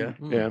 Oh, yeah.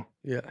 Yeah.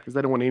 Because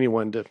they don't want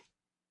anyone to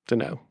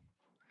know.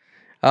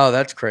 Oh,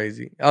 that's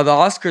crazy. Oh, the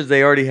Oscars,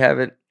 they already have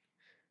it.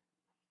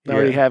 They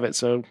already have it,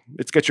 so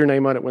it's got your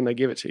name on it when they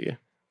give it to you.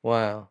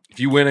 Wow. If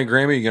you win a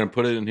Grammy, you're going to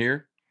put it in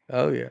here?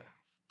 Oh, yeah.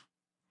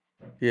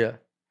 Yeah.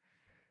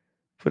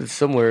 Put it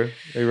somewhere.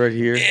 Right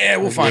here. Yeah,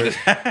 we'll find a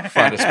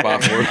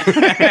spot for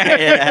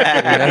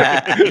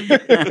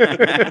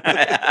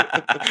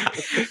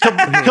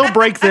it. He'll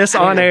break this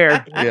on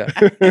air. Yeah.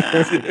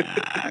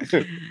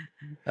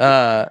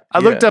 I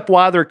looked up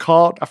why they're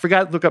called. I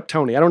forgot to look up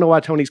Tony. I don't know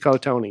why Tony's called a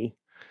Tony.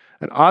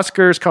 An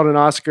Oscar is called an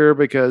Oscar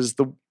because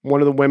one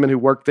of the women who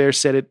worked there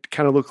said it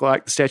kind of looked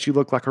like the statue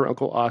looked like her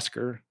uncle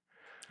Oscar.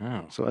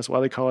 Oh. So that's why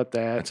they call it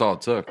that. That's all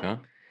it took, huh?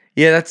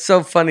 Yeah, that's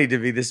so funny to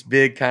be this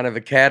big kind of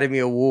Academy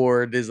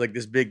Award is like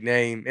this big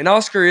name. And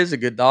Oscar is the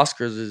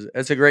Oscars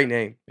it's a great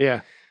name.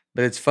 Yeah.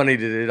 But it's funny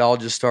that it all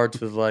just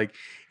starts with like,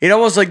 it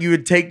almost like you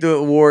would take the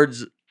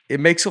awards, it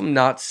makes them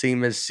not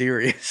seem as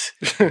serious.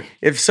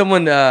 If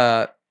someone,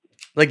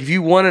 like if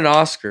you won an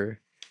Oscar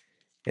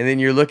and then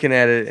you're looking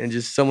at it and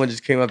just someone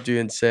just came up to you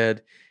and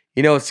said,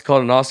 it's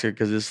called an Oscar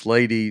because this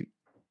lady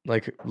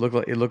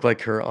looked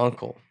like her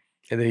uncle.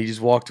 And then he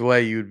just walked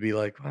away, you would be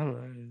like, well,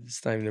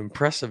 it's not even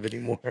impressive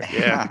anymore.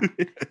 Yeah.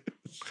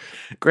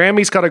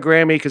 Grammy's called a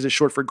Grammy because it's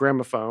short for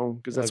gramophone,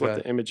 because that's what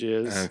the image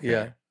is. Okay.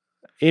 Yeah.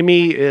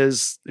 Emmy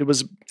was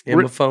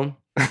Emophone.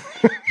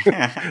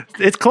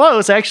 It's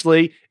close,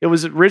 actually. It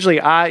was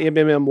originally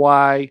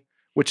IMMY,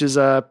 which is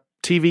a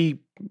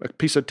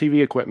piece of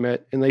TV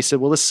equipment. And they said,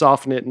 well, let's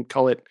soften it and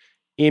call it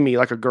Emmy,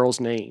 like a girl's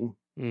name.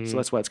 So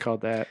that's why it's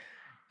called that.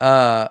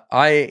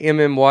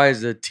 IMMY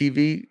is a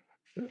TV.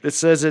 It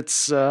says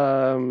it's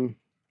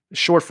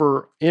short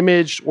for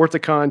Image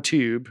Orthicon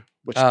Tube,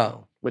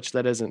 which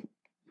that doesn't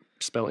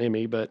spell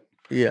Emmy, but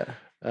yeah.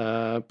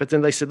 But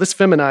then they said, let's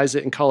feminize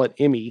it and call it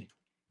Emmy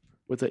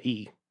with an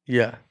E.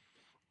 Yeah.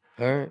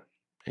 All right.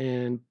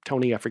 And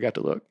Tony, I forgot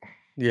to look.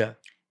 Yeah.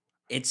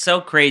 It's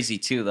so crazy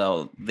too,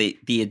 though, the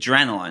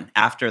adrenaline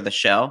after the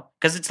show,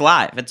 because it's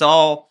live. It's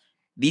all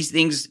these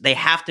things. They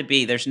have to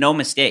be. There's no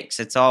mistakes.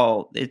 It's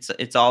all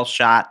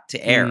shot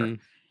to air.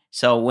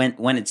 So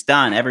when it's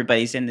done,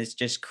 everybody's in this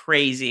just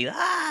crazy,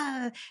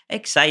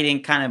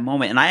 exciting kind of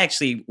moment. And I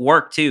actually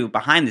worked too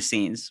behind the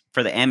scenes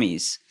for the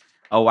Emmys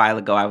a while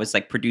ago. I was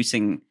like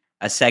producing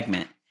a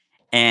segment,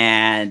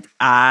 and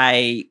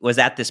I was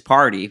at this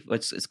party.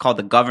 It's called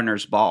the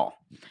Governor's Ball.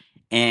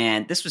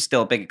 And this was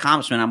still a big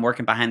accomplishment. I'm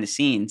working behind the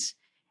scenes.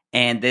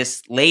 And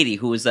this lady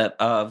who was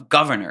a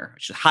governor,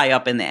 she's high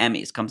up in the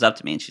Emmys, comes up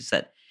to me and she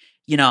said,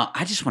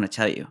 I just want to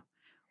tell you,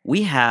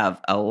 we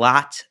have a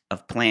lot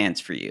of plans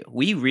for you.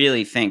 We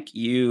really think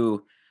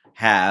you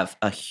have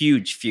a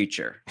huge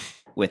future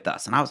with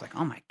us. And I was like,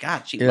 oh my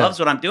God, she loves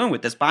what I'm doing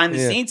with this behind the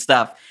scenes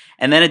stuff.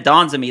 And then it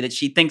dawns on me that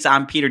she thinks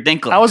I'm Peter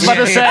Dinklage. I was about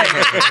to say,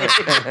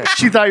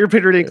 she thought you're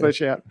Peter Dinklage,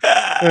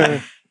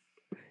 yeah.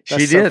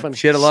 She did. So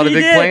she had a lot of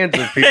big plans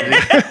with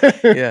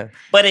Peter. Yeah.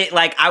 But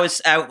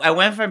I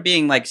went from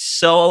being like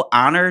so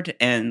honored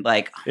and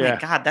like, oh my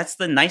God, that's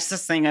the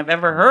nicest thing I've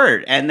ever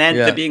heard. And then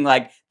to being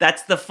like,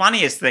 that's the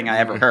funniest thing I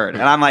ever heard.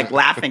 And I'm like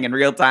laughing in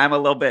real time a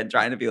little bit,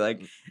 trying to be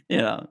like,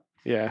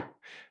 Yeah.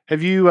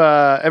 Have you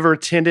ever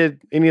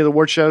attended any of the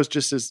award shows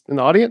just as in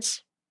the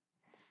audience?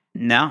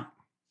 No.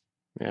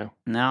 Yeah.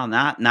 No,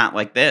 not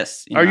like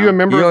this. Are you a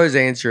member? You always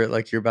answer it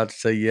like you're about to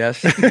say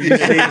yes. You see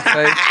his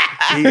face?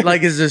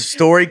 Like, is there a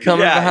story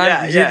coming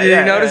behind? Did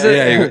you notice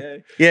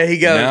it? Yeah, he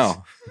goes,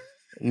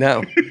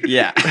 no.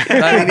 Yeah.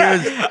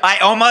 I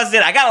almost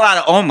did. I got a lot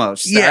of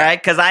almost. Yeah.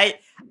 Right? Because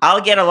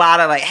I'll get a lot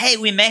of like, hey,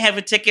 we may have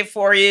a ticket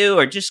for you,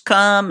 or just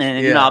come,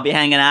 and I'll be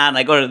hanging out, and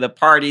I go to the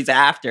parties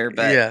after,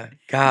 but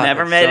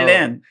never made it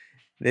in.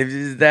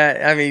 Is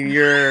that? I mean,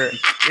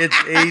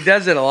 he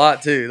does it a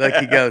lot too. Like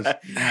he goes,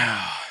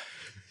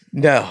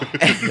 no.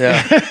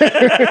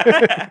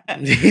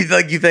 He's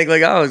like, you think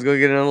like, I was going to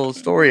get a little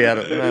story out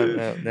of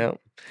it. No.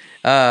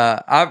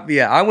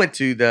 We went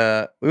to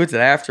the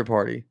after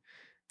party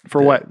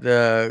for what?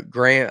 The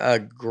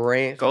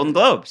Grant Golden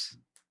Globes.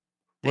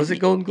 Was it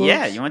Golden Globes?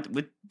 Yeah, you went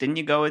with. Didn't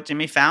you go with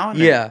Jimmy Fallon?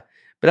 Yeah,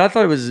 but I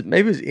thought it was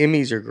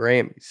Emmys or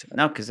Grammys.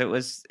 No, because it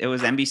was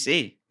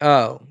NBC.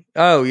 Oh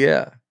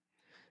yeah.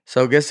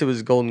 So I guess it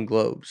was Golden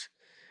Globes,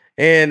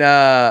 and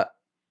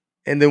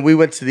then we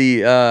went to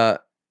the.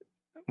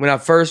 When I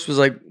first was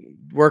like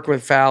working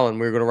with Fallon,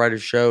 we were going to write a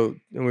show,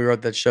 and we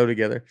wrote that show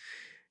together.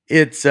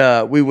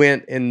 We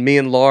went, and me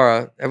and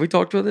Laura, have we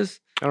talked about this?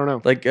 I don't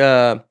know. Like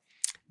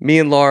me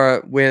and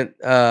Laura went,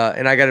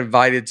 and I got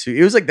invited to.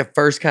 It was like the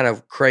first kind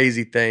of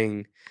crazy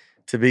thing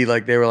to be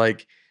like. They were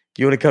like,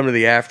 "You want to come to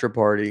the after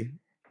party?"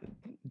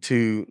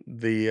 To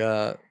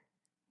the,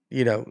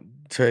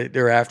 to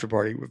their after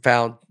party. We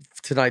found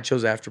Tonight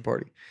Show's after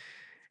party.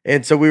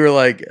 And so we were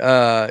like,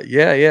 yeah,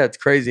 it's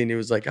crazy. And he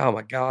was like, oh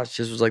my gosh,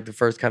 this was like the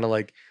first kind of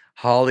like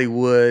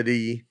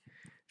Hollywood-y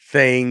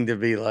thing to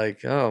be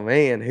like, oh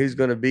man, who's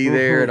going to be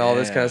there and all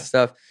this kind of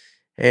stuff.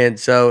 And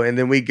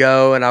then we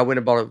go, and I went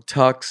and bought a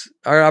tux,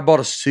 or I bought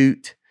a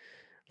suit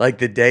like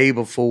the day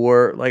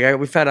before. Like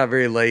we found out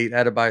very late. I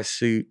had to buy a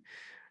suit.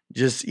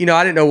 Just,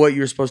 I didn't know what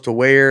you were supposed to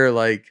wear,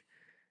 like,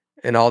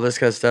 and all this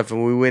kind of stuff.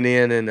 And we went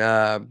in and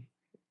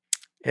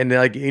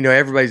like,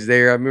 everybody's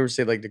there. I remember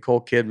seeing like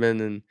Nicole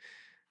Kidman and,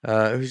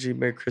 who's she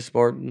married? Chris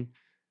Martin?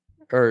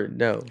 Or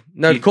no,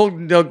 Nicole.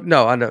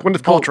 No, I know.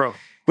 Gwyneth Paltrow.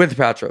 Gwyneth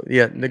Paltrow.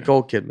 Yeah,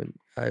 Nicole Kidman.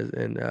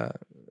 And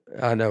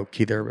I know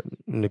Keith Urban,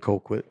 Nicole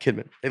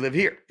Kidman. They live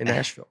here in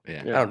Nashville.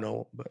 Yeah. I don't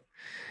know, but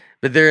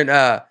they're in.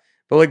 But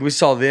like we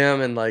saw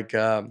them, and like.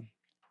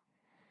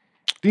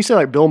 Did you say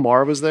like Bill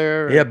Maher was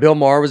there? Yeah, Bill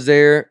Maher was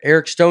there.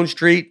 Eric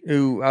Stonestreet,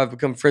 who I've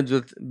become friends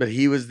with, but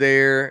he was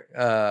there.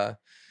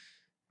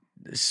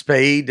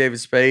 David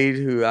Spade,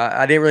 who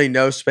I didn't really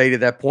know Spade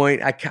at that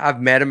point.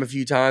 I've met him a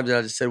few times, and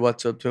I just said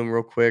what's up to him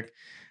real quick.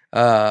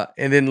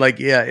 And then but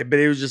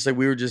it was just like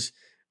me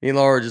and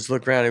Laura just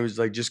looked around. It was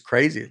like just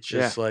crazy. It's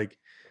just like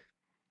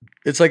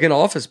it's like an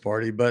office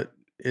party, but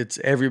it's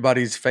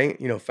everybody's fat,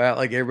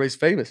 like everybody's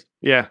famous.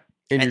 Yeah.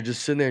 And you're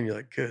just sitting there and you're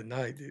like, good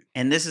night, dude.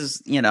 And this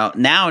is,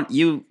 now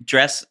you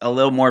dress a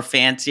little more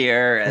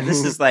fancier. And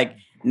this is like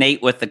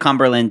Nate with the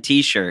Cumberland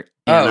t-shirt.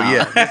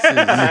 Yeah. This is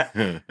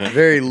a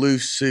very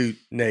loose suit,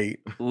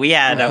 Nate. We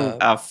had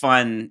a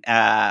fun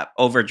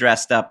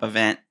overdressed up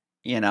event,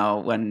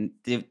 when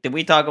did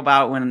we talk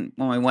about when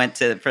we went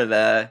for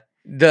the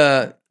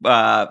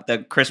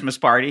Christmas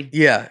party?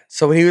 Yeah.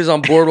 So when he was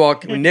on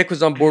Boardwalk, when Nick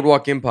was on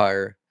Boardwalk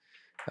Empire,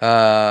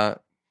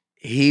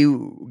 he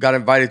got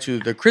invited to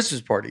the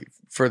Christmas party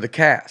for the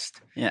cast.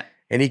 Yeah.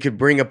 And he could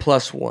bring a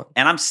 +1.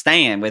 And I'm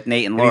staying with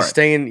Nate and Laura. He's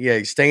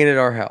staying at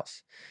our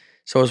house.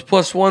 So his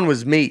 +1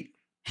 was me.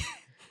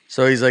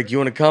 So he's like, you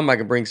want to come? I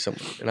can bring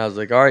someone. And I was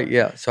like, all right,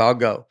 yeah. So I'll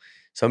go.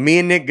 So me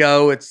and Nick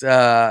go. It's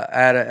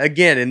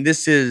and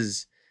this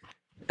is,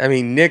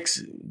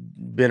 Nick's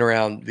been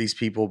around these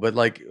people, but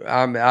like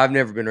I've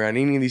never been around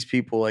any of these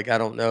people. Like I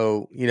don't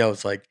know,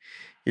 it's like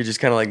you're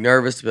just kind of like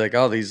nervous to be like,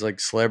 oh, these like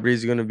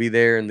celebrities are going to be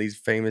there and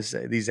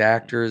these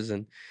actors.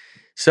 And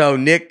so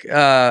Nick, he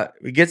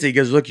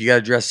goes, look, you got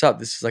to dress up.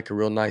 This is like a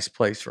real nice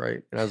place,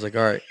 right? And I was like,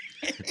 all right.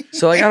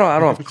 So like I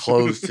don't have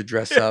clothes to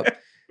dress up.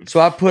 So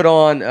I put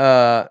on.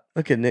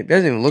 Look at Nick.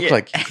 Doesn't even look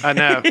like you. I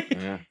know.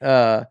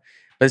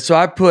 But so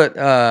I put.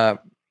 I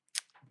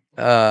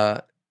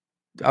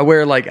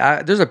wear like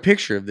there's a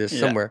picture of this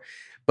somewhere,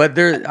 but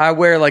I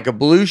wear like a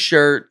blue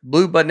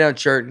button-down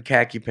shirt, and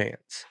khaki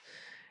pants,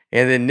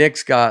 and then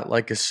Nick's got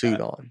like a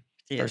suit on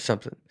or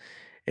something.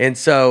 And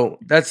so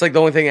that's like the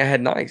only thing I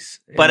had nice.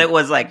 But it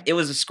was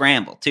a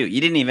scramble too.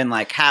 You didn't even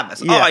like have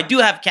us. Yeah. Oh, I do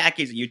have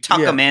khakis. You tuck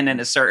them in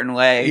a certain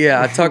way.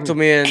 Yeah, I tucked them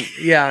in.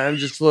 Yeah, I'm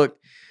just look.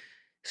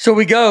 So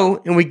we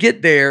go and we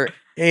get there,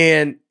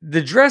 and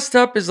the dressed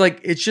up is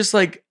like it's just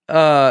like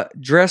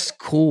dress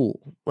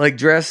cool, like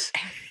dress.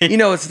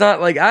 It's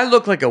not like I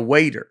look like a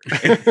waiter.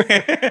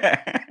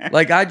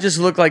 Like I just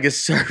look like a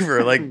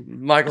server, like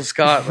Michael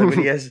Scott. Like when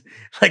he has,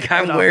 like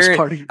I'm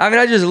wearing.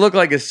 I just look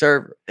like a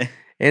server,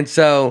 and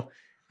so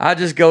I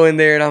just go in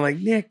there and I'm like,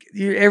 Nick,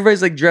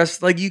 everybody's like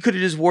dressed like you could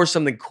have just wore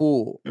something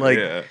cool, like.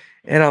 Yeah.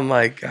 And I'm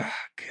like, oh,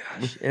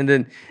 gosh. And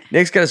then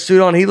Nick's got a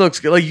suit on. He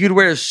looks good. Like you could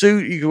wear a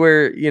suit. You could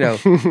wear,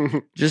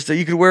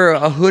 you could wear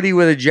a hoodie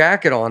with a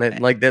jacket on it,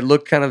 like that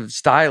looked kind of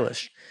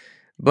stylish.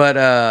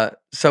 But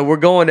so we're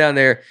going down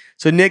there.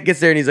 So Nick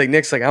gets there and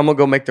Nick's like, I'm gonna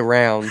go make the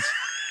rounds.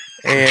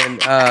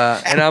 And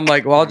I'm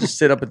like, well, I'll just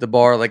sit up at the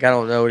bar. Like, I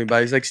don't know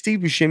anybody. He's like, Steve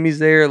Buscemi's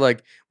there.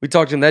 Like, we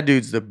talked to him. That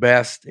dude's the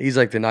best. He's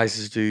like the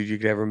nicest dude you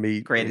could ever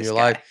meet in your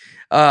life.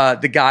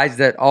 The guys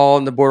that all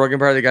in the Boardwalk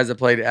Empire, the guys that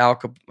played Al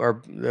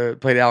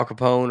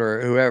Capone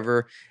or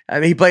whoever.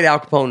 He played Al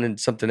Capone in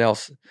something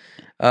else.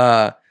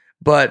 But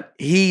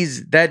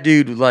that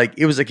dude, like,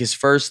 it was like his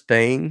first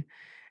thing.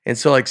 And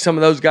so, like, some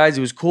of those guys,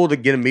 it was cool to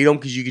get to meet them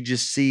because you could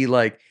just see,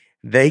 like,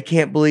 they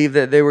can't believe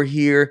that they were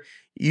here.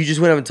 You just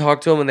went up and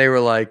talked to them, and they were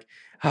like,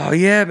 oh,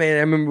 yeah, man.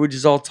 I remember we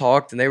just all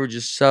talked, and they were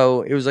just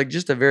it was like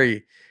just a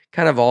very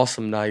kind of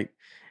awesome night.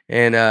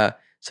 And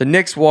so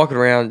Nick's walking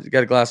around,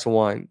 got a glass of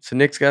wine. So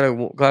Nick's got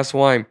a glass of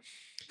wine,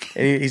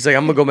 and he's like,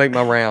 I'm going to go make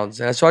my rounds.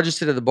 And so I just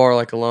sit at the bar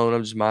like alone.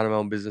 I'm just minding my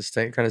own business,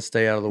 kind of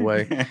stay out of the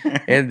way.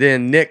 And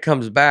then Nick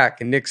comes back,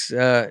 and Nick's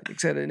had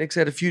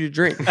a few to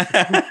drink.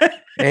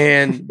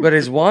 But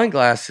his wine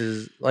glass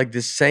is like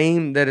the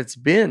same that it's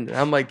been. And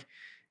I'm like,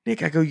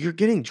 Nick, I go, you're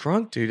getting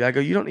drunk, dude. I go,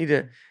 you don't need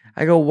to.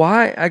 I go,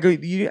 why? I go,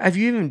 have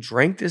you even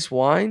drank this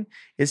wine?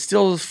 It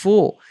still is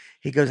full.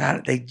 He goes,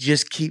 they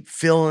just keep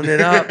filling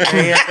it up,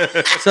 man.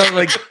 So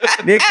like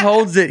Nick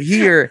holds it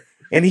here,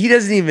 and he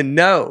doesn't even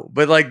know.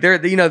 But like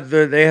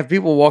they have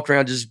people walk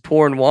around just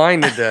pouring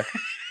wine into.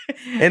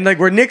 And like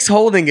where Nick's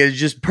holding it is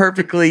just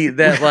perfectly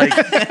that like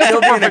he'll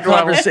be in a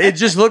conversation. It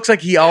just looks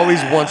like he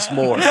always wants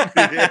more.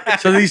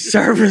 So these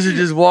servers are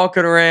just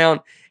walking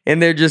around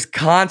and they're just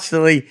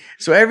constantly.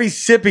 So every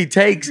sip he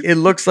takes, it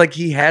looks like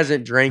he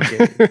hasn't drank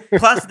it.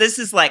 Plus, this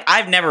is like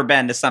I've never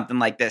been to something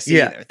like this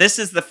either. This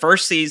is the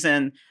first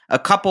season, a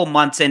couple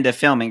months into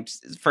filming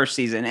first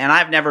season, and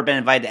I've never been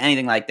invited to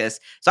anything like this.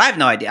 So I have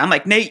no idea. I'm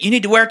like, Nate, you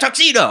need to wear a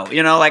tuxedo.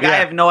 I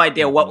have no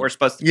idea what we're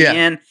supposed to be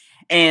in.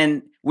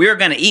 And we were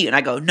going to eat. And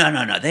I go,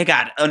 no. They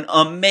got an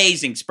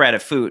amazing spread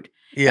of food.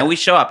 Yeah. And we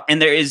show up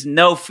and there is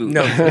no food.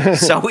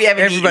 So we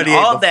haven't eaten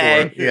all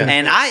day. Yeah.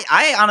 And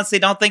I honestly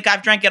don't think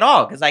I've drank it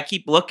all because I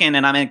keep looking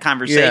and I'm in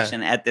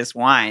conversation at this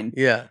wine.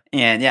 Yeah.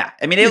 And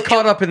I mean, it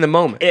caught up in the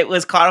moment. It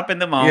was caught up in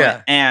the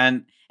moment. Yeah.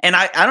 And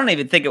I don't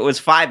even think it was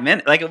 5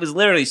 minutes. Like it was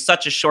literally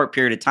such a short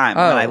period of time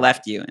when I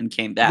left you and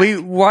came back. Right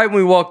when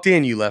we walked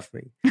in, you left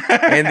me.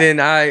 And then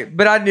I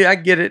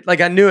get it. Like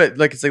I knew it.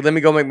 Like it's like, let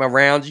me go make my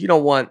rounds. You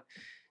don't want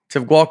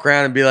to walk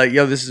around and be like,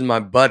 yo, this is my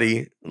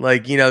buddy.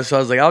 Like, so I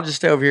was like, I'll just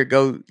stay over here,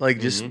 go like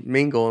just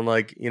mingle and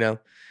like,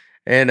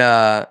 and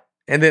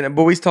And then,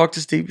 but we talked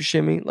to Steve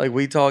Buscemi. Like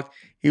we talked,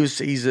 he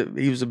was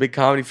a big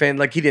comedy fan.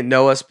 Like he didn't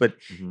know us, but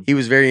he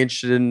was very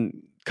interested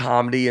in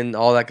comedy and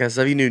all that kind of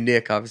stuff. He knew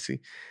Nick,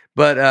 obviously.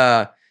 But,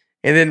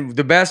 and then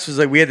the best was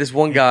like, we had this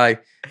one guy.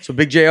 So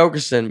Big J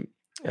Okerson,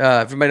 if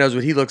everybody knows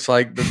what he looks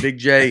like, but Big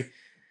J.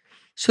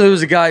 So there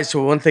was a guy.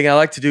 So one thing I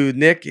like to do with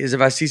Nick is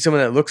if I see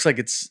someone that looks like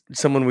it's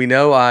someone we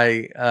know,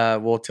 I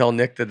will tell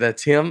Nick that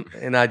that's him,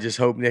 and I just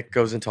hope Nick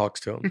goes and talks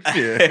to him.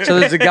 So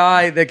there's a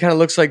guy that kind of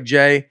looks like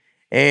Jay,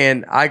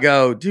 and I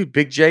go, dude,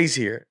 Big J's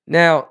here.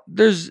 Now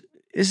this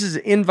is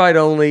invite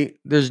only.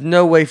 There's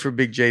no way for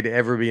Big J to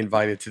ever be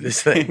invited to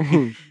this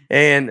thing,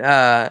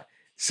 and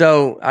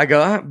so I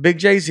go, Big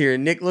J's here.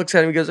 And Nick looks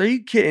at him and goes, are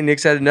you kidding?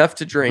 Nick's had enough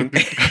to drink.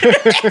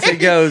 So he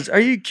goes, are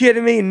you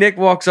kidding me? And Nick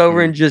walks over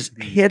and just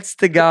hits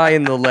the guy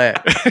in the leg.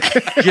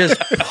 Just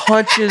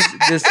punches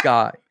this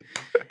guy.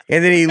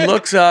 And then he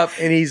looks up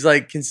and he's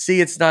like, can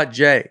see it's not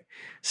Jay.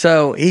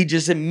 So he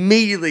just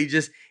immediately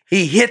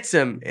he hits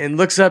him and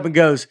looks up and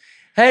goes,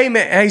 hey,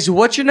 man. Hey, so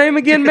what's your name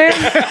again, man?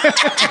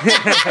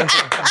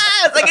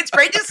 It's like, it's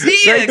great to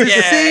see you again. Great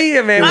to see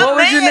you, man. What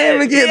was your name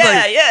again?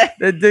 Yeah.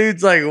 The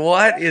dude's like,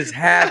 what is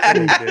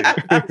happening,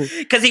 dude?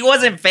 Because he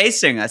wasn't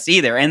facing us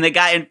either. And the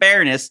guy, in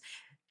fairness,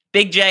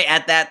 Big J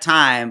at that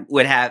time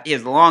he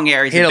has long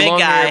hair. He's a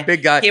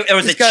big guy. There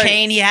was a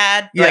chain he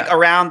had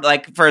around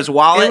for his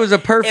wallet. It was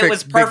perfect. It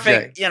was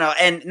perfect,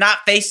 and not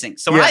facing.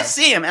 So when I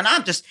see him, and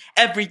I'm just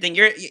everything.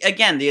 You're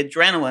again the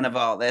adrenaline of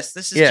all this.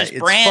 This is just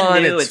brand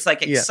fun. New. It's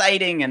like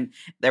exciting, and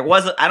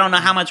I don't know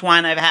how much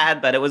wine I've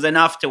had, but it was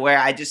enough to where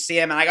I just see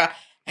him and I go,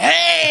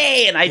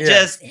 hey, and I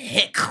just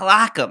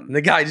clock him. And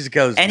the guy just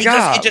goes, and he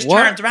just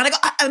turns around. I go,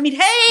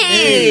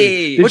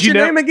 hey. What's your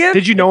name again?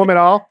 Did you know him at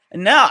all?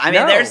 No, I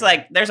mean,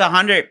 there's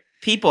 100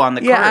 people on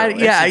the crew.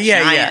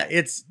 Yeah.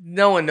 It's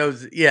no one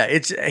knows. Yeah,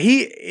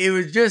 it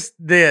was just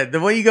the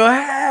way you go,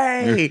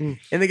 hey,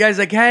 and the guy's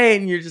like, hey,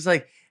 and you're just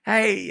like,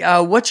 hey,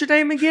 what's your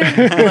name again?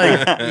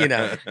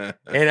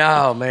 And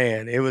oh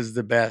man, it was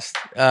the best.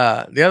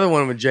 The other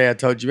one with Jay, I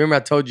told you. Remember, I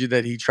told you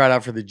that he tried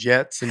out for the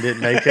Jets and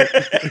didn't make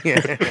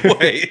it.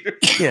 Wait,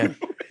 yeah,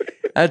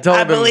 I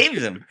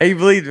believed him. He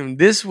believed him.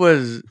 This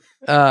was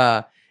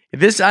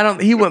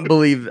he wouldn't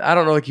believe. I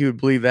don't know if he would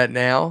believe that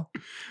now,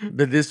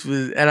 but this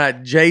was.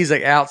 And Jay's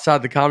like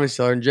outside the Comedy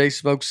Cellar, and Jay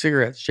smokes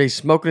cigarettes. Jay's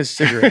smoking a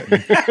cigarette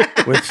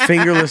with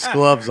fingerless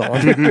gloves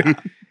on.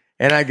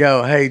 And I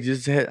go, hey, I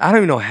don't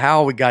even know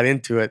how we got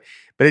into it,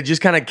 but it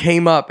just kind of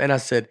came up, and I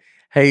said,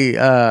 hey,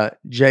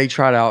 Jay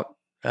tried out.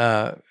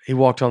 He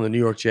walked on the New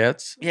York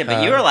Jets. Yeah,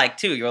 but you were like,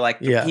 too. You were like,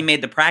 he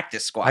made the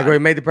practice squad. I go, he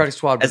made the practice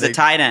squad as a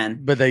tight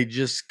end, but they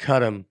just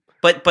cut him.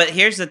 But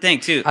here's the thing,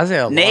 too.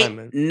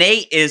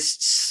 Nate is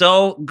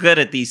so good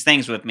at these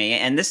things with me,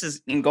 and this is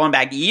going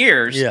back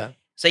years. Yeah.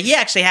 So he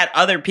actually had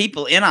other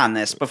people in on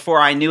this before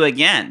I knew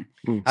again.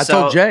 I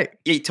told Jay.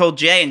 He told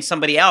Jay and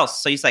somebody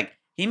else. So he's like,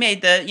 he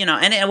made the,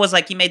 and it was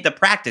like he made the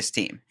practice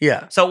team.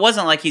 Yeah. So it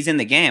wasn't like he's in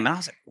the game. And I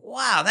was like,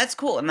 wow, that's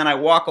cool. And then I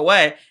walk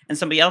away and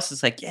somebody else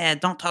is like, yeah,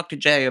 don't talk to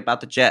Jay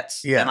about the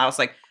Jets. Yeah. And I was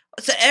like,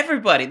 to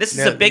everybody, this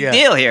is a big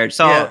deal here.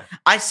 So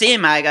I see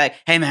him, I go,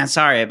 hey man,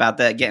 sorry about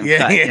that getting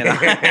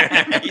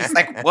cut. He's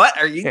like, what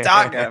are you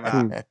talking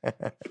about?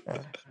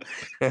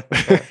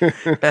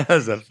 That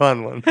was a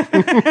fun one.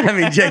 I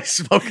mean, Jay's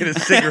smoking a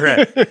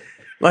cigarette.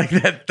 Like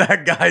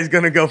that guy's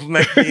gonna go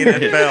make the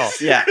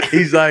NFL. Yeah.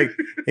 He's like,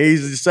 he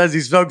says he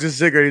smokes a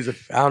cigarette. He's like,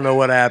 I don't know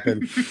what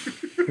happened.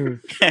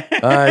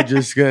 I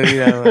just gonna,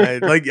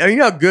 you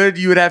know how good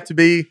you would have to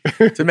be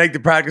to make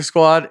the practice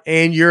squad,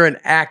 and you're an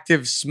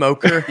active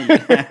smoker.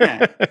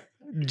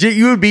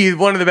 You would be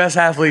one of the best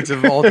athletes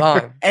of all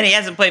time. And he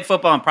hasn't played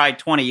football in probably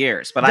 20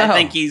 years, but I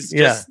think he's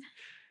just.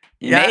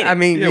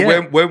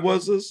 When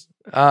was this?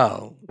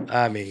 Oh,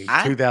 I mean,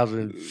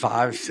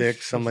 2005,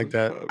 6, something like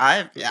that.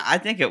 I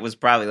think it was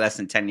probably less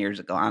than 10 years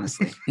ago,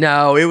 honestly.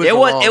 No, it was.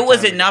 It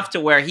was enough to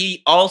where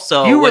he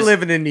also. You were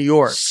living in New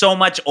York, so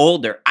much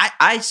older.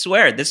 I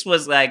swear, this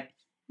was like,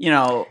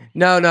 No,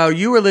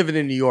 you were living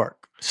in New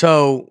York.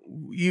 So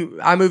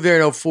I moved there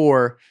in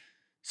 2004.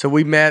 So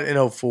we met in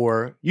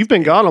 2004. You've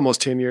been gone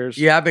almost 10 years.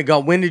 Yeah, I've been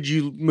gone. When did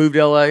you move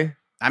to LA?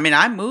 I mean,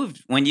 I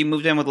moved when you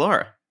moved in with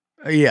Laura.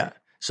 Yeah,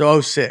 so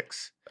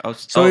 2006.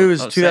 So it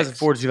was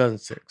 2004 to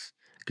 2006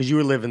 because you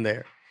were living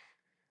there.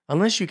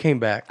 Unless you came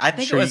back. I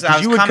think it was.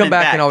 Because you would come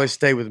back and always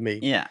stay with me.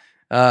 Yeah.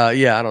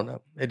 I don't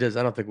know. It does.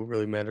 I don't think it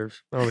really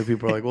matters. I don't think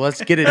people are like, well,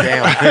 let's get it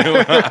down.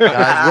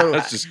 Guys,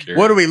 let's just care.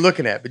 What are we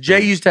looking at? But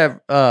Jay used to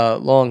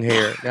have long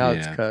hair. Now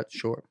it's cut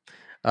short.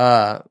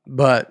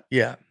 But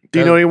yeah. Do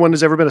you know anyone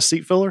who's ever been a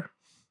seat filler?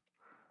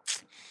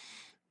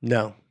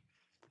 No.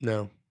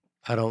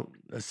 I don't.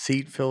 A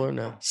seat filler?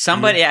 No.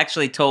 Somebody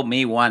actually told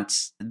me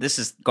once, this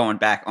is going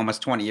back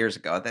almost 20 years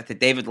ago, that the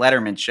David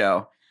Letterman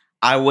show,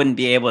 I wouldn't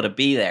be able to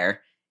be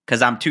there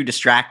because I'm too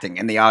distracting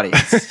in the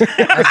audience.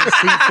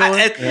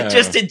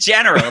 Just in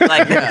general.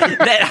 Like, I'm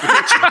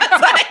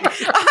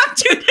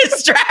too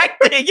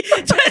distracting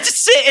to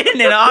sit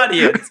in an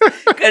audience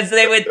because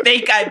they would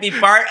think I'd be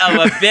part of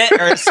a bit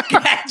or a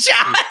sketch.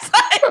 I was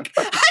like,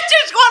 I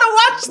just want to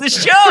watch the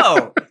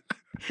show.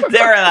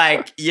 They were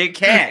like, you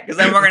can't, because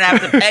then we're gonna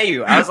have to pay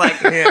you. I was like,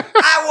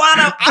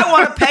 I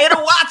wanna pay to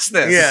watch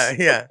this.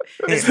 Yeah.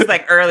 This is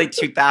like early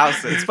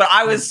 2000s, but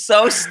I was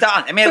so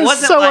stunned. I mean, it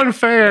wasn't so like,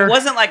 unfair. It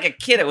wasn't like a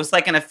kid. It was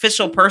like an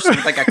official person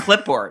with like a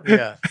clipboard.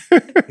 Yeah.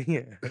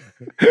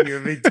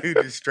 You'd be too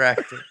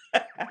distracted.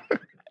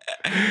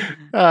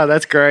 Oh,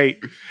 that's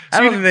great. I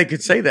don't think they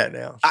could say that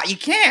now. You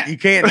can't. You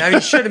can't. I mean,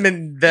 it should have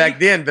been back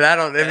then, but I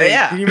don't. I mean,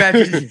 Can you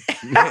imagine?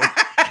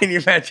 Can you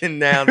imagine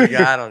now?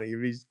 I don't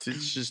know.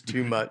 It's just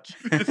too much.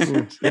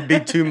 It'd be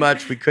too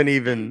much. We couldn't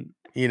even.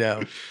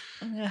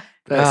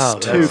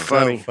 That's too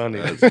funny. So funny.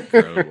 That's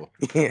incredible.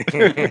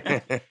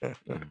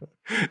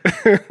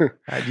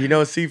 Do you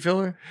know a sea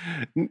filler?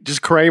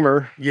 Just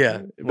Kramer.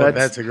 Yeah, well,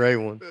 that's a great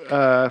one.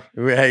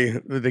 Hey,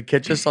 they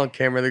catch us on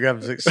camera. They're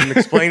gonna have some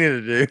explaining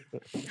to do.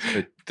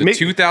 The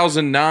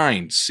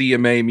 2009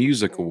 CMA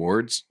Music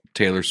Awards,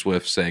 Taylor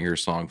Swift sang her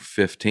song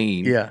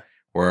 15. Yeah.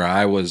 Where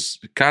I was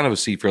kind of a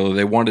sea filler.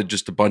 They wanted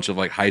just a bunch of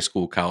like high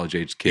school, college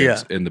age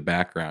kids in the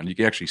background. You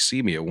can actually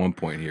see me at one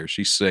point here.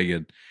 She's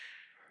singing.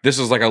 This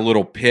is like a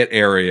little pit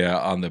area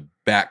on the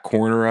back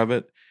corner of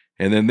it.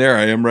 And then there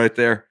I am right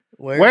there.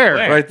 Where?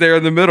 Right there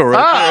in the middle.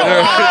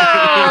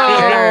 Right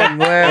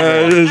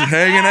there. Just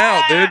hanging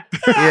out, dude.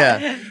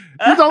 Yeah.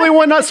 You're the only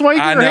one not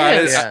swinging your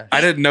hands. I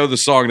didn't know the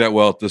song that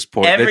well at this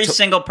point. Every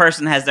single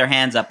person has their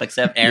hands up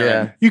except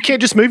Aaron. Yeah. You can't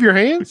just move your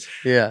hands?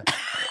 Yeah.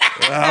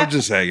 I'm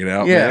just hanging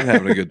out, man. I'm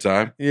having a good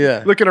time.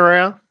 Yeah. Looking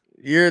around?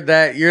 You're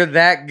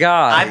that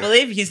guy. I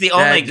believe he's the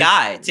only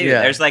guy, too.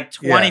 Yeah. There's like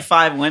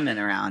 25 women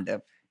around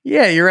him.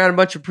 Yeah, you're around a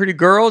bunch of pretty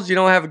girls. You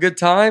don't have a good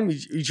time.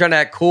 You trying to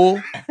act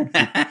cool.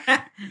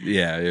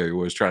 Yeah, he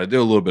was trying to do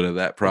a little bit of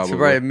that, probably. It's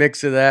probably a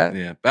mix of that.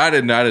 Yeah, but I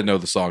didn't know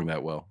the song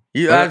that well.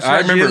 I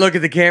remember you look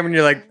at the camera and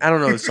you're like, I don't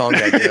know the song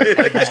that good.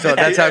 Like,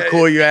 that's how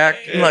cool you act.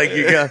 Like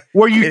you go,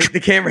 the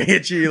camera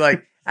hits you. You're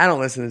like, I don't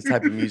listen to this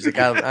type of music.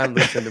 I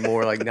listen to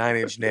more like 9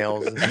 Inch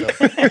Nails and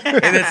stuff.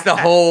 And that's the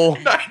whole.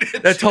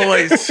 That's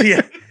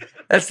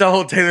the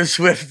whole Taylor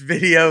Swift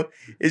video.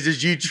 Is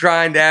just you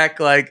trying to act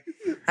like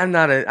I'm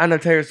not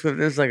Taylor Swift.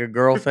 This is like a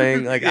girl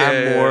thing. Like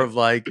I'm more of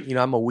like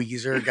I'm a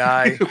Weezer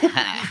guy.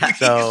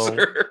 So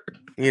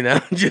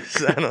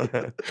just I don't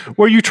know.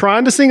 Were you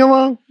trying to sing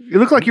along? It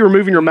looked like you were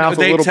moving your mouth a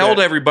little bit. They told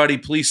everybody,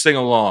 please sing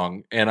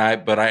along, and I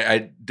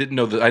didn't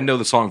know that. I know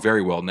the song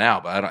very well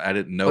now, but I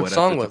didn't know what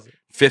song was it?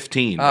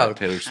 15 by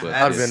Taylor Swift.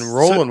 I've been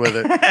rolling with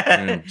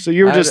it. So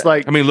you were just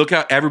like, I mean, look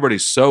how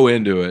everybody's so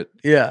into it.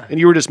 Yeah, and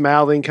you were just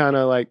mouthing, kind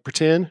of like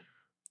pretend.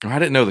 I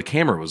didn't know the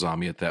camera was on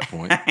me at that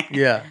point.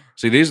 Yeah.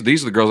 See, these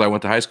are the girls I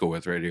went to high school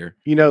with right here.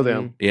 You know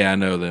them? Yeah, I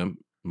know them.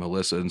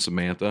 Melissa and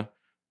Samantha.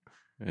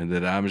 And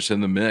then I'm just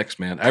in the mix,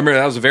 man. I remember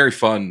that was a very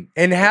fun.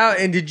 And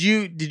did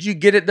you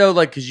get it though?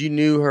 Like, because you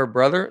knew her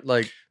brother,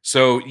 like.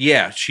 So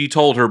yeah, she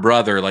told her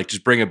brother, like,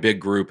 just bring a big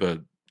group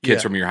of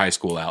kids from your high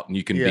school out, and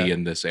you can be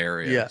in this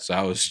area. Yeah. So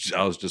I was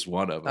just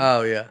one of them.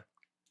 Oh yeah,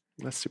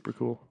 that's super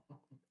cool.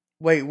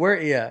 Wait,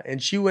 where? Yeah,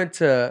 and she went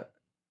to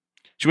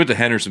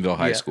Hendersonville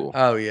High School.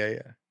 Oh yeah.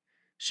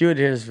 She went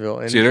to Hendersonville.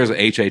 And see, there's an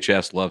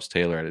HHS loves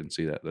Taylor. I didn't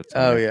see that. That's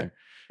yeah.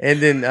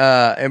 And then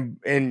and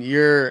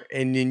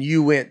then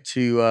you went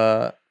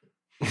to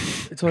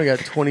it's only got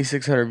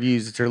 2,600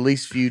 views. It's her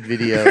least viewed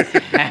video.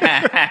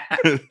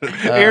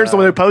 Aaron's the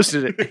one who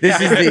posted it.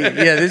 This is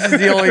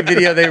the only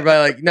video they were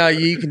like, no,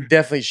 you can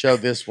definitely show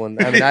this one.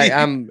 I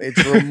mean,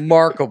 it's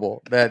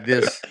remarkable that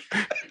this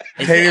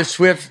Taylor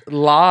Swift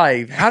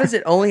live. How does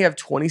it only have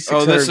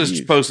 2,600 views? Oh, this is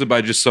views? posted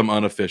by just some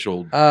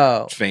unofficial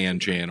fan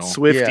channel.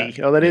 Swifty.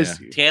 Yeah. Oh, that is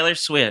Taylor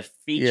Swift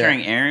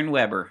featuring Aaron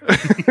Weber.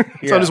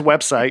 It's on his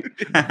website.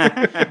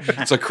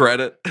 It's a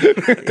credit.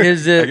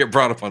 Is it? I get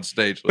brought up on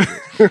stage.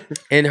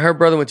 And her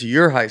brother went to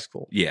your high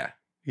school. Yeah.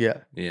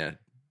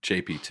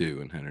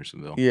 JP2 in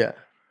Hendersonville. Yeah.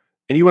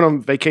 And you went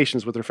on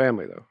vacations with her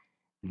family though.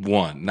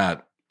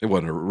 It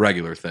wasn't a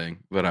regular thing,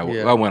 but I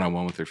went on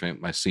one with her family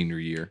my senior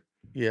year.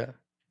 Yeah.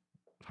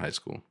 High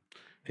school.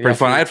 Pretty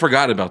fun. I had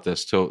forgotten about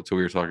this till we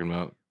were talking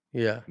about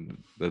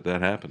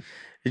that happened.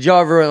 Did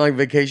y'all ever like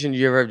vacation?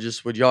 You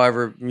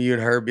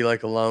and her be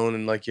like alone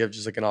and like you have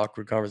just like an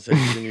awkward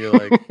conversation and you're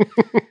like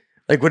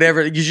like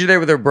whatever, because you're there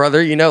with her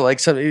brother, like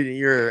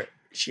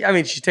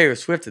she's Taylor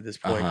Swift at this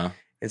point. Uh-huh.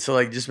 And so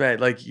like just like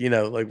like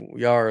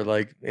y'all are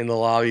like in the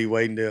lobby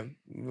waiting to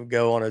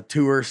go on a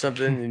tour or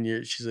something and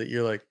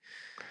you're like,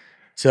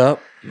 what's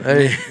up?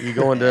 Hey, you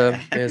going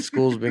to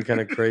school's been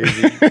kind of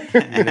crazy.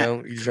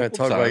 You trying to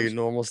talk about your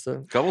normal stuff?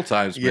 A couple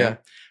times, man. Yeah.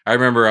 I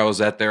remember I was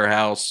at their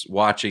house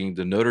watching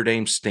the Notre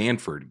Dame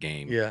Stanford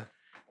game. Yeah.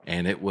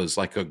 And it was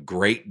like a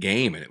great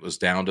game. And it was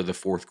down to the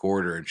fourth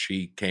quarter. And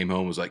she came home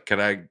and was like,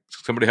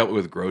 somebody help me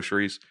with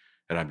groceries?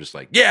 And I'm just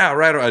like, yeah,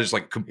 right. I just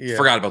like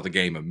forgot about the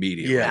game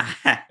immediately. Yeah.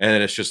 And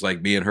then it's just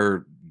like me and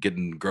her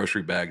getting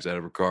grocery bags out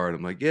of her car. And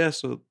I'm like, yeah,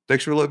 so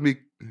thanks for letting me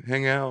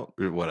hang out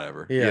or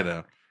whatever.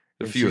 Yeah.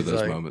 A few of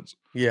those moments.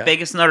 Yeah.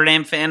 Biggest Notre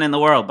Dame fan in the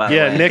world, by the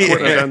way. Yeah, Nick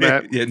wouldn't have done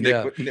that.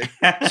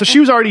 Nick. So she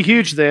was already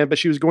huge then, but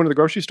she was going to the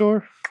grocery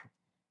store?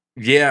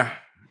 Yeah.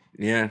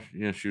 Yeah,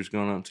 she was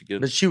going on to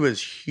get. But she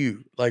was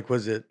huge. Like,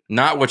 was it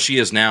not what she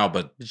is now,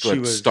 but she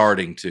was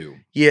starting to?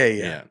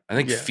 Yeah. I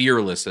think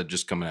Fearless had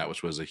just come out,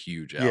 which was a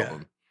huge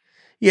album.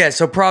 Yeah,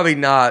 so probably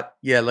not.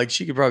 Yeah, like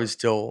she could probably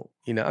still,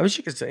 I mean,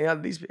 she could say,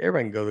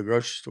 everybody can go to the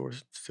grocery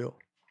stores still.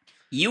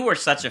 You were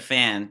such a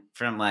fan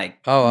from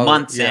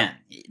months in.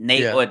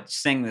 Nate would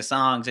sing the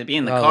songs, it'd be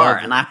in the car,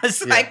 and I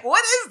was like,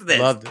 "What is this?"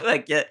 Loved it.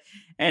 Like,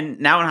 and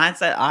now in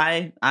hindsight,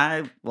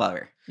 I love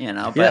her.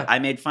 But I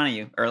made fun of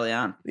you early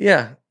on.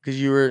 Yeah, because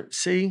you were.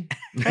 See,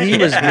 he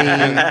was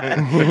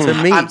mean to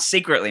me. I'm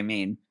secretly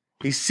mean.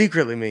 He's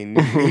secretly mean.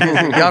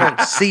 Y'all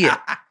don't see it.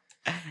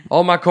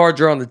 All my cards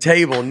are on the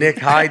table. Nick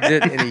hides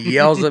it, and he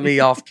yells at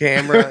me off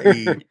camera.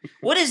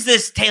 What is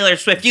this, Taylor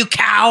Swift? You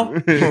cow!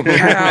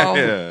 Cow!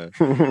 Yeah.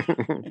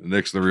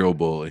 Nick's the real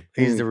bully.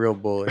 He's the real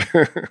bully.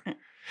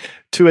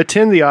 To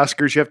attend the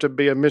Oscars, you have to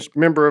be a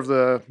member of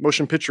the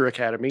Motion Picture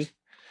Academy.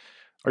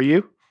 Are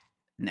you?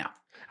 No.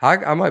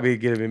 I might be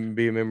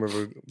a member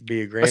of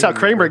be a Grammy. That's how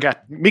Kramer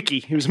got Mickey.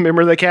 He was a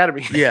member of the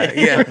Academy.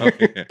 Yeah.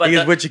 But he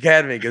was which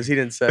Academy? Because he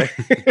didn't say.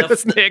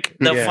 That's Nick.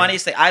 The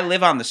funniest thing, I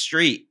live on the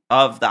street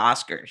of the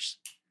Oscars,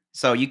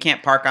 so you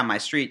can't park on my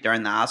street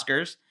during the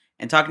Oscars.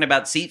 And talking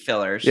about seat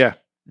fillers,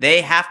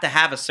 they have to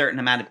have a certain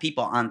amount of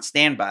people on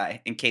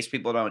standby in case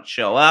people don't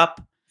show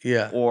up.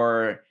 Yeah.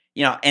 Or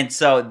and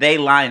so they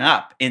line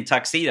up in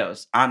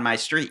tuxedos on my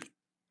street.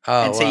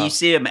 Oh, and so you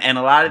see them, and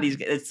a lot of these,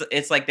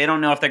 it's like they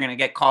don't know if they're going to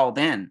get called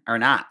in or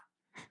not,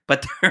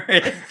 but they're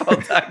in full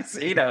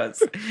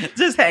tuxedos,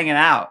 just hanging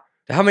out.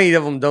 How many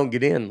of them don't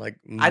get in? Like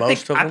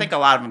most of them? I think a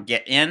lot of them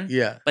get in,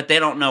 but they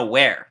don't know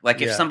where. Like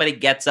if somebody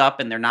gets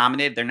up and they're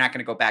nominated, they're not going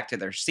to go back to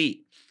their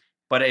seat.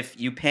 But if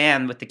you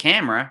pan with the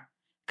camera,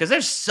 because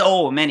there's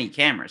so many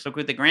cameras. Look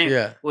with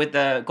the with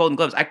the Golden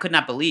Globes, I could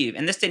not believe,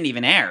 and this didn't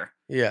even air.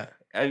 Yeah,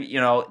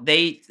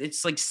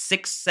 it's like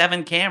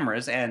 6-7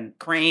 cameras and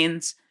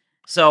cranes.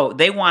 So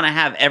they want to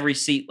have every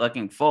seat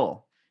looking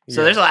full.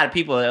 So there's a lot of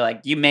people that are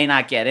like, you may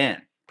not get in.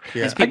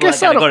 Yeah. These people got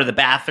to go to the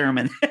bathroom.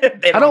 And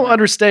I don't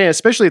understand,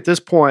 especially at this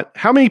point,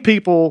 how many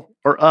people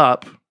are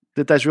up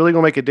that's really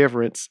going to make a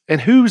difference? And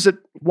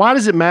why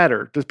does it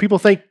matter? Does people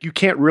think you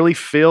can't really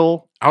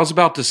fill? I was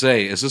about to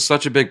say, is this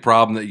such a big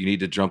problem that you need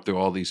to jump through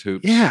all these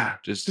hoops? Yeah.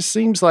 Just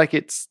seems like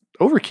it's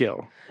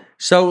overkill.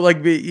 So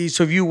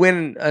if you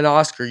win an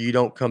Oscar, you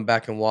don't come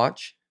back and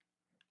watch?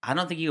 I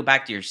don't think you go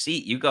back to your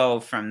seat. You go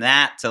from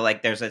that to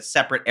there's a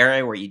separate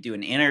area where you do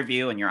an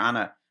interview and you're on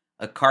a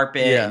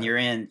carpet and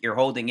you're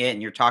holding it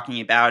and you're talking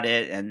about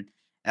it. And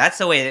that's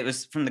the way it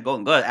was from the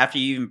Golden Globe. After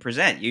you even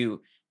present, you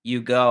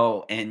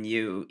go and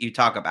you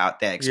talk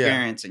about the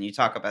experience and you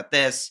talk about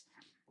this,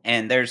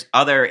 and there's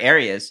other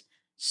areas.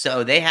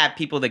 So they have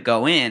people that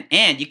go in,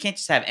 and you can't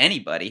just have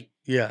anybody.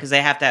 Yeah. Because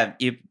they have to have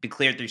you be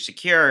cleared through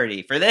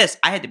security. For this,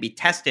 I had to be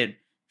tested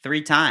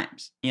 3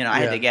 times. I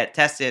had to get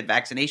tested,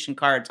 vaccination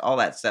cards, all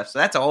that stuff. So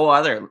that's a whole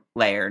other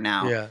layer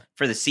now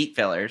for the seat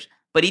fillers.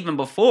 But even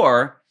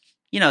before,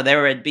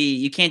 there would be,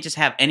 you can't just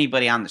have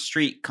anybody on the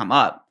street come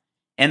up.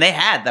 And they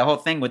had the whole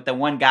thing with the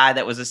one guy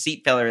that was a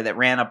seat filler that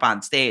ran up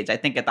on stage, I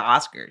think at the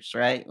Oscars,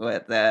 right?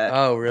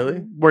 Oh, really?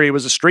 Where he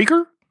was a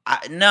streaker?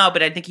 No,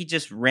 but I think he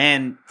just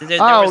ran. There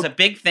was a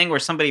big thing where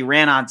somebody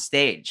ran on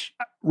stage.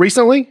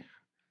 Recently?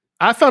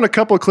 I found a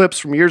couple of clips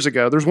from years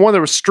ago. There's one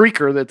that was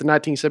streaker at the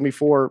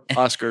 1974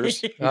 Oscars.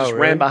 He just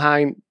ran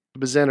behind the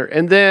presenter.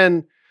 And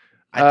then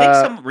I think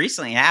something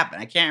recently happened.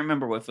 I can't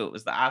remember if it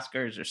was the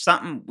Oscars or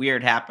something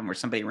weird happened where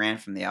somebody ran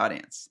from the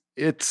audience.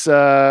 It's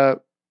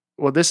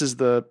this is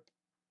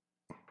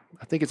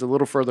I think it's a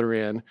little further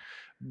in,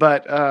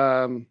 but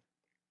the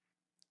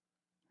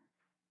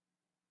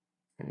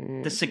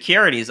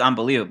security is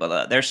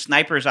unbelievable. There's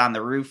snipers on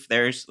the roof.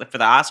 There's for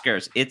the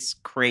Oscars. It's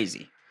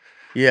crazy.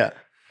 Yeah.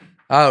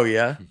 Oh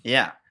yeah.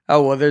 Yeah.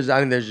 Oh well, there's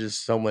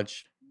just so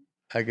much,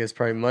 I guess,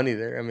 probably money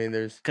there. I mean,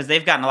 there's because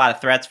they've gotten a lot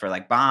of threats for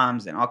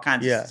bombs and all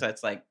kinds of. So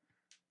it's like,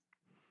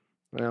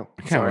 well,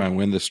 I can't remember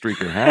when the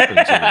streaker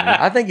happens.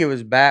 I think it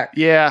was back.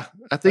 Yeah,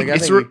 I think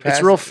it's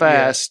real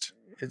fast.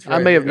 Yeah. I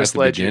may have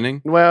misled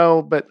you.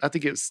 Well, but I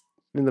think it's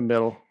in the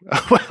middle.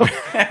 Well,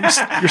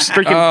 you're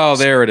streaking. Oh,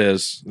 there it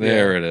is.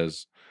 There it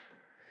is.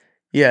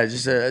 Yeah,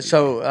 just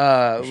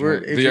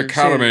we're the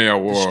Academy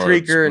Awards. The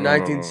streaker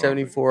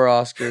 1974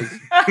 Oscars.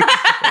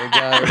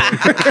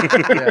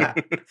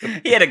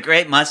 He had a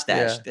great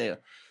mustache too.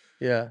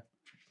 Yeah.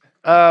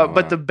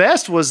 But the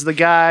best was the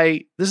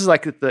guy. This is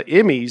like the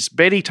Emmys.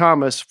 Betty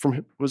Thomas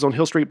was on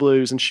Hill Street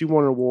Blues, and she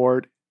won an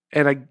award.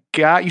 And a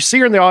guy, you see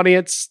her in the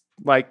audience,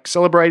 like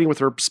celebrating with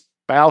her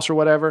spouse or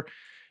whatever.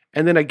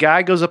 And then a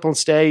guy goes up on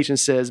stage and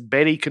says,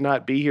 Betty could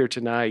not be here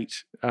tonight.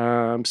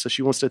 So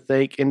she wants to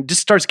thank, and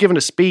just starts giving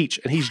a speech.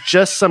 And he's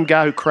just some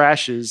guy who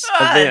crashes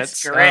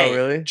events. That's great. Oh,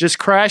 really? Just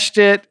crashed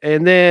it.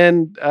 And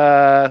then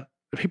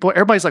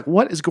everybody's like,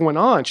 what is going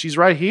on? She's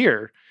right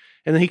here.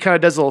 And then he kind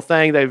of does a little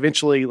thing. They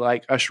eventually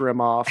like usher him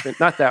off. And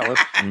not that one.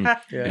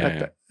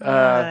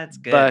 That's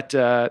good. But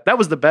that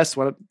was the best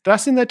one. Did I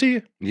send that to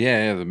you?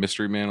 Yeah, the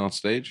mystery man on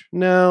stage.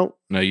 No,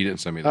 you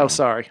didn't send me that. Oh, one.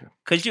 Sorry.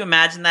 Could you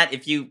imagine that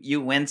if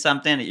you win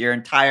something your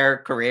entire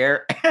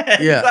career,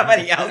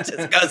 somebody else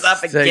just goes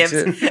up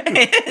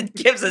and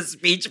gives a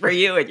speech for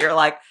you, and you're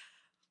like,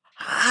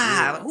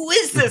 who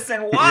is this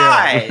and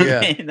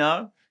why? You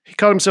know, he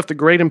called himself the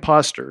Great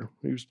Imposter.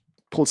 He was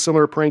pulled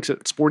similar pranks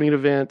at sporting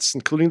events,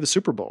 including the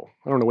Super Bowl.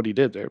 I don't know what he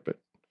did there, but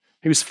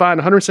he was fined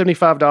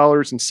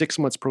 $175 and 6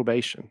 months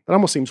probation. That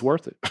almost seems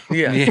worth it.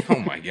 Yeah. Oh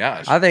my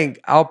gosh. I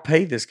think I'll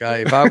pay this guy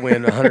if I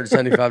win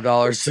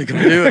 $175 to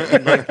come do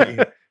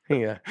it.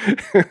 Yeah.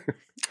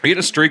 We had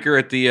a streaker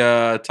at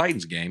the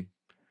Titans game.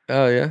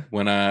 Oh yeah.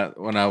 When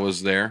I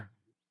was there.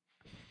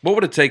 What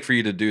would it take for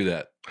you to do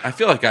that? I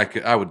feel like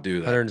I would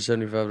do that.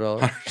 $175.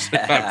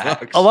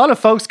 $175. A lot of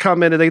folks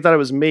commented they thought it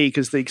was me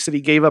because they said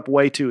he gave up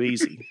way too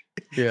easy.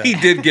 Yeah. He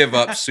did give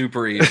up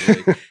super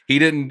easily. He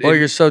didn't. Well,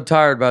 you're so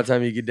tired by the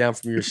time you get down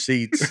from your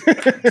seats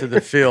to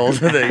the field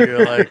that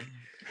you're like,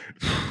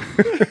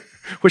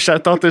 wish I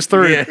thought this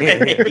through.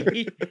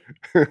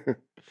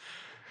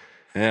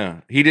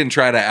 Yeah. He didn't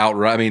try to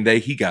outrun. I mean,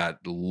 he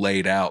got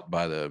laid out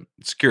by the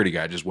security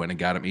guy. Just went and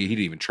got him. He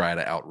didn't even try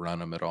to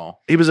outrun him at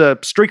all. He was a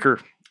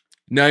streaker.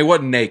 No, he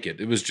wasn't naked.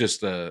 It was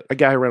just a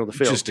guy who ran on the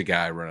field. Just a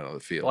guy running on the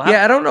field. Well,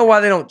 I don't know why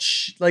they don't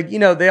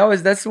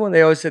that's the one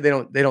they always say they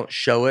don't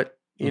show it,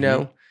 you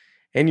know,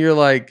 and you're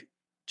like,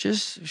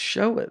 just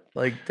show it.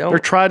 Like, don't. They're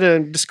trying to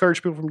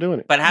discourage people from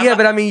doing it. But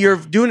I mean, you're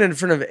doing it in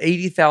front of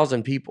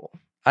 80,000 people.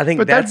 I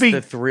think that's the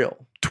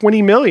thrill.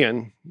 20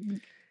 million.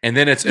 And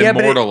then it's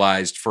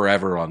immortalized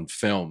forever on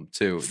film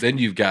too. Then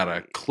you've got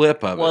a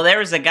clip of it. Well, there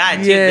was a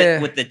guy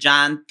too with the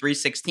John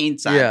 3:16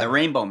 sign, the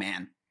Rainbow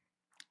Man.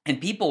 And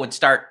people would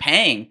start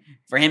paying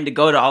for him to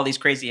go to all these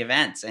crazy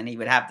events, and he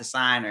would have the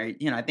sign, or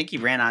I think he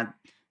ran on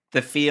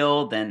the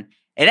field, and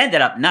it ended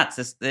up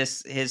nuts.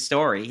 His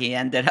story. He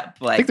ended up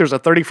like, I think there's a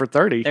 30 for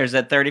 30. There's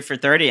a 30 for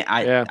 30.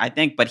 I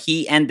think, but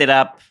he ended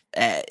up.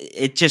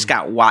 It just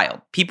got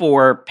wild. People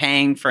were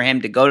paying for him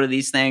to go to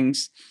these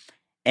things,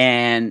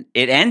 and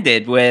it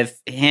ended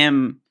with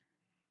him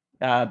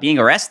being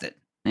arrested.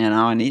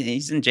 And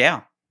he's in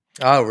jail.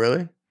 Oh,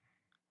 really?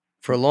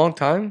 For a long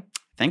time?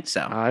 Think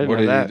so.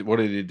 What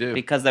did he do?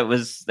 Because there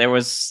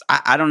was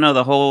I don't know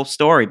the whole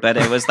story, but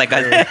it was like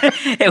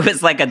it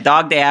was like a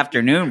dog day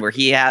afternoon where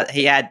he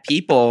had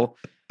people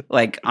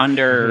like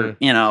under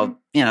he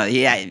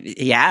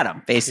had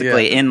them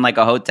basically in like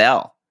a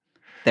hotel.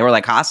 They were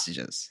like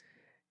hostages.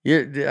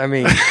 I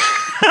mean,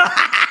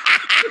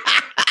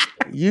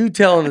 you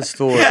telling the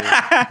story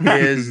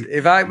is,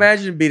 if I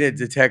imagine being a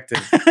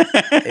detective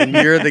and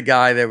you're the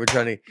guy that we're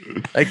trying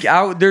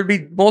to, there'd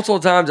be multiple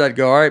times I'd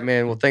go, all right,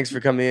 man, well, thanks for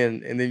coming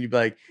in. And then you'd be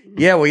like,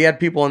 yeah, well, you had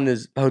people in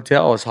this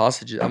hotel as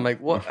hostages. I'm like,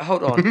 what?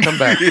 Hold on, come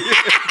back.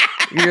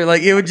 You're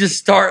like, it would just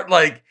start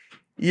like,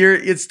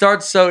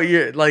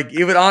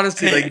 it would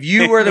honestly, like, if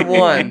you were the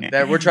one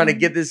that we're trying to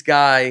get this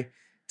guy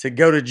to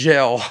go to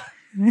jail.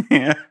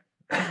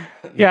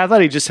 Yeah, I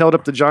thought he just held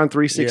up the John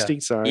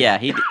 3:16 sign. Yeah,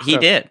 he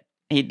did.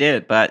 He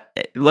did, but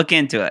look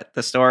into it.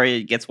 The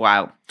story gets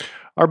wild.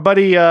 Our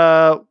buddy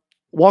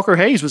Walker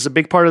Hayes was a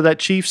big part of that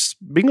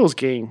Chiefs-Bengals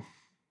game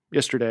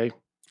yesterday.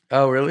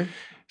 Oh, really?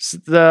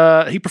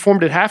 He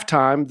performed at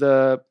halftime,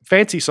 the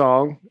fancy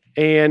song,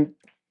 and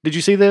did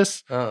you see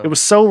this? Oh. It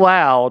was so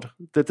loud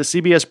that the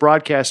CBS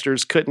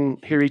broadcasters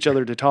couldn't hear each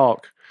other to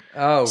talk.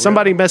 Oh,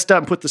 somebody messed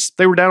up and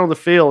they were down on the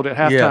field at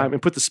halftime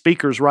and put the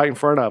speakers right in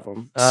front of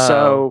them.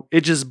 So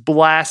it just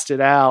blasted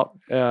out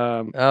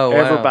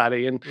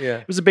everybody. And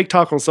it was a big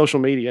talk on social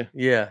media.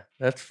 Yeah,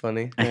 that's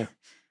funny. Yeah.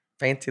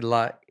 Fancy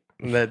light.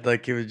 That,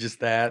 like, it was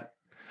just that.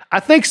 I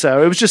think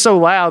so. It was just so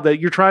loud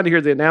that you're trying to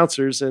hear the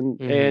announcers and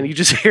you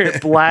just hear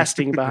it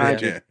blasting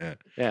behind you.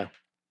 Yeah.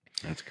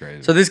 That's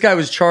crazy. So this guy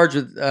was charged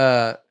with,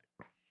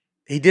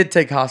 he did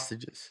take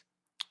hostages.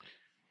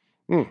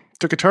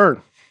 Took a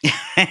turn.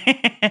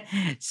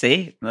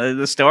 See,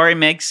 the story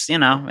makes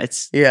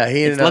it's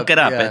look it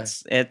up. Yeah.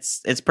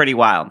 It's pretty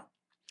wild.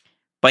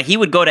 But he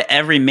would go to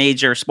every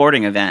major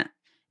sporting event.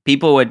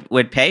 People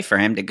would pay for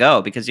him to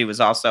go because he would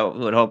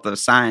hold the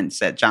sign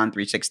said John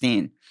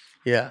 3:16.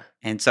 Yeah,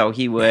 and so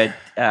he would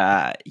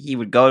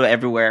go to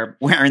everywhere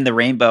wearing the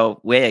rainbow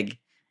wig,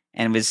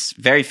 and was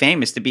very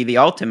famous to be the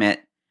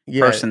ultimate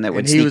person that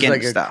would sneak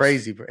into stuff.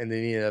 Crazy, and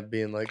then he ended up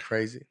being like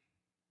crazy.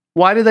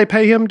 Why did they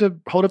pay him to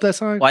hold up that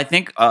sign? Well, I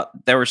think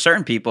there were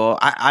certain people.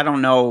 I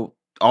don't know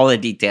all the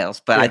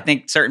details, but I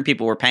think certain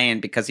people were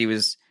paying because he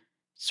was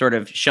sort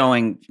of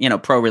showing,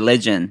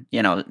 pro-religion,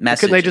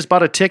 message. Couldn't they just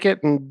bought a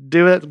ticket and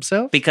do it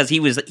themselves? Because he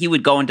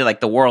would go into like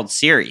the World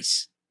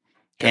Series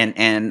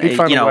and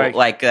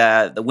like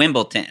the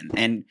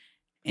Wimbledon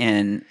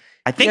and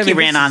I think he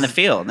ran on the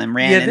field and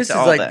ran into this is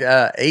all like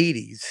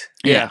 80s.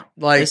 Yeah.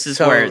 Like, this is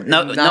where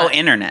no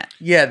internet.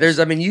 Yeah,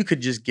 you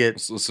could just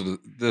get. Listen,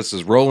 this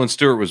is Roland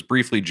Stewart was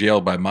briefly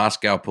jailed by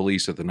Moscow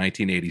police at the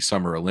 1980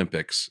 Summer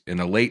Olympics. In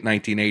the late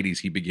 1980s,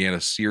 he began a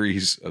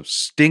series of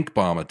stink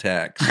bomb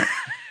attacks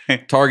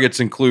Targets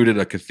included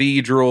a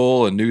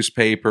cathedral, a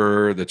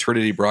newspaper, the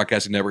Trinity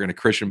Broadcasting Network, and a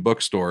Christian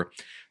bookstore.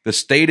 The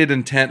stated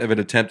intent of an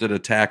attempted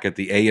attack at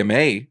the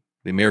AMA,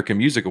 the American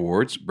Music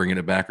Awards, bringing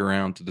it back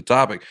around to the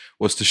topic,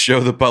 was to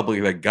show the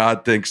public that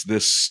God thinks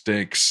this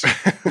stinks. So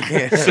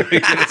he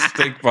did a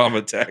stink bomb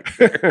attack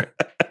there.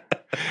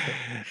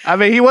 I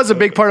mean, he was a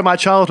big part of my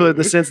childhood in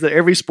the sense that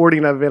every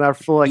sporting event, I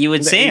feel like you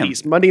would see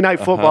 80s, Monday Night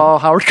Football,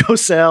 Howard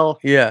Cosell.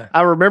 Yeah.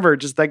 I remember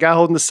just that guy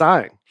holding the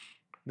sign.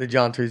 The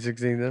John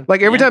 3:16 though?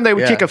 Like every time they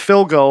would kick a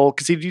field goal,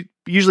 because he'd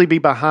usually be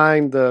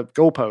behind the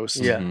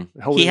goalpost. Yeah.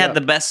 He had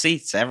the best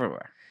seats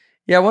everywhere.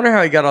 Yeah, I wonder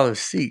how he got all those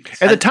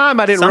seats. At the time,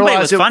 I didn't realize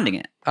somebody was funding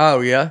it.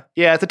 Oh, yeah?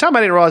 Yeah, at the time, I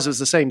didn't realize it was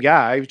the same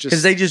guy.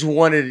 Because they just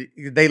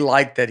they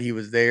liked that he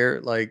was there.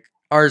 Like,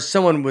 or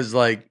someone was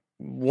like,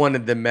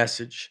 wanted the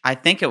message. I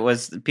think it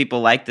was people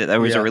liked it. There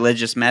was a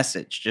religious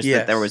message, just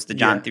that there was the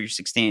John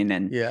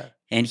 3:16,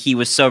 and he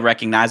was so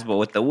recognizable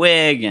with the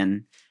wig,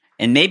 and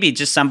maybe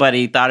just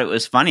somebody thought it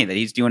was funny that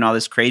he's doing all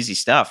this crazy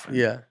stuff.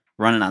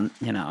 Running on,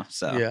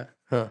 so. Yeah.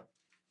 Huh.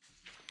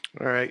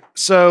 All right.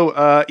 So,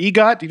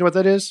 EGOT, do you know what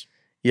that is?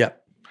 Yeah.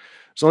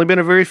 There's only been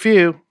a very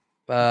few.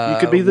 You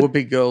could be the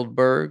Whoopi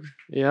Goldberg.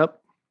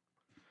 Yep.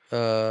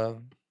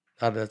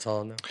 That's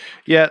all I know.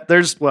 Yeah,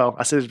 I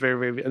said it's very,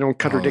 very, I don't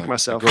contradict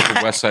myself. Go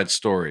for West Side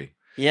Story.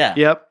 Yeah.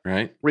 Yep.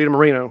 Right? Rita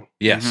Moreno.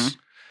 Yes. Mm-hmm.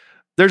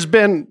 There's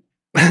been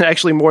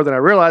actually more than I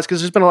realized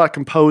because there's been a lot of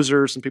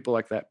composers and people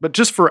like that. But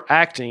just for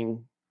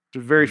acting,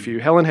 there's very few.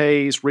 Helen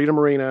Hayes, Rita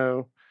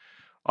Moreno,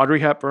 Audrey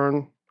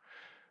Hepburn,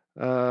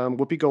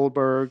 Whoopi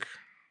Goldberg.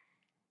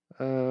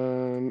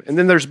 And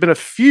then there's been a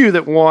few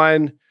that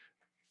won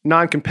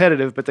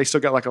non-competitive, but they still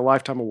got like a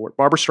lifetime award.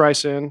 Barbra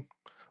Streisand,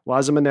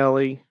 Liza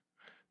Minnelli,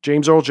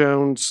 James Earl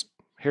Jones,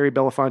 Harry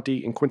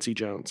Belafonte, and Quincy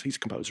Jones. He's a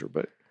composer,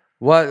 but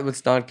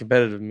what's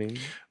non-competitive mean?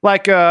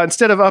 Like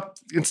instead of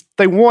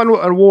they won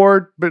an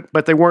award,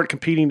 but they weren't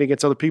competing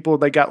against other people.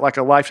 They got like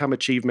a lifetime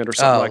achievement or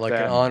something like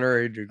that. An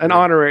honorary degree. An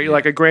honorary,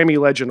 like a Grammy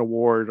Legend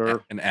Award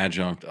or an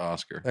adjunct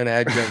Oscar.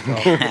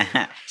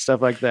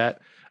 Stuff like that.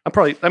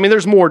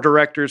 There's more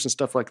directors and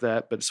stuff like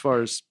that, but as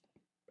far as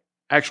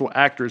actual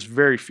actors,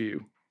 very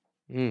few.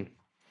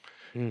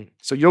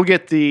 So you'll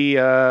get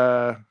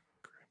the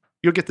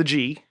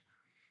G.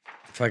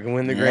 If I can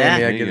win the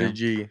Grammy, I get a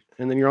G.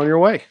 And then you're on your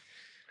way.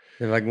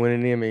 If I can win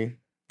an Emmy.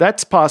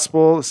 That's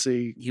possible. Let's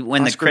see. You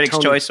win the Critics'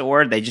 Choice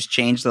Award, they just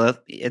changed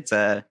it's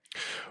a...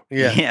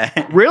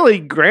 Yeah.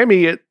 Really,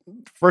 Grammy, at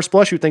first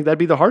blush, you'd think that'd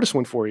be the hardest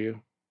one for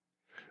you.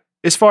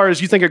 As far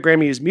as you think a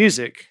Grammy is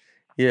music.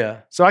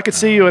 Yeah. So I could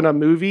see you in a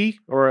movie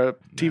or a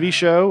TV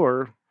show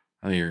or...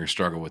 I think you're going to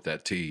struggle with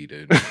that T,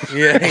 dude.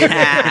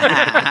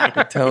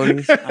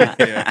 Tony's.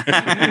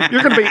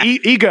 You're going to be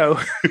ego.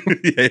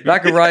 If I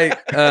could write,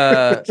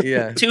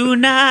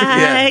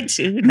 Tonight.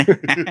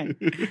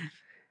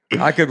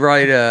 I could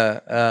write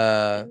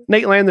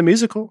Nate Land the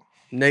Musical.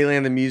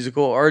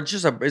 Or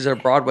just is it a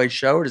Broadway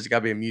show or does it got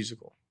to be a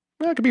musical?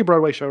 Well, it could be a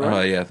Broadway show,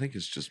 right? Yeah, I think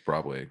it's just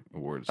Broadway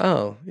awards.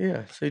 Oh,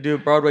 yeah. So you do a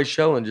Broadway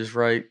show and just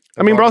write.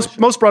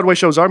 Most Broadway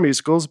shows are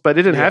musicals, but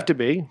it didn't have to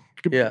be.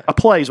 A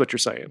play is what you're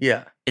saying.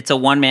 Yeah. It's a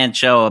one-man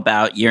show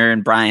about your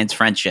and Brian's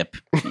friendship.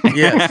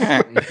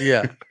 Yes.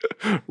 Yeah.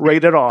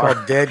 Rated R.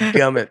 Called Dead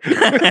Gummit.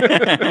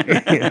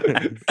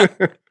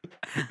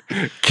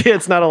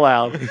 Kids not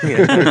allowed. Is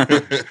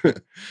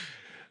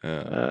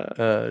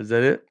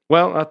that it?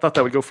 Well, I thought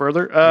that would go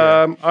further.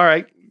 All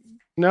right.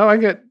 No,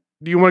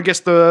 do you want to guess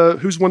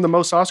who's won the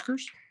most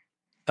Oscars?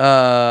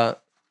 I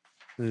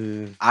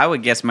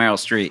would guess Meryl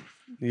Streep.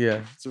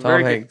 Yeah.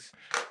 Tom Hanks.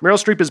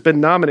 Meryl Streep has been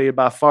nominated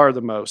by far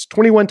the most.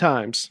 21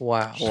 times.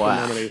 Wow.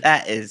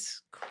 That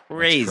is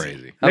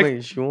crazy. How many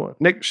did she won?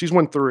 Nick, she's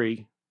won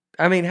 3.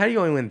 How do you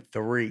only win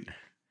 3?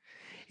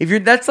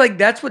 That's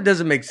what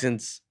doesn't make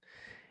sense.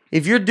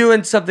 If you're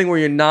doing something where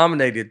you're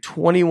nominated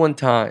 21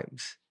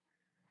 times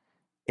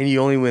and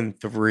you only win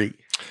 3.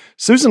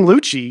 Susan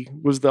Lucci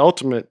was the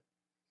ultimate,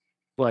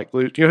 do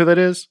you know who that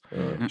is?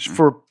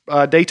 For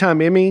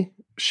Daytime Emmy,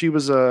 she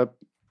was a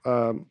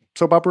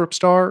soap opera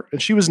star,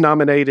 and she was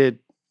nominated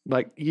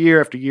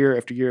year after year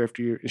after year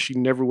after year, and she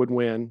never would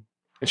win.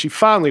 And she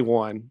finally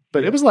won,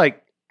 but it was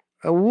like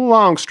a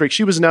long streak.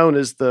 She was known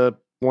as the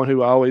one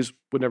who always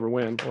would never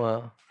win.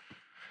 Wow.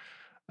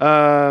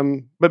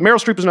 But Meryl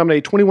Streep was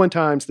nominated 21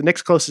 times. The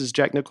next closest is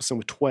Jack Nicholson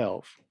with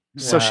 12.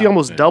 So she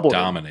almost doubled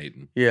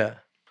dominating. Yeah.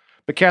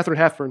 But Katharine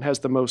Hepburn has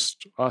the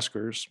most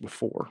Oscars with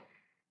 4.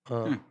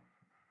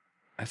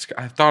 I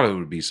thought it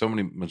would be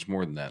much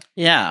more than that.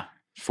 Yeah.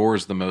 4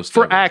 is the most.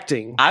 For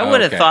acting. I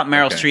would have thought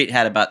Meryl Streep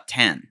had about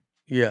 10.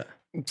 Yeah.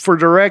 For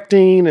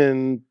directing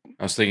and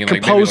I was thinking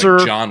composer,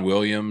 maybe John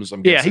Williams.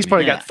 He's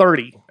probably got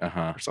 30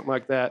 or something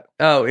like that.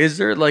 Oh, is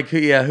there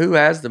who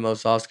has the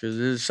most Oscars? Is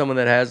there someone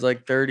that has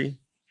 30?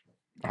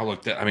 I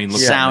look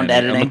sound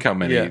editing. Look how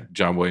many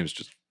John Williams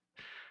just.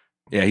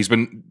 Yeah,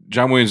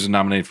 John Williams is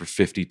nominated for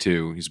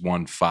 52. He's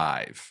won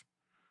 5.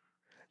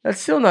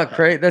 That's still not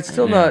crazy. That's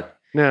still not.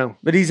 No.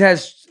 But it's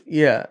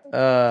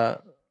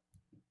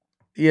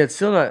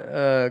still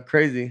not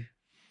crazy.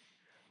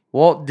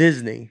 Walt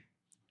Disney.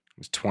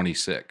 It's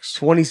 26.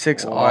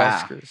 26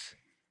 Oscars.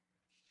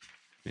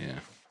 Yeah.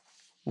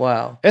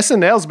 Wow.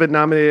 SNL's been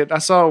nominated. I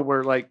saw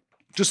where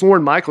just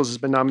Lorne Michaels has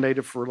been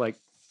nominated for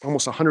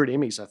almost 100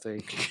 Emmys, I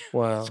think.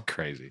 Wow. That's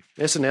crazy.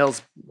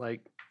 SNL's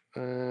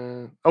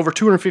over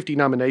 250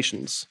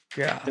 nominations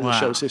in the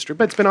show's history.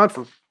 But it's been on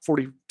for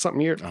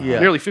 40-something years.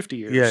 Nearly 50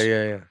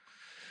 years.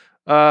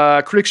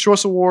 Yeah. Critics'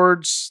 Choice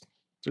Awards.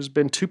 There's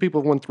been 2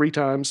 people who won 3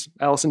 times.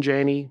 Allison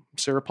Janney,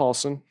 Sarah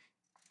Paulson.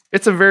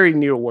 It's a very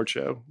new award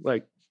show.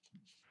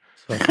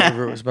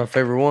 It's my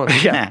favorite one.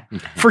 Yeah.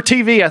 For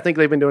TV, I think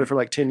they've been doing it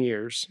for 10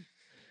 years.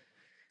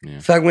 Yeah.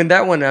 So I win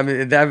that one. I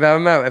mean,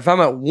 if I'm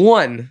at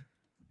 1,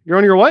 you're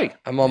on your way.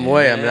 I'm on my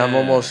way. I mean, I'm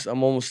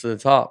almost to the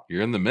top.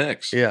 You're in the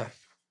mix. Yeah.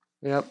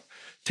 Yep.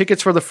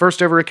 Tickets for the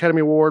first ever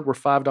Academy Award were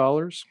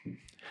 $5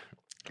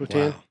 to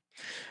attend. Wow.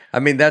 I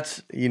mean,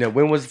 that's,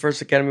 when was the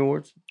first Academy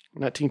Awards?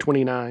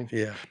 1929.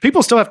 Yeah.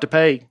 People still have to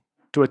pay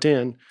to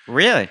attend.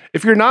 Really?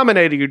 If you're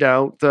nominated, you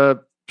don't.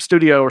 The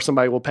studio or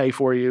somebody will pay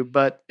for you.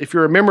 But if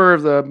you're a member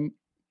of the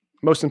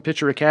Motion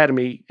Picture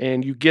Academy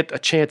and you get a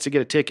chance to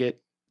get a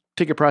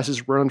ticket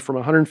prices run from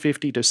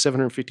 $150 to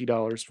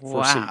 $750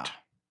 for a seat.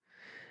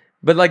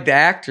 But the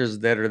actors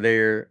that are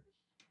there,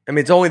 I mean,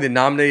 it's only the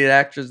nominated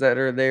actors that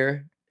are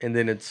there, and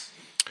then it's...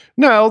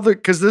 No,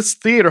 because this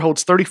theater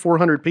holds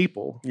 3,400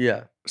 people.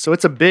 Yeah. So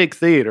it's a big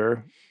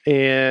theater,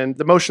 and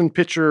the Motion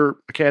Picture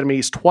Academy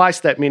is twice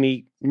that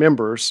many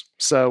members.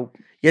 So...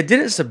 Yeah,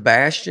 didn't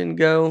Sebastian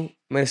go,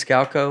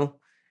 Maniscalco,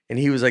 and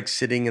he was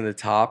sitting in the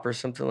top or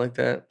something like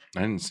that?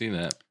 I didn't see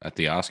that at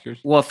the Oscars.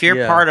 Well, if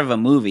you're part of a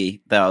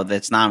movie, though,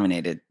 that's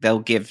nominated, they'll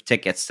give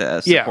tickets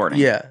to supporting.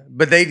 Yeah,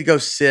 but they go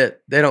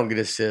sit. They don't get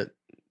to sit.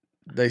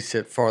 They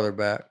sit farther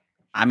back.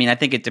 I mean, I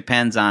think it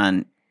depends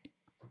on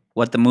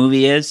what the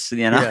movie is,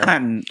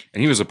 And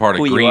he was a part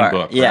of Green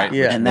Book, right?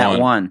 Yeah, and that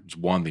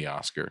won the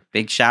Oscar.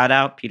 Big shout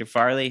out, Peter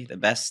Farley, the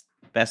best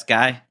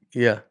guy.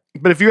 Yeah.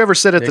 But if you ever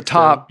sit at the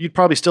top, you'd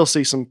probably still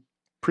see some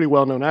pretty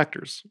well-known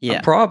actors. Yeah.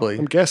 Probably.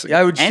 I'm guessing. Yeah,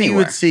 I would see, you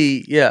would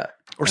see,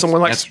 or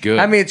someone like... That's good.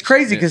 I mean, it's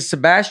crazy because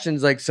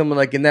Sebastian's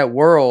someone in that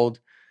world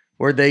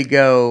where they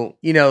go,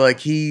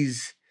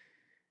 he's...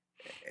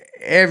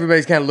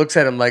 Everybody's kind of looks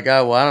at him oh,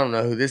 well, I don't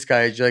know who this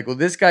guy is. You're well,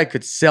 this guy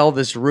could sell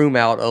this room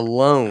out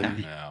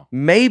alone.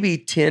 Maybe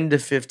 10 to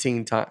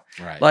 15 times.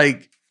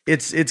 Right.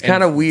 It's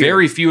kind of weird.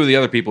 Very few of the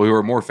other people who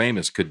are more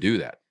famous could do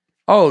that.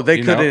 Oh,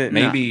 they couldn't.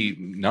 Maybe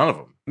none of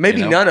them.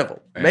 Maybe none of them.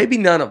 Yeah. Maybe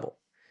none of them.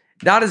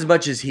 Not as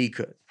much as he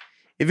could.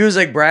 If it was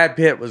Brad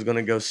Pitt was going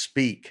to go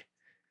speak,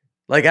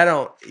 he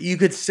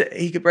could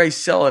probably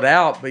sell it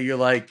out, but you're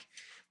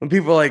when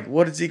people are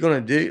what is he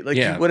going to do?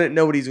 You wouldn't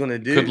know what he's going to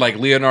do. Could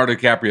Leonardo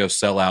DiCaprio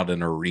sell out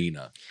an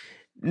arena?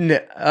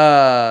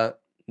 No.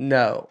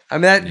 No. I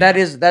mean,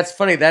 that's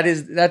funny.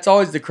 That's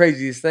always the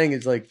craziest thing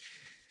is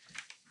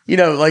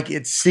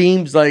it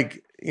seems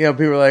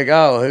people are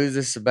oh, who's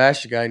this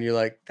Sebastian guy? And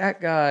you're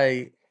that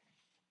guy,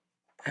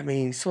 I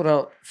mean, he sold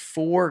out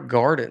 4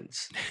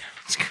 gardens.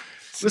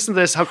 Listen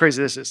to this, how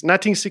crazy this is.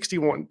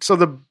 1961. So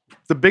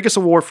the biggest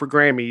award for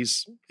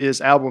Grammys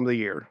is Album of the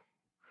Year.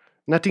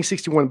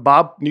 1961,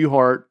 Bob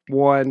Newhart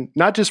won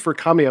not just for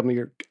Comedy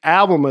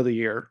Album of the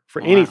Year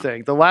for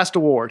anything. The last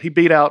award. He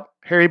beat out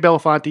Harry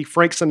Belafonte,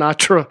 Frank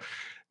Sinatra,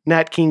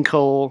 Nat King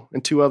Cole,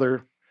 and 2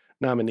 other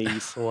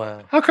nominees.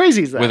 Wow. How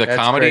crazy is that? With a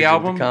comedy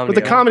album? With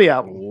a comedy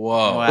album.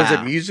 Whoa. Wow. Was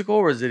it musical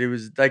or was it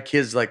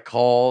his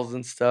calls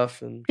and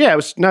stuff? And yeah, it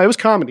was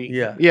comedy.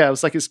 Yeah. Yeah, it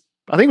was I think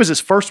it was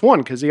his first one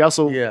because he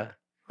also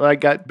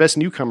got Best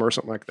Newcomer or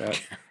something like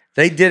that.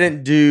 They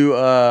didn't do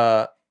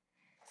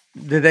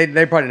they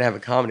probably didn't have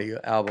a comedy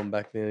album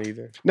back then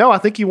either. No, I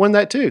think he won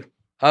that too.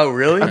 Oh,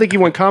 really? I think he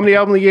won Comedy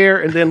Album of the Year,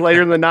 and then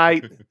later in the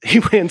night, he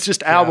wins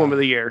just Album of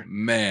the Year.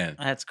 Man.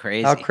 That's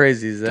crazy. How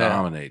crazy is that?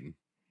 Dominating.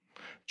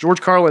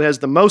 George Carlin has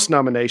the most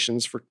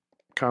nominations for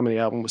Comedy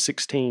Album with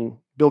 16.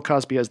 Bill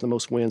Cosby has the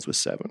most wins with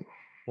 7.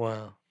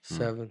 Wow.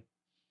 7.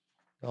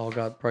 All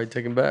got probably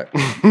taken back.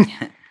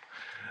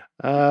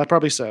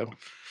 Probably so.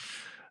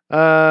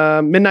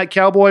 Midnight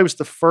Cowboy was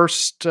the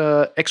first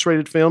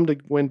X-rated film to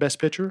win Best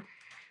Picture.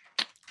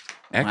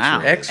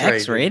 Wow,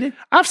 X-rated?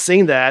 I've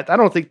seen that.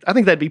 I think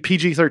that'd be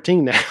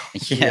PG-13 now.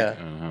 Yeah.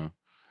 Uh-huh.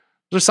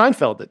 There's a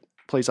Seinfeld that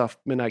plays off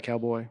Midnight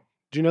Cowboy.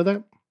 Do you know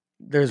that?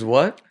 There's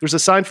what? There's a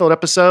Seinfeld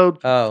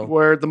episode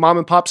where the mom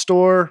and pop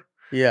store.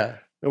 Yeah.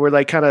 Where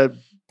they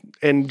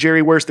and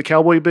Jerry wears the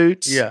cowboy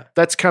boots. Yeah.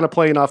 That's kind of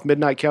playing off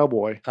Midnight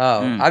Cowboy.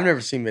 Oh, I've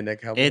never seen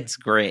Midnight Cowboy. It's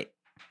great.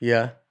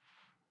 Yeah.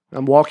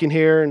 I'm walking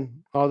here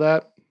and all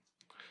that.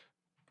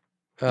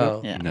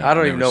 Oh, yeah. No, I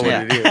don't even know what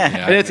it is.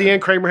 And at the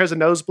end, Kramer has a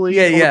nosebleed.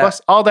 Yeah, yeah.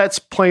 All that's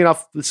playing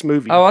off this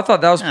movie. Oh, I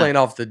thought that was playing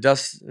off the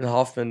Dustin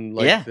Hoffman.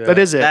 That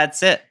is it.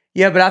 That's it.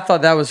 Yeah, but I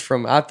thought that was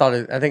from. I thought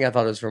it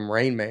was from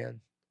Rain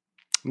Man.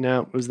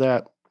 No, it was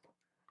that.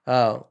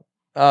 Oh,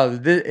 so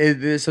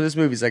this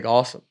movie's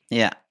awesome.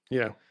 Yeah.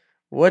 Yeah.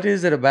 What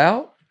is it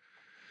about?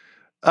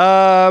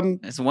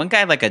 Is one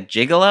guy like a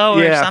gigolo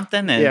or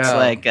something? And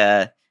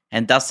it's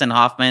and Dustin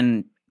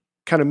Hoffman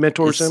kind of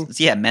mentors him.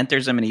 Yeah,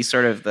 mentors him, and he's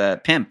sort of the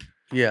pimp.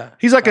 Yeah.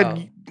 He's like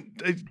a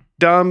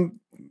dumb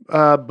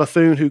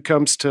buffoon who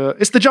comes to.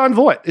 It's the John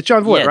Voight. It's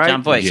John Voight, right?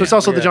 John Voight. So it's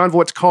also the John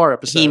Voight's car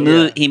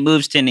episode. He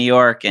moves to New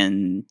York,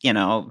 and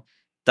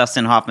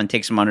Dustin Hoffman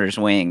takes him under his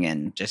wing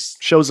and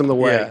just shows him the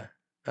way.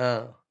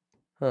 Yeah.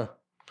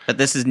 But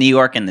this is New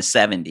York in the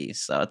 70s,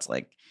 so it's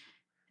like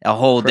a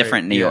whole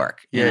different New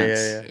York.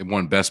 Yeah. It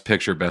won Best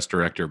Picture, Best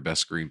Director,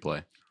 Best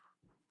Screenplay.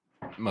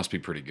 It must be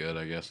pretty good,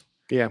 I guess.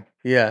 Yeah.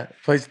 Yeah.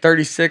 Plays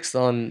 36th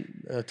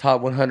on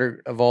top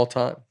 100 of all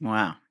time.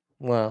 Wow.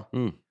 Wow.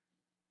 I'll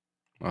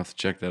have to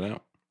check that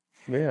out.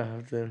 Yeah.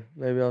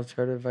 Maybe I'll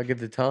try to if I get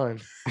the time.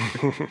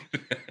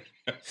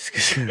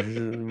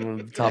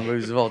 Top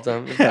movies of all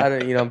time.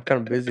 I'm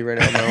kind of busy right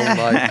now in my own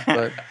life,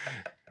 but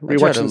I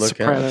try to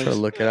look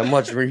at it. I'm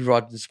watching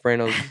rewatching The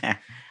Sopranos.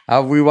 I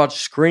rewatched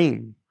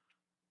Scream.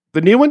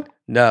 The new one?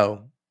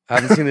 No. I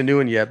haven't seen the new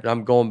one yet, but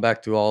I'm going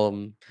back to all of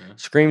them. Yeah.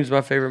 Scream's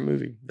my favorite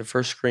movie. The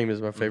first Scream is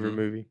my favorite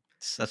movie.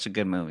 Such a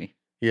good movie.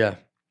 Yeah.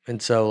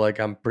 And so,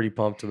 I'm pretty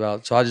pumped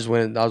about it. So I just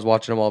went, I was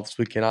watching them all this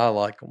weekend. I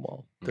like them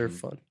all. They're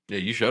fun. Yeah,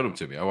 you showed them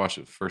to me. I watched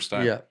it the first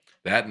time. Yeah.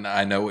 That and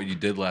I Know What You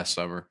Did Last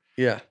Summer.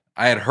 Yeah.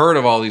 I had heard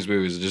of all these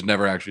movies. I just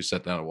never actually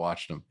sat down and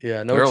watched them.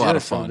 Yeah. No, they're a lot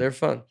of fun. They're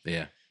fun.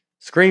 Yeah.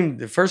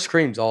 The first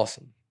Scream's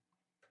awesome.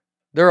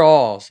 They're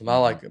all awesome. I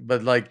like it.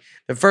 But,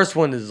 the first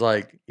one is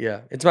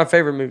it's my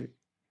favorite movie.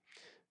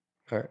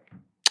 All right.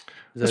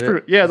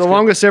 The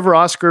longest ever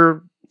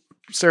Oscar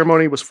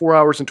ceremony was 4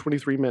 hours and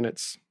 23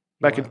 minutes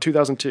back in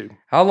 2002.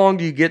 How long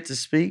do you get to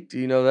speak? Do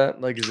you know that?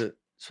 Is it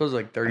supposed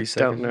to 30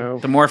 seconds? I don't know.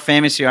 The more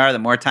famous you are, the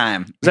more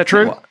time. Is that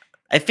true?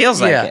 It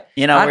feels like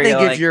it. I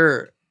think if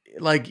you're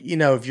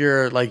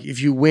if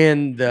you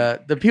win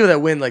the people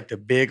that win the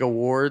big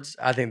awards,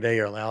 I think they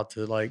are allowed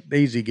to they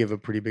usually give a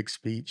pretty big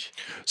speech.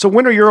 So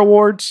when are your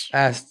awards?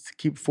 Asked to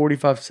keep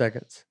 45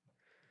 seconds.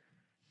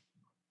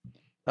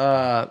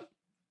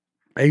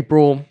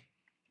 April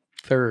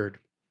 3rd.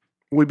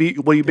 Will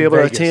you be able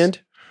to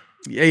attend?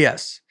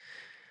 Yes.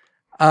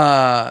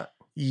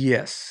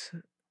 Yes.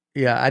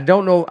 Yeah. I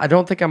don't know. I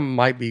don't think I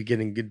might be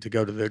getting to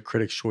go to the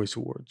Critics' Choice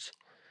Awards.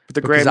 But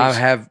the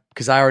Grammys.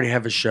 Because I already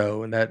have a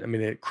show, and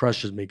it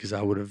crushes me because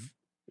I would have,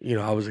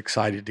 I was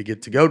excited to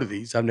get to go to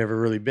these. I've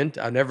never been to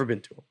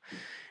them.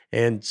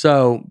 And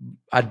so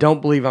I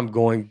don't believe I'm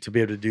going to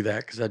be able to do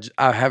that because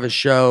I have a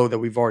show that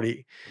we've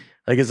already,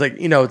 it's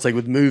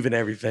with Move and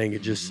everything,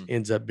 it just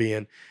ends up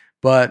being.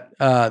 But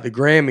the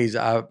Grammys,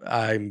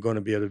 I'm going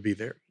to be able to be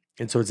there.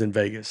 And so it's in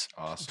Vegas.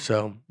 Awesome.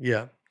 So,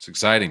 yeah. It's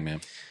exciting,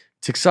 man.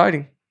 It's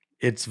exciting.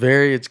 It's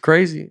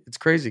crazy. It's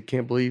crazy.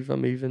 Can't believe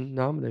I'm even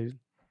nominated.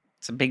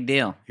 It's a big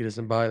deal. He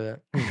doesn't buy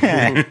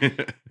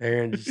that.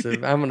 Aaron just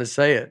said, I'm going to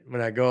say it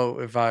when I go,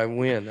 if I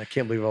win. I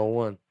can't believe I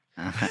won.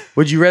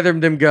 Would you rather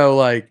them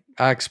go I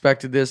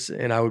expected this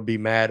and I would be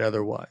mad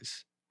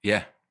otherwise?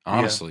 Yeah,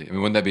 honestly. Yeah.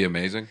 Wouldn't that be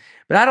amazing?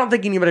 But I don't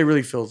think anybody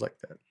really feels like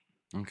that.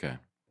 Okay.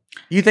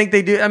 You think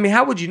they do?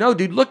 How would you know,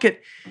 dude? Look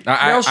at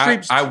Meryl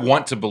Streep's. I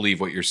want to believe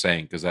what you're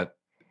saying because that.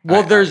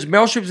 There's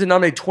Meryl Streep's been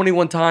nominated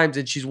 21 times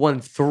and she's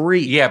won 3.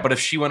 Yeah, but if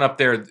she went up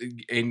there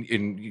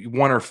and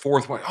won her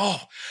 4th one,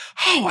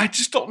 I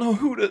just don't know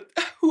who.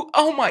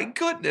 Oh my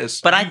goodness!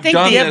 But I think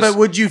but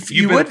would you?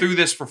 You've been through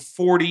this for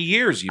 40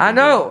 years. I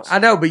know,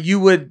 but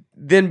you would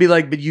then be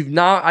like, but you've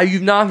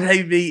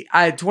nominated me.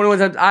 21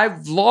 times.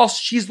 I've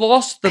lost. She's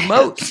lost the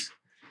most.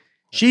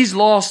 She's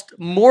lost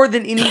more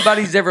than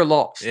anybody's ever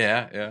lost.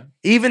 Yeah.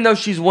 Even though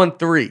she's won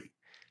 3.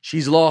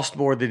 She's lost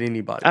more than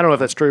anybody. I don't know if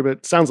that's true, but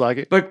it sounds like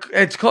it. But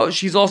it's close.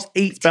 She's lost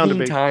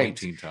 18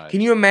 times. 18 times. Can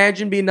you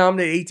imagine being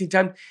nominated 18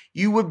 times?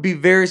 You would be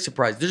very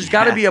surprised. There's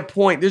got to be a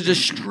point. There's a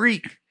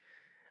streak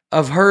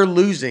of her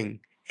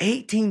losing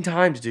 18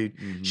 times, dude.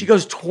 Mm-hmm. She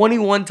goes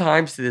 21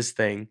 times to this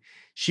thing.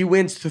 She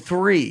wins to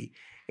 3.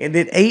 And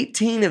then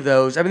 18 of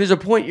those, there's a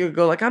point you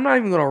go I'm not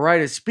even going to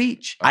write a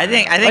speech. I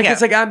think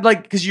it's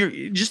because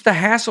you're just the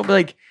hassle,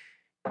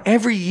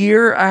 every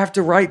year I have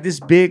to write this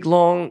big,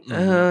 long,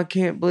 I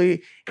can't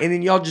believe, and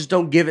then y'all just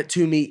don't give it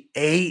to me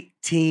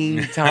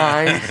 18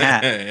 times.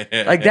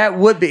 That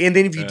would be, and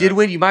then if you did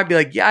win, you might be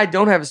yeah, I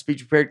don't have a speech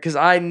prepared because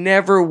I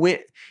never win.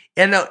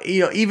 And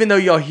even though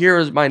y'all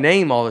hear my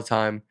name all the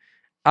time,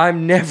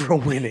 I'm never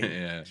winning.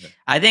 Yeah.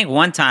 I think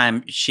one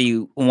time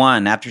she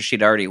won after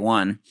she'd already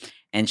won.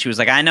 And she was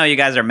like, I know you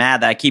guys are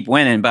mad that I keep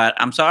winning, but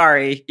I'm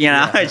sorry. She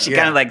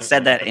kind of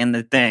said that in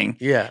the thing.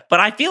 Yeah.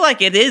 But I feel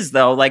like it is,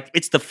 though.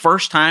 It's the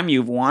first time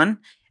you've won.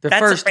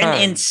 That's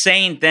an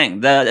insane thing.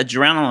 The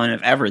adrenaline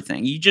of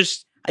everything.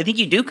 I think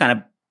you do kind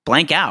of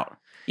blank out.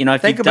 If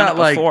think you've done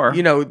about it before.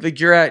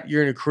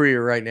 you're in a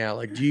career right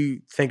now. Do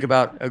you think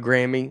about a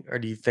Grammy or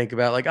do you think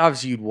about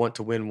obviously you'd want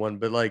to win one,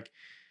 but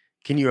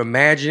can you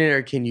imagine it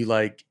or can you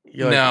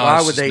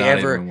why would they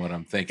ever? Even what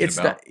I'm thinking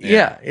about.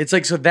 It's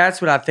so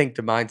that's what I think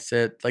the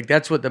mindset.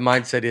 That's what the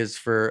mindset is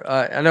for.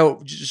 I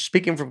know, just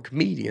speaking from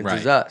comedians,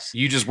 is us.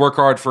 You just work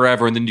hard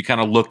forever, and then you kind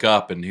of look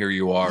up, and here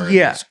you are.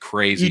 Yeah, it's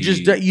crazy.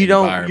 You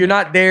don't. You're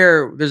not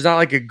there. There's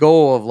not a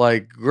goal of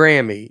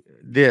Grammy,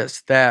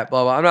 this, that,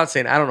 blah blah. I'm not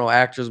saying I don't know.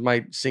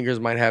 Singers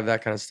might have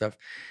that kind of stuff,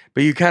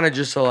 but you kind of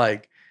just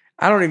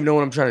I don't even know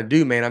what I'm trying to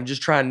do, man. I'm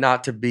just trying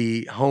not to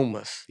be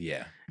homeless.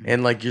 Yeah.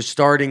 And like you're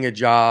starting a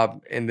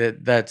job and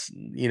that's,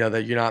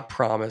 that you're not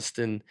promised.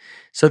 And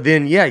so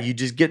then, you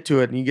just get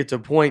to it and you get to a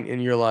point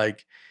and you're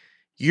like,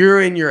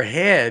 you're in your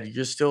head.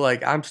 You're still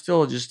like, I'm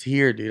still just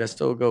here, dude. I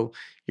still go,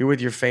 you're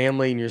with your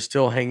family and you're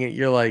still hanging.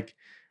 You're like,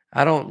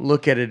 I don't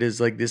look at it as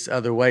like this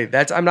other way.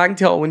 I can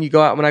tell when you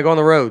go out, when I go on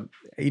the road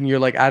and you're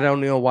like, I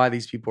don't know why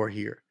these people are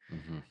here.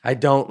 Mm-hmm. I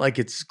don't like,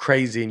 it's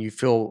crazy. And you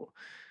feel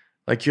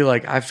like, you're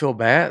like, I feel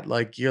bad.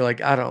 Like, you're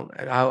like, I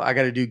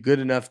got to do good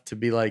enough to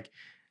be like,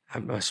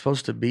 am I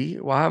supposed to be?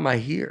 Why am I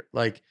here?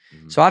 Like,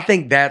 so I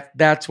think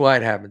that's why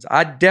it happens.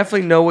 I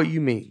definitely know what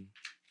you mean.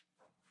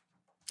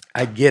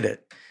 I get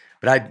it.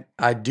 But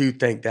I do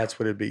think that's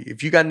what it'd be.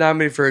 If you got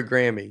nominated for a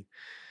Grammy,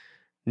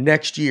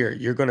 next year,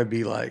 you're going to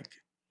be like,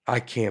 I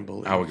can't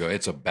believe it. I would go,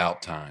 it's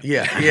about time.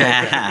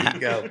 Yeah. You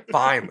go,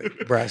 finally.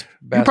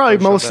 You're probably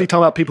mostly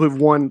talking about people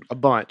who've won a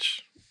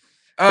bunch.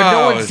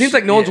 But it seems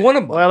like no one's won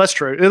a bunch. Well, that's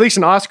true. At least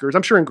in Oscars.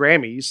 I'm sure in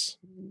Grammys.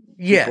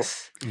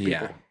 Yes.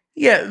 Yeah.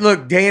 Yeah,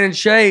 look, Dan and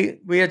Shay,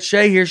 we had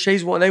Shay here.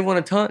 Shay's won, they won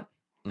a ton.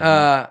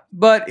 Mm-hmm.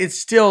 But it's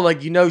still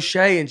like,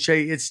 Shay and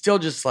Shay, it's still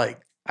just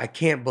like, I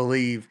can't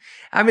believe.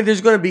 I mean,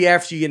 there's going to be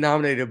after you get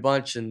nominated a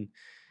bunch and,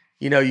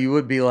 you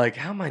would be like,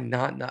 how am I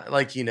not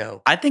like,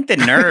 I think the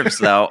nerves,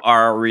 though,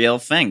 are a real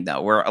thing,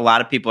 though, where a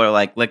lot of people are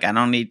like, look, I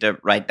don't need to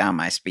write down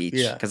my speech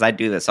because I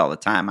do this all the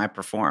time. I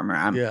perform or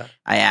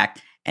I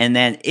act. And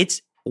then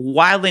it's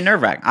wildly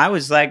nerve-wracking. I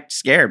was like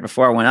scared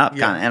before I went up.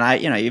 Kinda,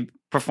 and you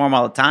perform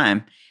all the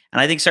time. And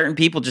I think certain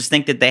people just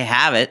think that they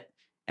have it.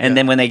 And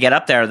then when they get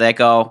up there, they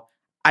go,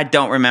 I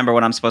don't remember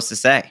what I'm supposed to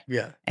say.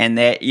 Yeah. And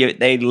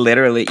they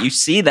literally, you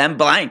see them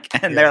blank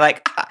and they're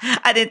like,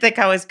 I didn't think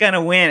I was going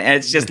to win. And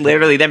it's just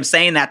literally them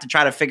saying that to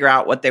try to figure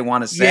out what they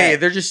want to say. Yeah,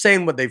 they're just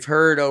saying what they've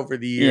heard over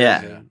the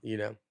years.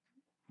 Yeah. And,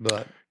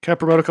 but. Can I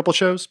promote a couple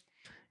shows?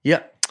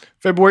 Yeah.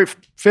 February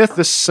 5th,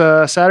 this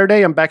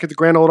Saturday, I'm back at the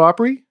Grand Ole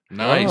Opry.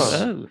 Nice.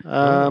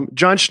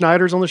 John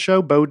Schneider's on the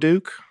show, Bo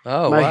Duke.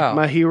 Oh, wow.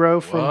 My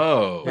hero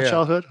from my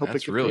childhood. Hope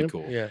that's really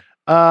cool. Yeah.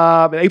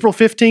 April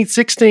 15th,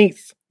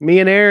 16th, me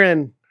and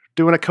Aaron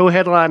doing a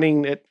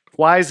co-headlining at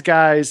Wise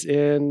Guys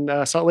in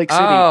Salt Lake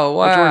City. Oh,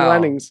 wow. Jordan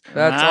Lennings.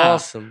 That's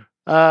awesome.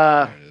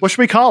 What should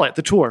we call it?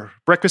 The tour?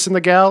 Breakfast in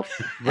the Gout?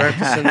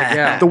 Breakfast in the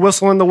Gout. The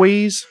Whistle and the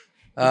Wheeze?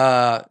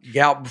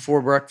 Gout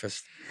before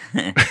breakfast.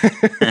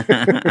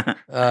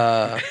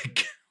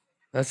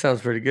 That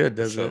sounds pretty good,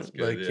 doesn't it?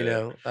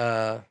 Good,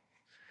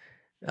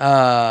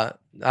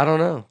 I don't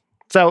know.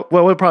 So,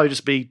 it'll probably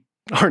just be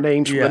our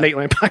names from the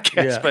Nateland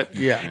podcast. Yeah. But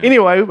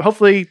anyway,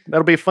 hopefully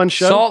that'll be a fun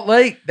show. Salt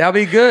Lake, that'll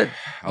be good.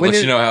 I'll let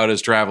you know how it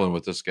is traveling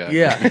with this guy.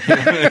 Yeah.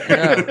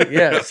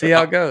 See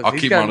how it goes. I'll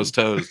keep him on his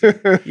toes.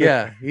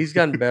 Yeah, he's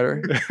gotten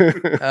better.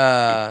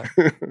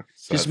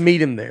 Just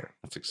meet him there.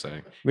 That's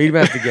exciting. Meet him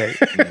at the gate.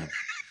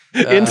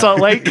 In Salt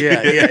Lake?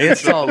 Yeah, in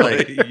Salt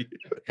Lake.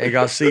 And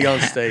I'll see you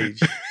on stage.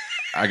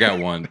 I got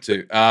one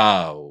too.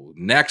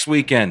 Next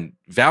weekend,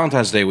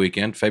 Valentine's Day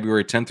weekend,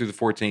 February 10th through the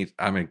 14th,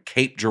 I'm in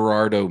Cape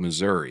Girardeau,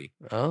 Missouri.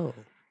 Oh.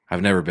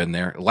 I've never been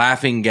there.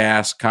 Laughing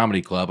Gas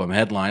Comedy Club. I'm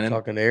headlining.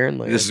 Talking to Aaron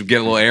Land. This is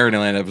getting a little Aaron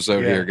Land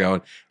episode here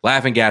going.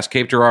 Laughing Gas,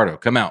 Cape Girardeau.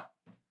 Come out.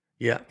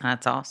 Yeah.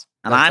 That's awesome.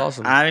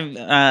 And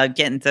I'm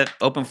getting to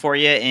open for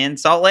you in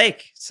Salt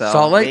Lake. So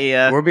Salt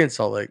Lake? We'll be in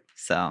Salt Lake.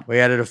 So we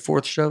added a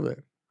fourth show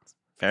there.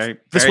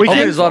 This weekend?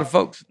 There's a lot of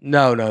folks.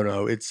 No.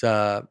 It's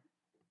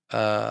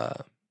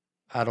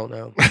I don't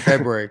know,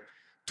 February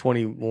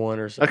 21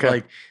 or something,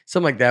 like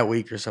something like that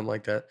week or something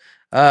like that.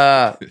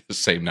 The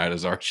same night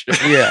as our show.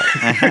 Yeah.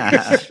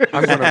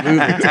 I'm going to move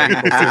it to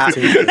April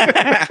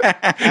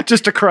 15th.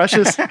 Just to crush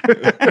us. I'm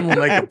going to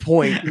make a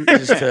point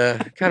just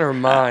to kind of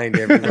remind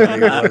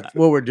everybody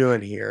what we're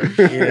doing here,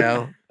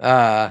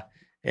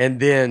 and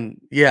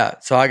then,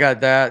 so I got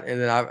that.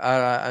 And then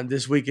I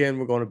this weekend,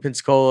 we're going to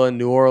Pensacola,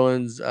 New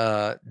Orleans,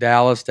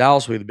 Dallas.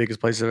 Dallas will be the biggest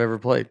place I've ever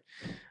played.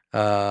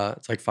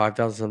 It's like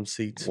 5,000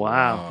 seats.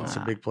 Wow. It's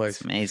a big place.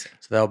 That's amazing.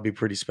 So that'll be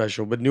pretty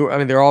special. But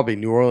they'll all be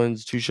New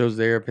Orleans, 2 shows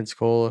there,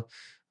 Pensacola.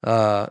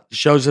 The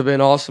shows have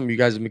been awesome. You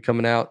guys have been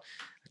coming out.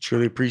 I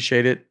truly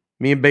appreciate it.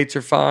 Me and Bates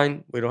are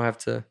fine. We don't have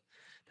to.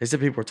 They said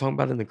people were talking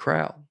about it in the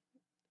crowd.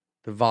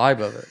 The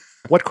vibe of it.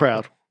 What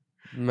crowd?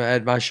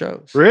 At my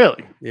shows.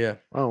 Really? Yeah.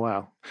 Oh,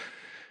 wow.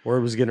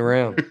 Word was getting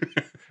around.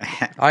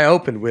 I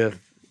opened with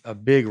a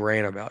big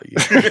rant about you.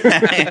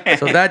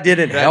 So that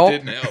didn't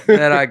help.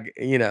 That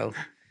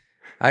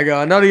I go,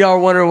 I know y'all are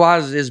wondering why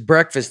is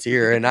breakfast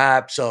here, and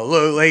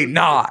absolutely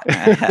not.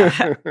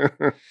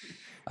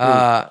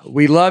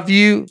 We love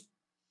you.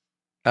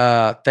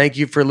 Thank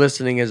you for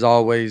listening as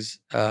always.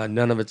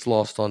 None of it's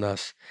lost on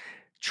us.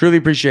 Truly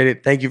appreciate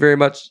it. Thank you very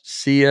much.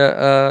 See you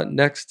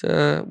next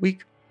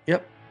week.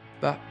 Yep.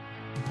 Bye.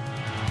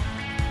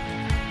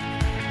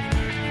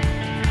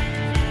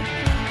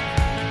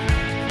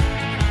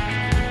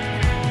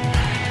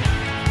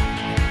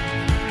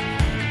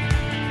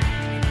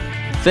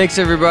 Thanks,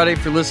 everybody,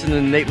 for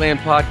listening to the Nateland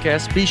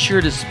Podcast. Be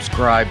sure to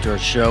subscribe to our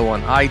show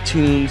on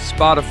iTunes,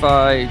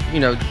 Spotify,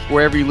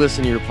 wherever you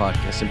listen to your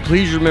podcast. And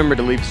please remember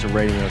to leave us a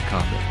rating or a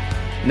comment.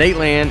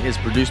 Nateland is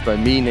produced by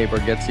me, Nate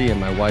Bargatze, and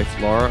my wife,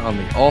 Laura, on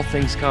the All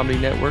Things Comedy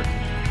Network.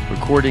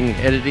 Recording and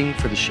editing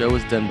for the show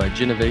is done by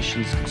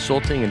Genovations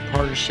Consulting in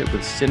partnership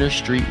with Center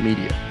Street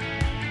Media.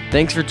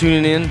 Thanks for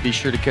tuning in. Be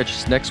sure to catch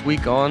us next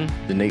week on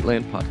the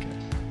Nateland Podcast.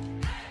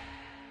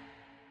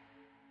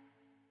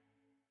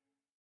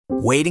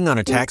 Waiting on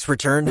a tax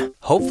return?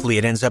 Hopefully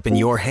it ends up in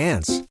your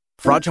hands.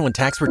 Fraudulent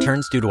tax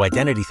returns due to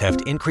identity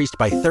theft increased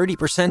by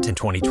 30% in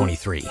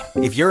 2023.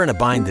 If you're in a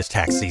bind this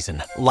tax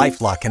season,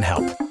 LifeLock can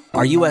help.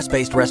 Our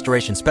U.S.-based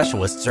restoration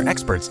specialists are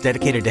experts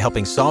dedicated to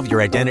helping solve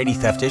your identity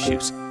theft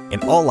issues.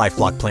 And all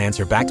LifeLock plans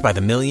are backed by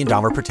the $1 Million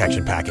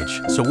Protection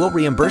Package. So we'll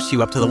reimburse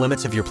you up to the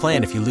limits of your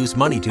plan if you lose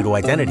money due to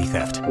identity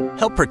theft.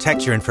 Help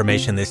protect your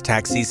information this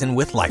tax season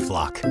with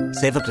LifeLock.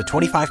 Save up to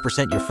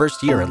 25% your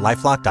first year at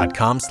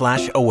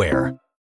LifeLock.com/aware.